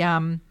the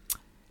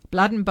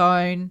Blood and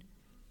Bone,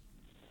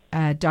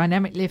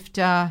 Dynamic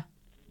Lifter,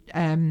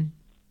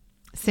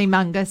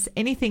 Seamungus,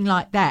 anything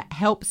like that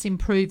helps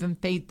improve and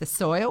feed the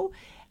soil,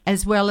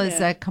 as well as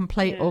a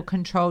complete or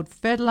controlled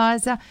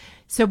fertilizer.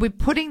 So we're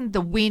putting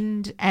the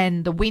wind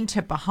and the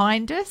winter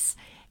behind us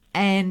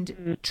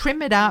and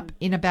trim it up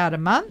in about a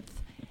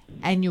month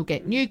and you'll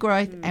get new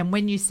growth. And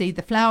when you see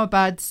the flower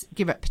buds,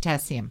 give it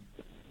potassium.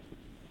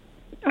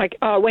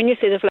 When you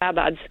see the flower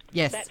buds,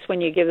 yes, that's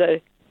when you give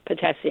the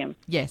potassium.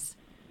 Yes.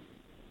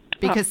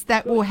 because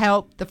that will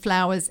help the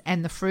flowers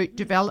and the fruit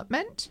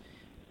development.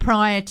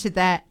 Prior to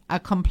that, a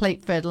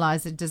complete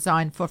fertiliser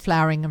designed for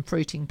flowering and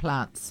fruiting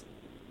plants.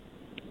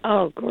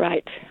 Oh,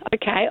 great.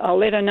 Okay, I'll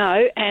let her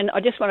know. And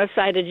I just want to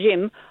say to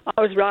Jim,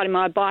 I was riding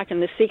my bike in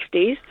the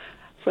 60s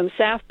from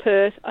South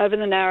Perth over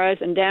the Narrows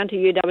and down to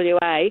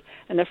UWA,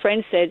 and a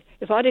friend said,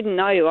 if I didn't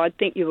know you, I'd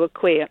think you were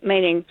queer,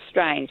 meaning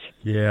strange.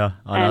 Yeah,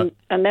 I know.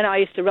 And then I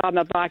used to ride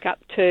my bike up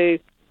to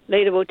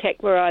Leederville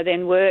Tech, where I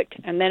then worked,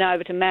 and then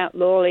over to Mount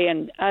Lawley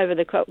and over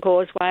the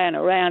Causeway and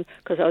around,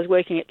 because I was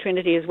working at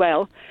Trinity as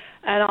well.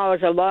 And I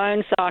was a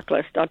lone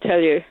cyclist, I tell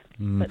you.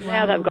 But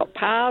now they've got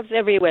paths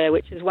everywhere,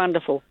 which is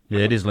wonderful.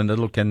 Yeah, it is, Linda.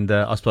 Look, and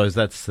I suppose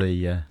that's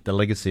the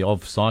legacy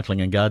of cycling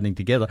and gardening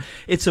together.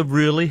 It's a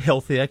really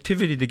healthy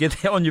activity to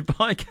get out on your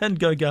bike and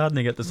go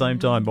gardening at the same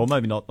time, or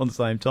maybe not on the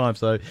same time.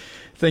 So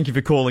thank you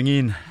for calling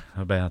in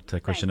about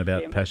a question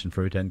about passion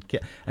fruit. And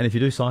if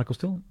you do cycle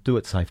still, do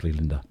it safely,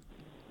 Linda.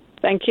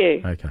 Thank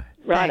you. Okay.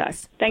 Righto.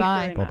 Thanks. Thanks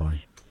Bye. very much.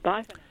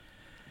 Bye-bye. Bye.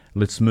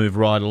 Let's move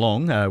right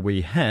along.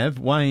 We have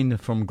Wayne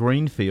from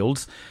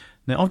Greenfields.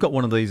 Now, I've got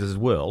one of these as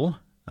well,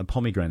 a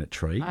pomegranate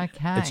tree.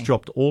 Okay. It's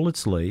dropped all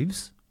its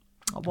leaves.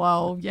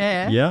 Well,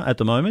 yeah. Yeah, at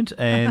the moment,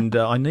 and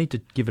I need to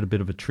give it a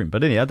bit of a trim.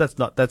 But anyhow, that's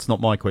not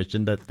my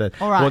question.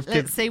 All right,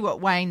 let's see what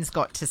Wayne's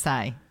got to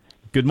say.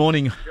 Good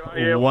morning,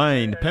 Yeah,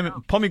 Wayne.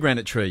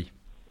 Pomegranate tree.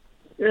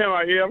 Yeah,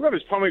 mate, yeah, I've got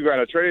this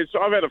pomegranate tree.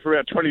 I've had it for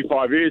about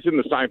 25 years in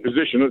the same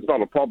position. It's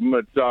not a problem.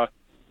 It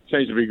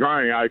seems to be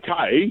growing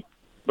okay.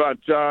 But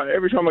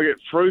every time I get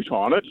fruit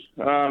on it,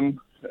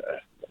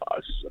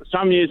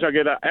 some years I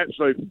get an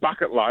absolute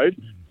bucket load.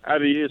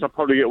 Other years I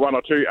probably get one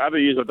or two. Other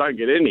years I don't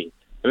get any.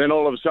 And then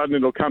all of a sudden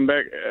it'll come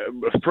back,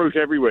 fruit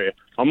everywhere.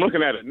 I'm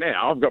looking at it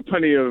now. I've got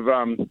plenty of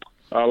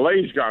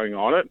leaves going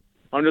on it.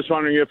 I'm just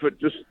wondering if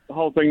the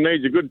whole thing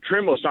needs a good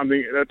trim or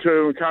something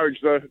to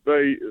encourage the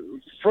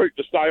fruit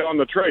to stay on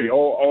the tree,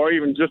 or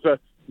even just to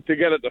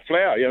get it to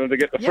flower, to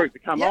get the fruit to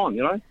come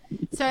on,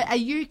 So are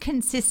you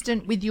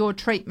consistent with your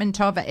treatment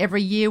of it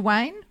every year,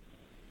 Wayne?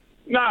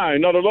 No,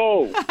 not at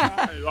all. No,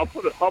 I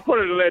put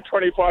it in there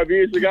 25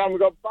 years ago, and we've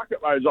got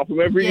bucket loads off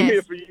them every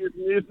year for years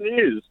and years and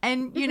years.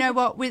 And you know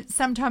what?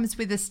 Sometimes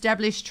with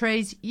established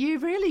trees, you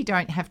really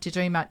don't have to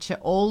do much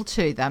at all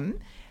to them.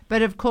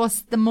 But of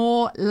course, the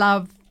more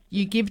love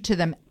you give to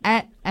them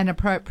at an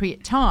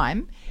appropriate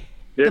time,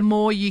 the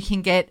more you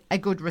can get a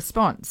good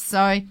response.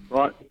 So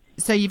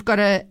you've got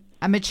a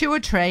mature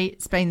tree.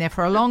 It's been there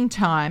for a long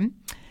time.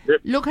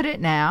 Look at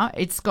it now.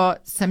 It's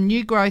got some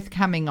new growth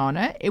coming on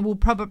it. It will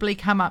probably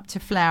come up to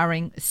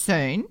flowering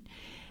soon.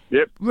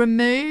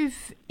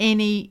 Remove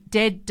any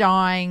dead,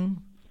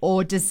 dying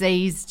or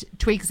diseased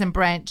twigs and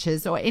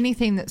branches or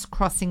anything that's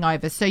crossing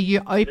over. So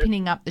you're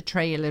opening up the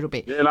tree a little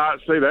bit. Yeah, no, I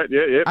see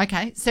that.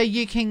 Okay, so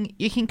you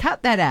can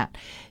cut that out.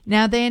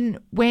 Now then,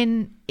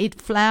 when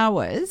it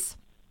flowers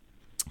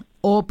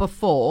or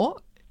before,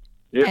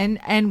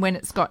 and when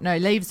it's got no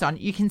leaves on,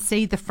 you can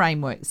see the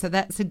framework. So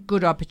that's a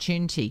good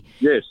opportunity.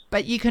 Yes.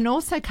 But you can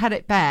also cut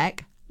it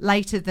back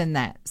later than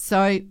that.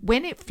 So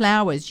when it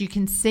flowers, you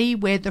can see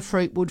where the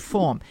fruit would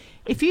form.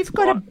 If you've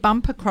got a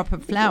bumper crop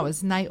of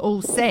flowers and they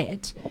all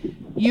set,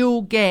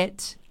 you'll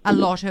get a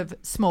lot of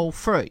small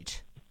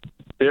fruit.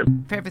 Yep.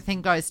 If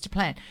everything goes to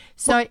plan.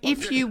 So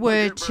if you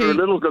were to... a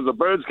little because the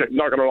birds keep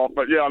knocking it off,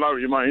 but I know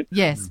what you mean.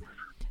 Yes.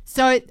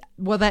 So,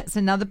 that's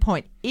another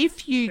point.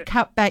 If you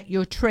cut back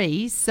your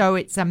tree so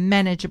it's a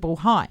manageable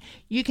height,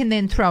 you can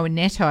then throw a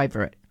net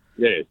over it.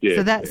 Yeah.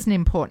 So that's an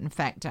important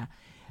factor.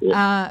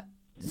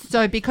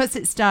 So because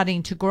it's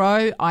starting to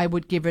grow, I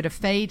would give it a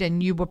feed,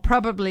 and you were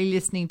probably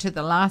listening to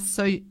the last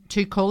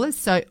two callers,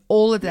 so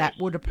all of that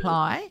would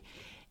apply.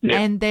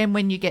 And then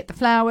when you get the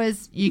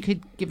flowers, you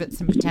could give it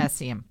some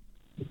potassium.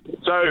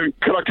 So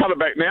could I cut it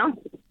back now?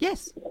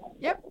 Yes.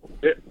 Yep.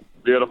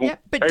 Beautiful. Yep,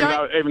 but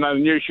even though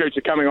the new shoots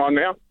are coming on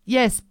now?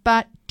 Yes,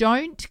 but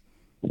don't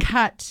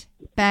cut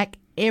back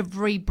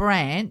every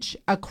branch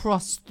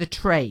across the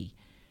tree.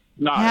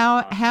 No.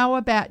 How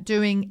about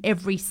doing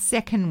every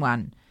second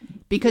one?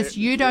 Because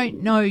you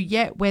don't know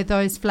yet where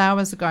those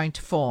flowers are going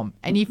to form.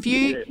 And if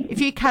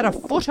you cut a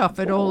foot off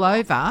it all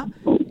over,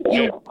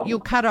 you'll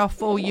cut off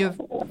all your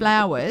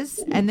flowers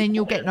and then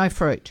you'll get no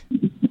fruit.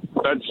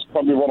 That's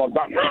probably what I've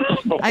done.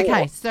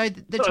 Okay, so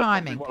the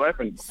timing. What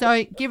happened.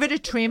 So give it a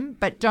trim,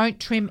 but don't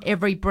trim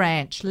every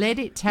branch. Let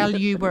it tell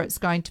you where it's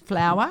going to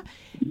flower,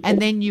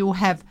 and then you'll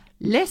have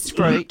less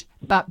fruit,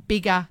 but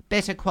bigger,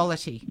 better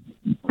quality.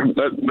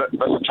 That's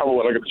the trouble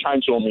when I get the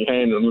chainsaw in my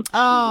hand.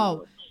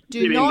 And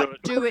do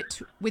not do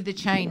it with the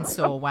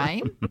chainsaw,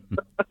 Wayne.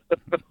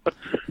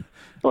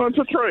 Well, it's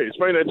a tree. It's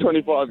been there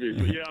 25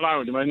 years. Yeah, I know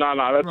what you mean. No,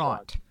 that's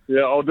right.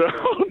 Yeah, I'll do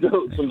it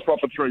with some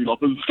proper tree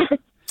loppers.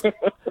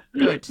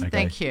 Good,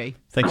 thank you.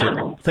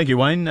 Thank you,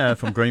 Wayne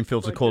from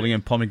Greenfields for calling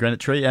in pomegranate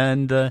tree.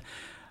 And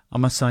I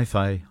must say,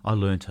 Faye, I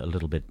learnt a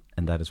little bit,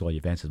 and that is why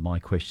you've answered my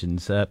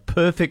questions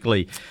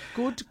perfectly.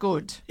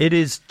 Good. It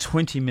is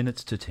 20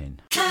 minutes to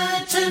 10.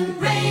 Curtin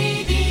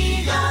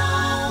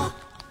Radio.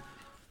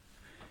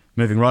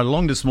 Moving right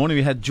along this morning,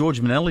 we had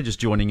George Manelli just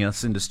joining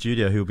us in the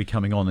studio, who will be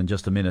coming on in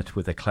just a minute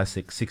with a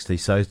classic 60.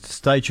 So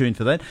stay tuned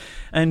for that.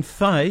 And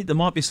Faye, there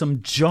might be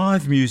some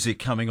jive music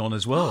coming on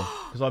as well,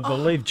 because I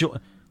believe...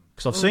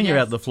 Because I've seen you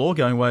out the floor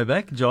going way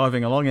back,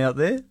 jiving along out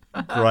there.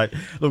 Great.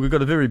 Look, we've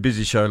got a very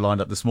busy show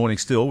lined up this morning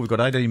still. We've got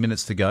 18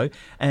 minutes to go.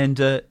 And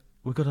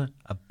we've got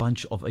a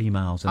bunch of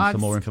emails and some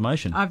more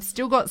information. I've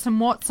still got some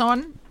what's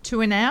on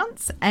to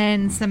announce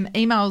and some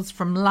emails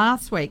from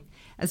last week,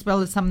 as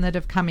well as some that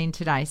have come in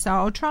today. So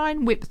I'll try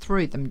and whip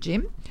through them,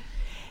 Jim.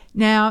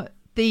 Now,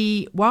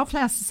 the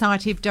Wildflower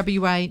Society of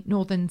WA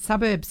Northern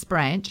Suburbs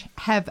branch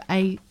have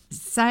a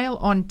sale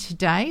on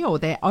today, or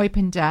their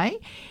open day.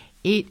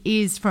 It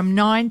is from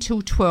 9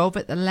 till 12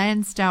 at the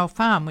Lansdale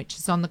Farm, which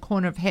is on the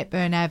corner of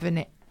Hepburn Ave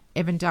and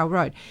Evandale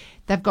Road.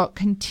 They've got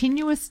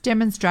continuous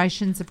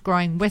demonstrations of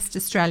growing West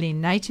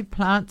Australian native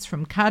plants,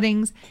 from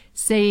cuttings,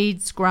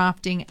 seeds,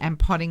 grafting and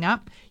potting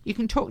up. You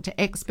can talk to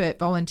expert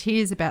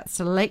volunteers about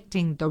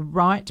selecting the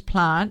right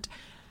plant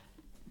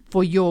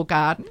for your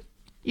garden.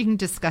 You can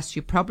discuss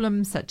your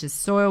problems, such as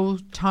soil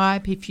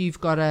type, if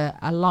you've got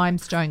a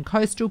limestone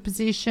coastal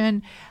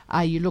position,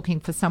 are you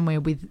looking for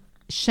somewhere with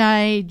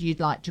shade, you'd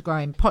like to grow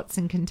in pots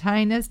and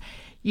containers.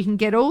 You can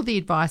get all the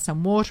advice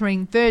on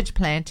watering, verge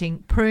planting,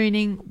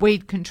 pruning,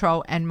 weed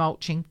control and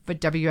mulching for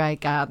WA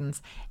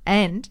gardens.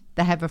 And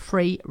they have a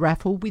free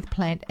raffle with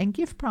plant and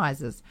gift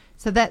prizes.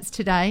 So that's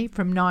today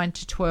from 9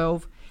 to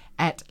 12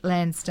 at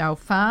Lansdale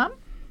Farm.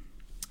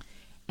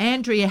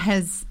 Andrea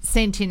has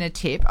sent in a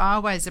tip. I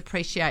always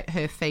appreciate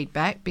her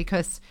feedback,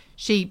 because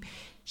she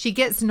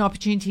gets an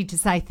opportunity to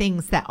say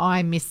things that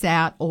I miss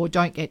out or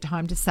don't get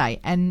time to say.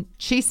 And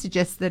she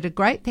suggests that a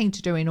great thing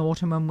to do in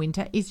autumn and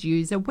winter is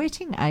use a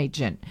wetting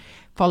agent,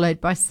 followed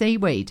by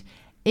seaweed.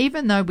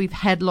 Even though we've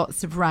had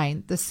lots of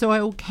rain, the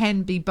soil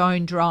can be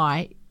bone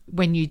dry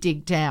when you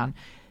dig down.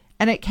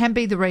 And it can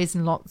be the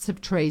reason lots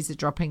of trees are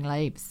dropping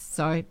leaves.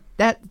 So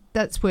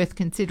that's worth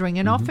considering.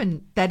 And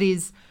often that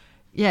is,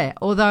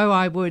 although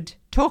I would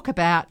talk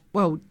about,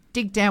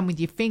 dig down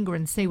with your finger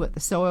and see what the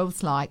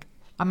soil's like,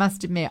 I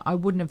must admit, I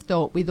wouldn't have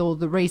thought with all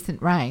the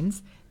recent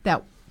rains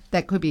that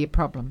could be a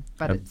problem,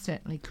 but it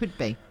certainly could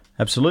be.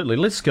 Absolutely.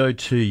 Let's go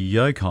to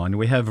Yokine.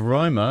 We have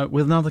Roma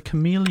with another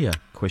camellia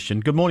question.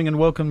 Good morning and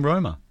welcome,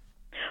 Roma.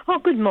 Oh,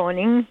 good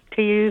morning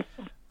to you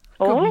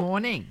all. Good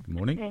morning. Good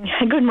morning.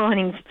 Good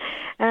morning.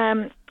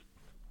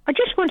 I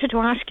just wanted to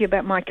ask you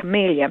about my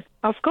camellia.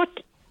 I've got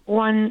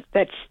one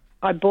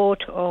I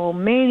bought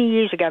many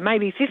years ago,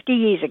 maybe 50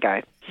 years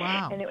ago.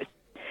 Wow. And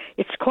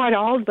it's quite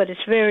old, but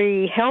it's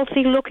very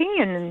healthy looking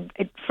and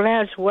it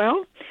flowers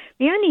well.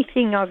 The only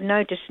thing I've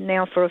noticed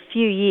now for a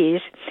few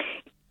years,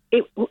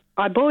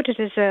 I bought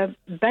it as a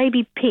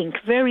baby pink,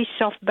 very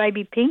soft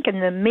baby pink,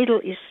 and the middle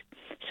is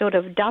sort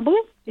of double.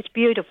 It's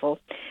beautiful.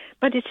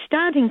 But it's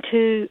starting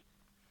to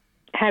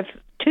have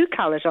two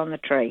colours on the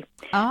tree.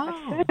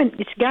 Oh.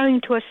 It's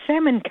going to a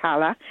salmon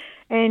colour,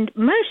 and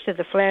most of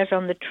the flowers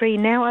on the tree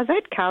now are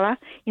that colour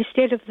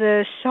instead of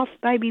the soft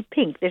baby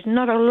pink. There's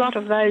not a lot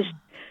of those.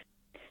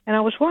 And I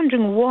was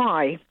wondering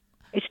why.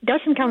 It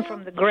doesn't come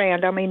from the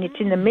ground. I mean, it's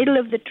in the middle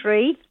of the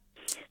tree,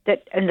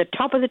 and the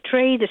top of the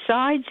tree, the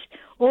sides,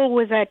 all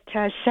with that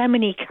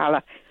salmony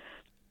colour.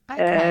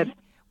 Okay.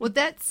 Well,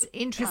 that's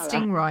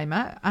interesting,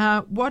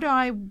 Roma. What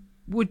I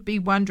would be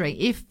wondering,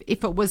 if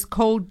it was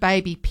called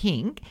baby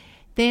pink,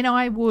 then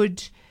I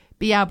would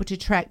be able to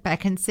track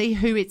back and see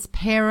who its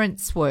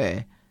parents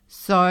were.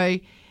 So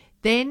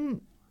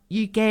then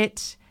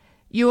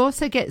you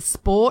also get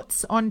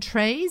sports on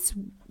trees,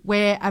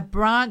 where a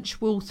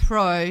branch will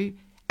throw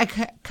a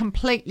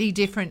completely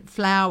different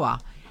flower,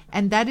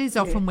 and that is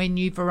often where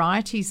new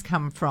varieties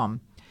come from.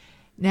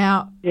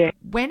 Now,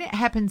 when it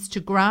happens to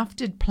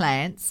grafted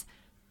plants,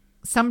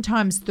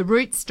 sometimes the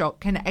rootstock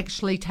can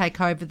actually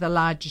take over the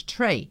larger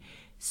tree.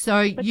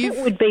 So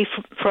that would be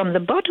from the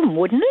bottom,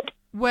 wouldn't it?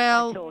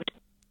 Well,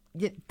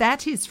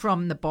 that is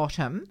from the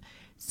bottom.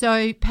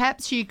 So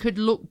perhaps you could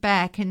look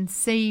back and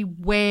see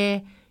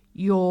where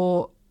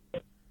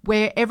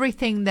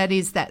everything that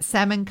is that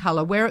salmon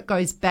colour, where it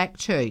goes back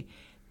to,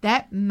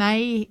 that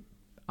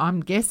I'm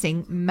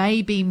guessing,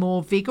 may be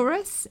more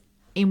vigorous,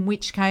 in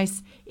which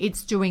case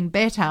it's doing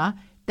better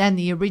than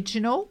the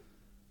original.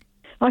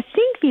 I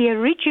think the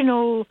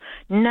original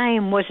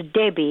name was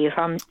Debbie,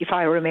 if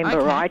I remember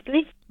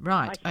rightly.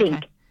 Right, I think.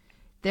 Okay.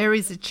 There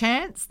is a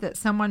chance that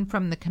someone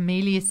from the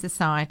Camellia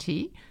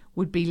Society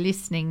would be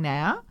listening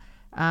now.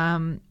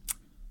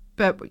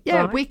 But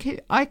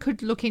I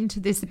could look into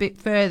this a bit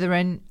further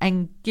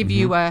and give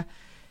you an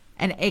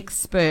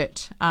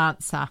expert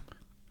answer.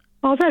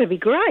 Oh, that'd be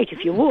great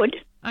if you would.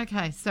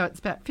 Okay, so it's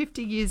about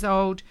 50 years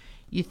old.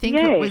 You think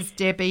it was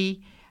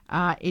Debbie.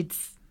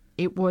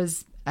 It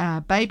was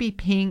baby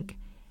pink,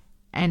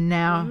 and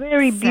now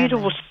very salmon.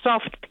 Beautiful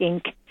soft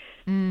pink.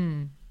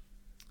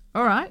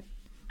 All right,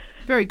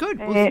 very good.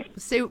 We'll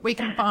see what we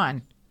can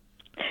find.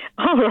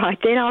 All right,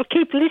 then I'll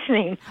keep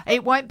listening.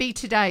 It won't be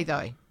today,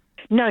 though.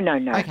 No.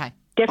 Okay.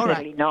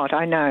 Definitely not,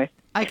 I know.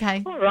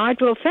 Okay. All right.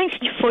 Well, thanks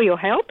for your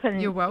help,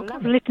 and you're welcome.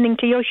 Love listening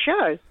to your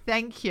show.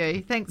 Thank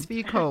you. Thanks for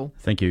your call.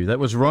 Thank you. That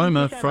was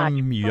Roma from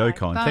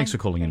Yokine. Bye. Thanks for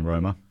calling in,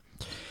 Roma.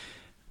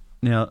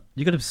 Now,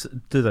 you've got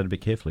to do that a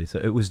bit carefully. So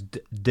it was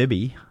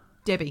Debbie.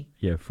 Debbie.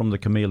 Yeah, from the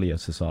Camellia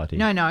Society.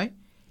 No.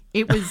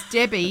 It was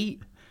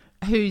Debbie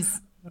who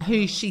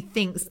she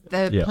thinks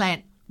the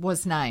plant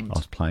was named. I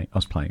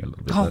was playing a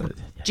little bit. Oh,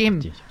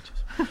 Jim.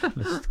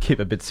 Let's keep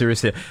it a bit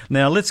serious here.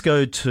 Now, let's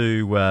go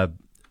to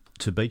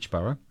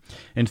Beachborough.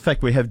 In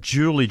fact, we have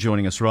Julie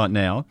joining us right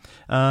now,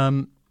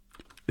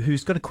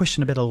 who's got a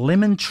question about a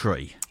lemon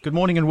tree. Good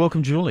morning and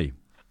welcome, Julie.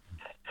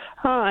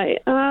 Hi.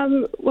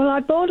 Well, I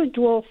bought a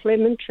dwarf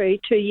lemon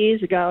tree 2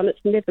 years ago and it's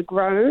never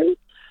grown.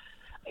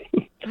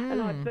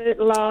 And I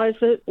fertilise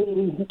it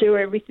and do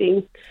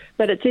everything,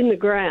 but it's in the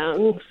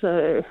ground,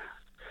 so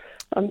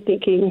I'm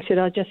thinking, should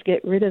I just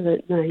get rid of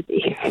it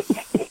maybe?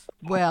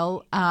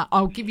 Well,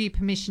 I'll give you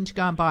permission to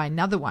go and buy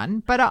another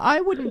one, but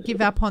I wouldn't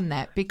give up on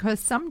that because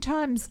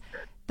sometimes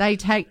they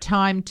take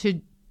time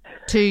to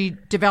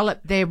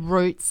develop their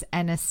roots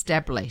and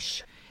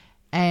establish.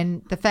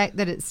 And the fact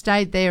that it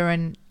stayed there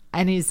and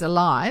is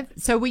alive.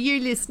 So were you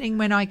listening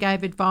when I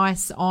gave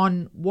advice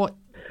on what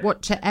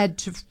to add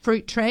to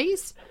fruit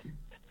trees?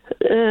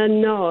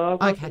 No, I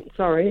wasn't. Okay.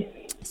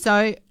 Sorry.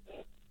 So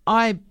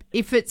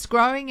if it's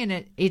growing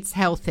and it's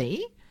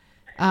healthy,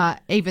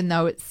 even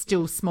though it's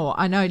still small.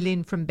 I know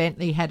Lynn from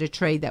Bentley had a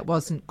tree that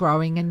wasn't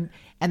growing and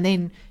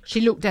then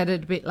she looked at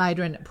it a bit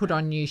later and it put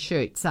on new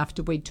shoots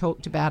after we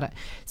talked about it.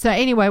 So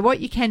anyway, what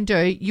you can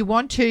do, you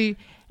want to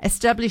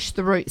establish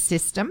the root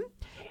system.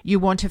 You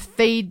want to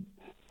feed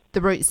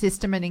the root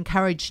system and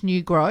encourage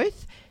new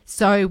growth.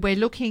 So we're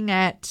looking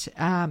at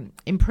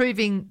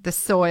improving the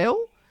soil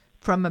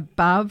from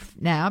above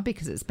now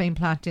because it's been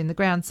planted in the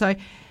ground. So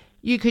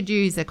you could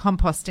use a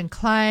compost and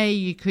clay.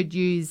 You could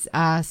use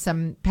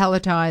some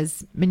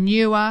pelletized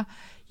manure.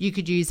 You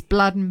could use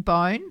blood and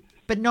bone,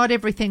 but not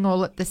everything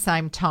all at the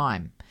same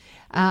time.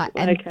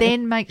 And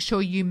then make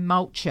sure you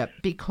mulch it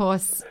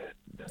because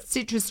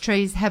citrus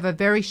trees have a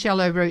very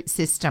shallow root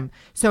system.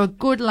 So a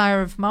good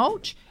layer of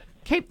mulch,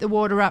 keep the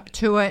water up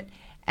to it,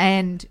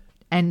 and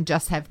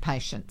just have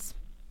patience.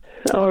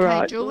 All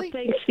right, Julie.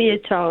 Well, thanks for your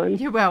time.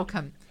 You're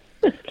welcome.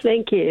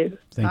 Thank you.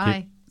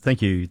 Bye.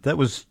 Thank you. That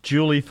was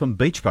Julie from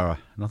Beachborough.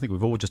 And I think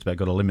we've all just about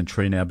got a lemon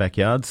tree in our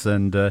backyards,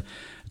 and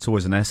it's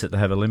always an asset to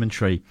have a lemon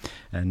tree.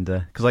 And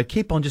because they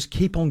keep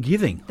on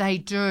giving. They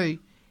do.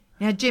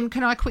 Now, Jim,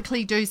 can I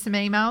quickly do some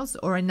emails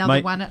or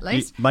another one at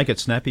least? Make it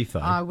snappy, Faye.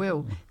 I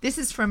will. This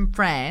is from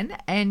Fran,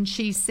 and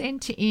she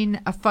sent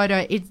in a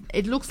photo.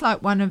 It looks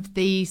like one of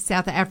the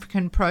South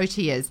African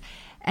proteas,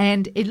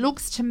 and it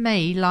looks to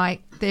me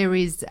like there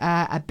is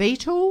a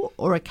beetle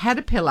or a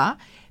caterpillar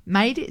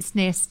made its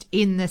nest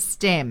in the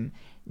stem.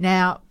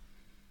 Now,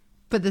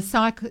 for the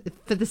sake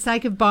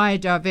of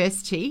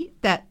biodiversity,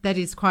 that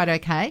is quite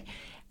okay.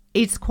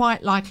 It's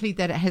quite likely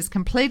that it has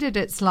completed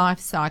its life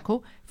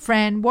cycle.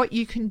 Fran, what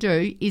you can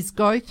do is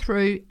go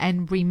through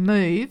and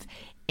remove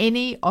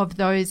any of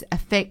those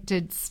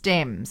affected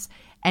stems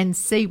and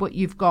see what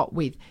you've got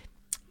with.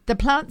 The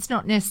plant's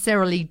not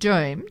necessarily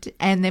doomed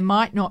and there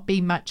might not be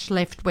much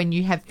left when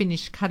you have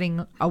finished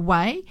cutting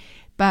away,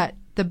 but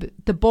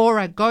the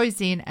borer goes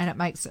in and it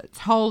makes its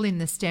hole in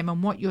the stem,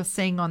 and what you're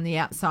seeing on the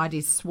outside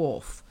is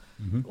swarf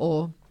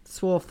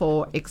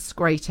or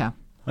excreta.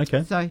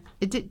 Okay. So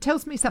it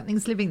tells me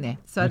something's living there.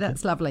 So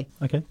that's lovely.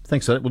 Okay.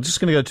 Thanks for that. We're just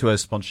going to go to our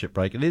sponsorship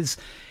break. It is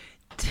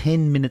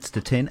 10 minutes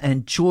to 10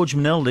 and George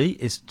Maneldi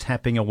is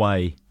tapping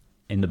away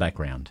in the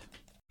background.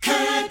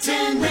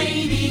 Curtin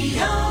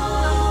Radio.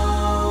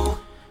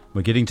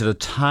 We're getting to the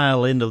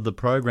tail end of the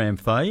program,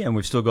 Faye, and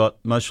we've still got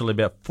mostly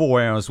about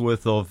 4 hours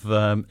worth of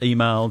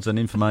emails and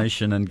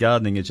information, and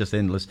gardening is just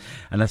endless.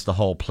 And that's the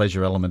whole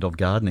pleasure element of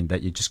gardening,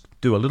 that you just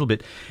do a little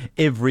bit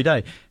every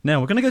day. Now,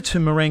 we're going to go to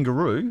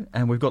Marangaroo,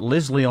 and we've got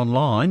Leslie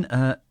online.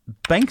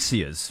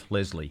 Banksias,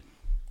 Leslie.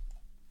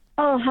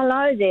 Oh,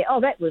 hello there.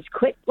 Oh, that was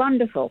quick.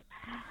 Wonderful.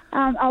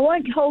 I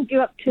won't hold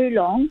you up too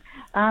long.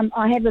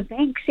 I have a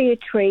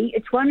Banksia tree.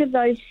 It's one of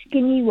those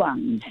skinny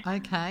ones.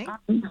 Okay.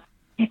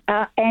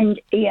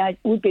 And it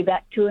would be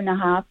about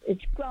 2.5.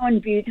 It's growing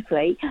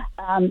beautifully.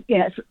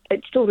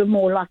 It's sort of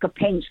more like a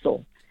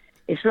pencil.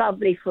 It's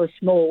lovely for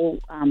small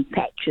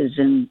patches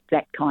and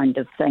that kind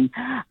of thing.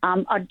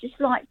 I'd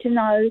just like to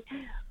know,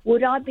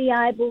 would I be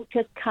able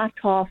to cut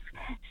off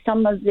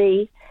some of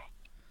the,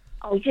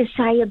 I'll just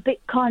say, a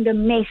bit kind of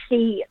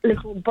messy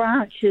little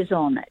branches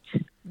on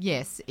it?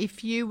 Yes,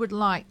 if you would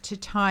like to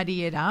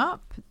tidy it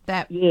up,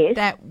 that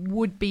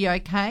would be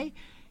okay.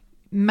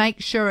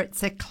 Make sure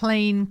it's a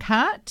clean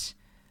cut.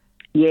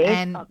 Yes.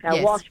 And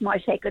I'll wash my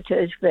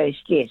secateurs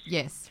first, yes.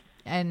 Yes.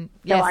 And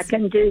so I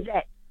can do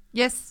that.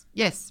 Yes.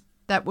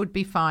 That would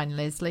be fine,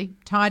 Leslie.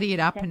 Tidy it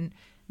up and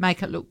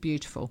make it look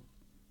beautiful.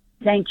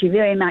 Thank you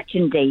very much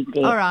indeed,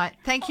 dear. All right.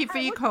 Thank you for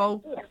your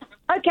call.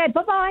 Okay,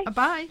 bye-bye.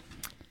 Bye.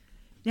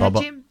 Now,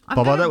 Jim,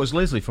 that was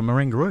Leslie from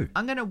Marangaroo.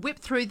 I'm going to whip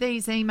through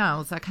these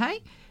emails,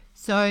 okay?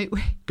 So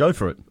Go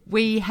for it.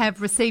 we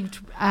have received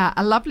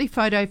a lovely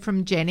photo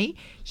from Jenny.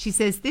 She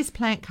says this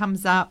plant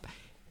comes up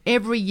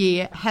every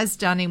year, has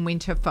done in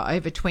winter for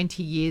over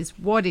 20 years.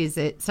 What is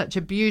it? Such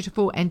a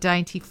beautiful and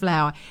dainty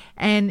flower.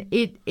 And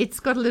it's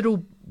got a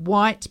little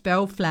white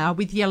bellflower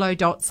with yellow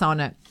dots on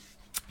it.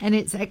 And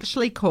it's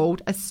actually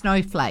called a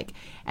snowflake.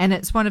 And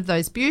it's one of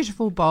those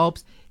beautiful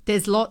bulbs.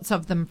 There's lots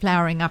of them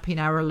flowering up in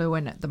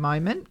Araluen at the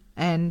moment.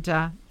 And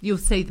you'll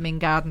see them in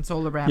gardens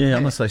all around. Yeah, I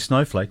Perth. must say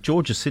snowflake.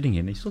 George is sitting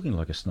in. He's looking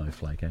like a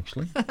snowflake,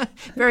 actually.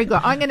 Very good.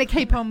 I'm going to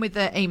keep on with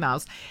the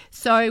emails.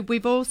 So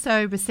we've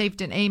also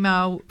received an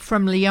email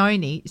from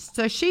Leonie.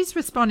 So she's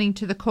responding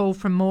to the call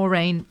from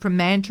Maureen from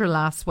Mandurah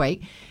last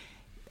week.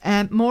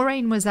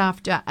 Maureen was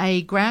after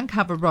a ground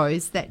cover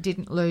rose that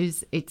didn't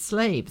lose its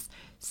leaves.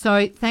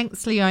 So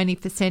thanks, Leonie,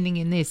 for sending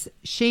in this.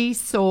 She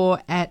saw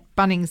at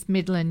Bunnings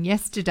Midland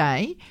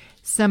yesterday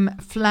some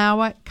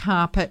flower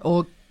carpet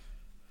or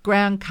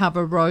ground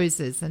cover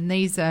roses, and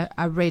these are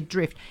a red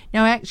drift.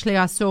 Now, actually,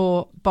 I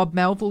saw Bob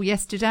Melville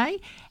yesterday,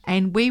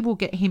 and we will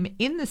get him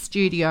in the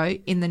studio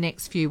in the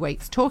next few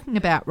weeks talking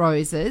about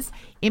roses,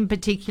 in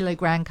particular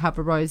ground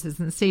cover roses,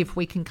 and see if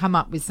we can come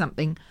up with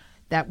something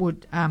that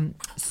would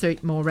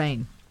suit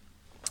Maureen.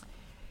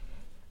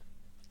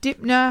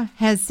 Dipner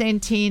has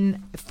sent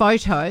in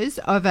photos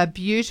of a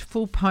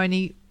beautiful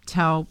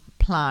ponytail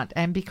plant,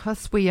 and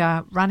because we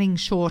are running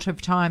short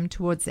of time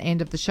towards the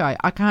end of the show,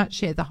 I can't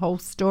share the whole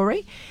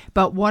story,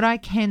 but what I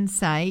can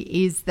say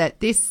is that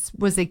this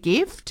was a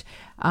gift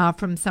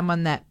from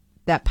someone that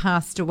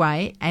passed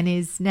away and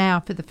is now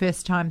for the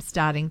first time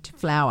starting to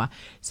flower.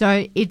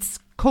 So it's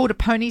called a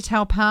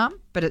ponytail palm,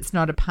 but it's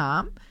not a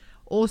palm,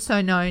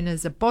 also known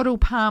as a bottle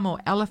palm or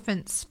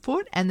elephant's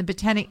foot, and the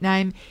botanic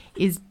name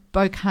is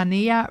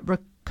Bocania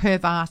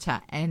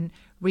recurvata, and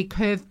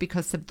recurve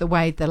because of the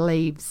way the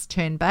leaves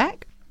turn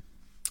back.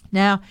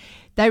 Now,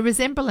 they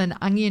resemble an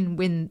onion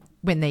when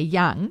they're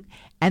young,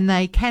 and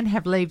they can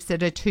have leaves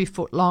that are 2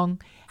 foot long,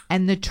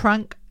 and the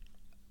trunk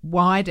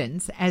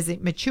widens as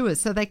it matures,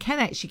 so they can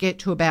actually get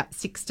to about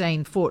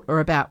 16 foot or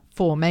about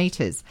 4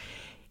 metres.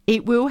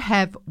 It will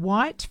have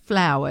white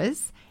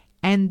flowers,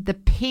 and the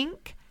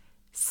pink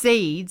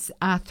seeds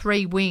are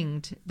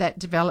 3-winged that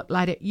develop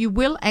later. You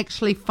will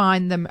actually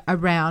find them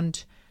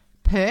around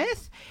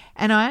Perth,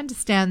 and I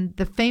understand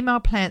the female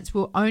plants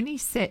will only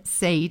set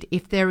seed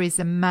if there is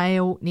a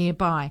male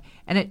nearby,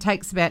 and it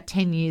takes about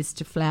 10 years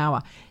to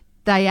flower.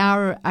 They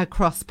are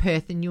across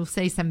Perth, and you'll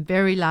see some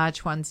very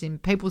large ones in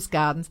people's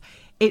gardens.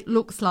 It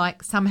looks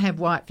like some have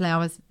white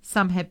flowers,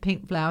 some have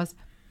pink flowers,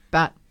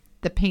 but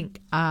the pink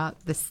are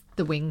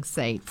the wing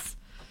seeds.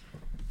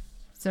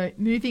 So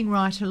moving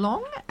right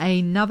along,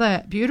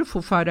 another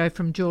beautiful photo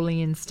from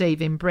Julie and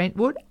Steve in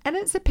Brentwood, and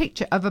it's a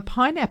picture of a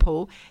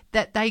pineapple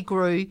that they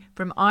grew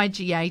from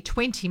IGA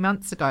 20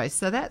 months ago.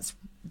 So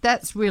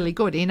that's really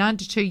good in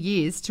under 2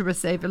 years to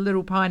receive a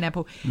little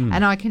pineapple.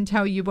 And I can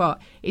tell you what,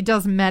 it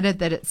doesn't matter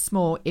that it's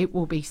small, it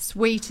will be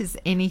sweet as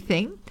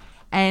anything.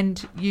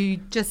 And you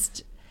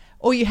just,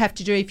 all you have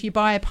to do if you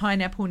buy a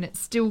pineapple and it's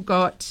still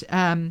got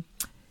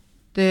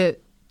the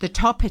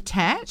top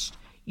attached,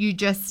 you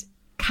just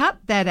cut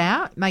that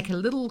out, make a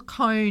little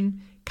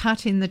cone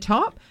cut in the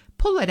top,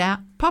 pull it out,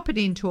 pop it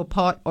into a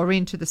pot or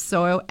into the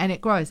soil, and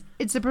it grows.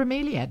 It's a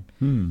bromeliad.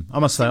 I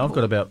must say, I've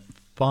got about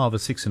 5 or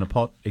 6 in a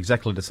pot,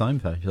 exactly the same.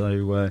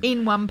 So,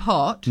 in one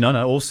pot?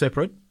 No, all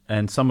separate.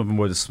 And some of them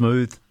were the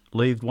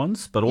smooth-leaved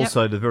ones, but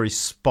also the very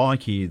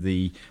spiky,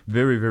 the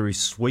very, very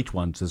sweet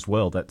ones as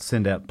well that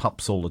send out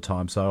pups all the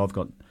time. So I've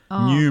got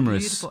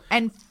numerous. Beautiful.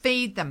 And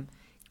feed them.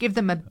 Give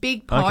them a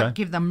big pot,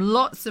 give them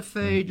lots of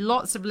food,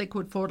 lots of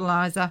liquid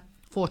fertiliser,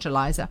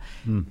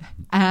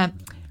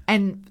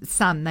 and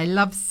sun. They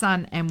love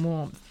sun and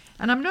warmth.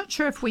 And I'm not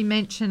sure if we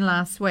mentioned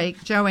last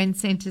week, Joanne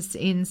sent us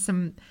in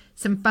some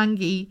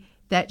fungi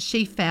that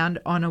she found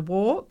on a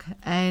walk,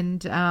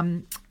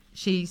 and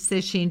she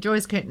says she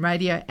enjoys Curtin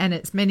Radio and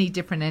it's many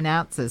different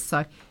announces,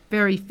 so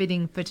very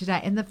fitting for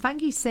today. And the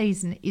fungi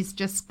season is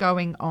just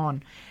going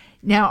on.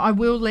 Now, I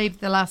will leave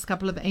the last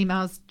couple of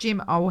emails.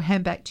 Jim, I will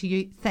hand back to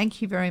you.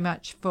 Thank you very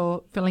much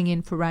for filling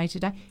in for Ray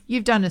today.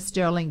 You've done a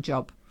sterling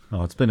job.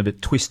 Oh, it's been a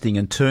bit twisting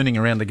and turning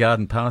around the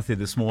garden path here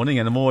this morning,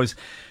 and I'm always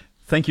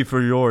thank you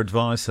for your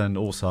advice, and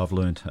also I've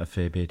learned a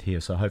fair bit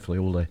here, so hopefully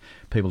all the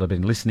people that have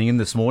been listening in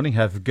this morning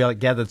have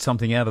gathered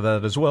something out of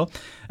that as well.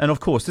 And of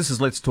course, this is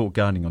Let's Talk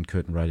Gardening on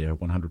Curtin Radio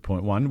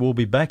 100.1. We'll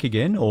be back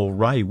again, or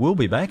Ray will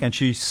be back, and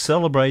she's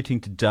celebrating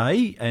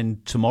today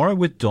and tomorrow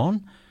with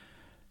Don.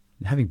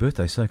 Having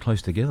birthdays so close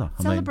together.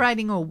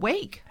 Celebrating all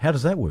week. How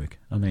does that work?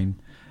 I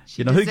mean,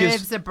 she who deserves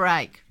gives a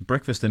break.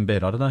 Breakfast in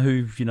bed. I don't know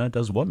who,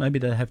 does what. Maybe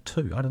they have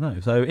 2. I don't know.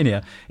 So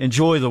anyhow,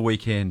 enjoy the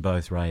weekend,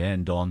 both Ray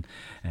and Don,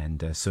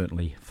 and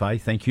certainly Faye.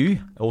 Thank you.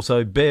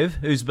 Also Bev,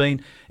 who's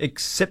been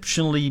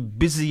exceptionally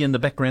busy in the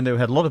background. There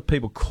had a lot of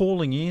people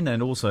calling in,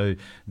 and also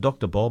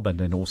Dr. Bob, and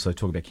then also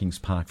talk about Kings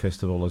Park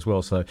Festival as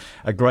well. So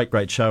a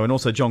great show. And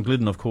also John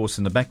Glidden, of course,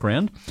 in the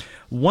background.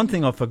 One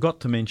thing I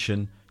forgot to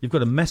mention, you've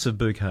got a massive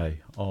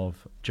bouquet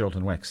of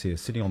Geraldton wax here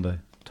sitting on the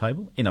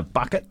table in a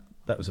bucket.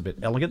 that was a bit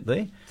elegant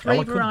there. 3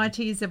 Eloquent.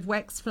 varieties of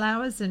wax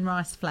flowers and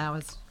rice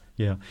flowers.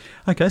 Yeah.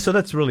 Okay, so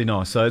that's really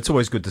nice. So it's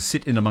always good to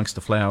sit in amongst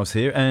the flowers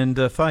here.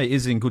 And Faye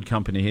is in good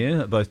company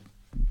here, both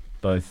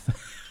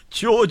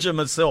George and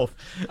myself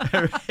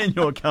are in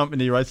your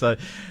company, Ray. So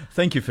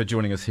thank you for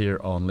joining us here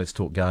on Let's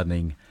Talk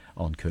Gardening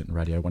on Curtin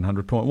Radio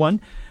 100.1.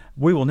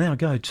 We will now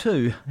go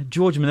to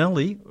George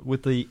Manelli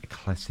with the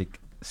classic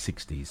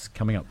 60s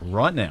coming up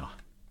right now.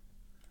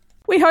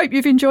 We hope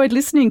you've enjoyed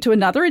listening to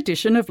another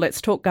edition of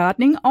Let's Talk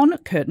Gardening on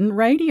Curtin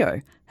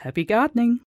Radio. Happy gardening.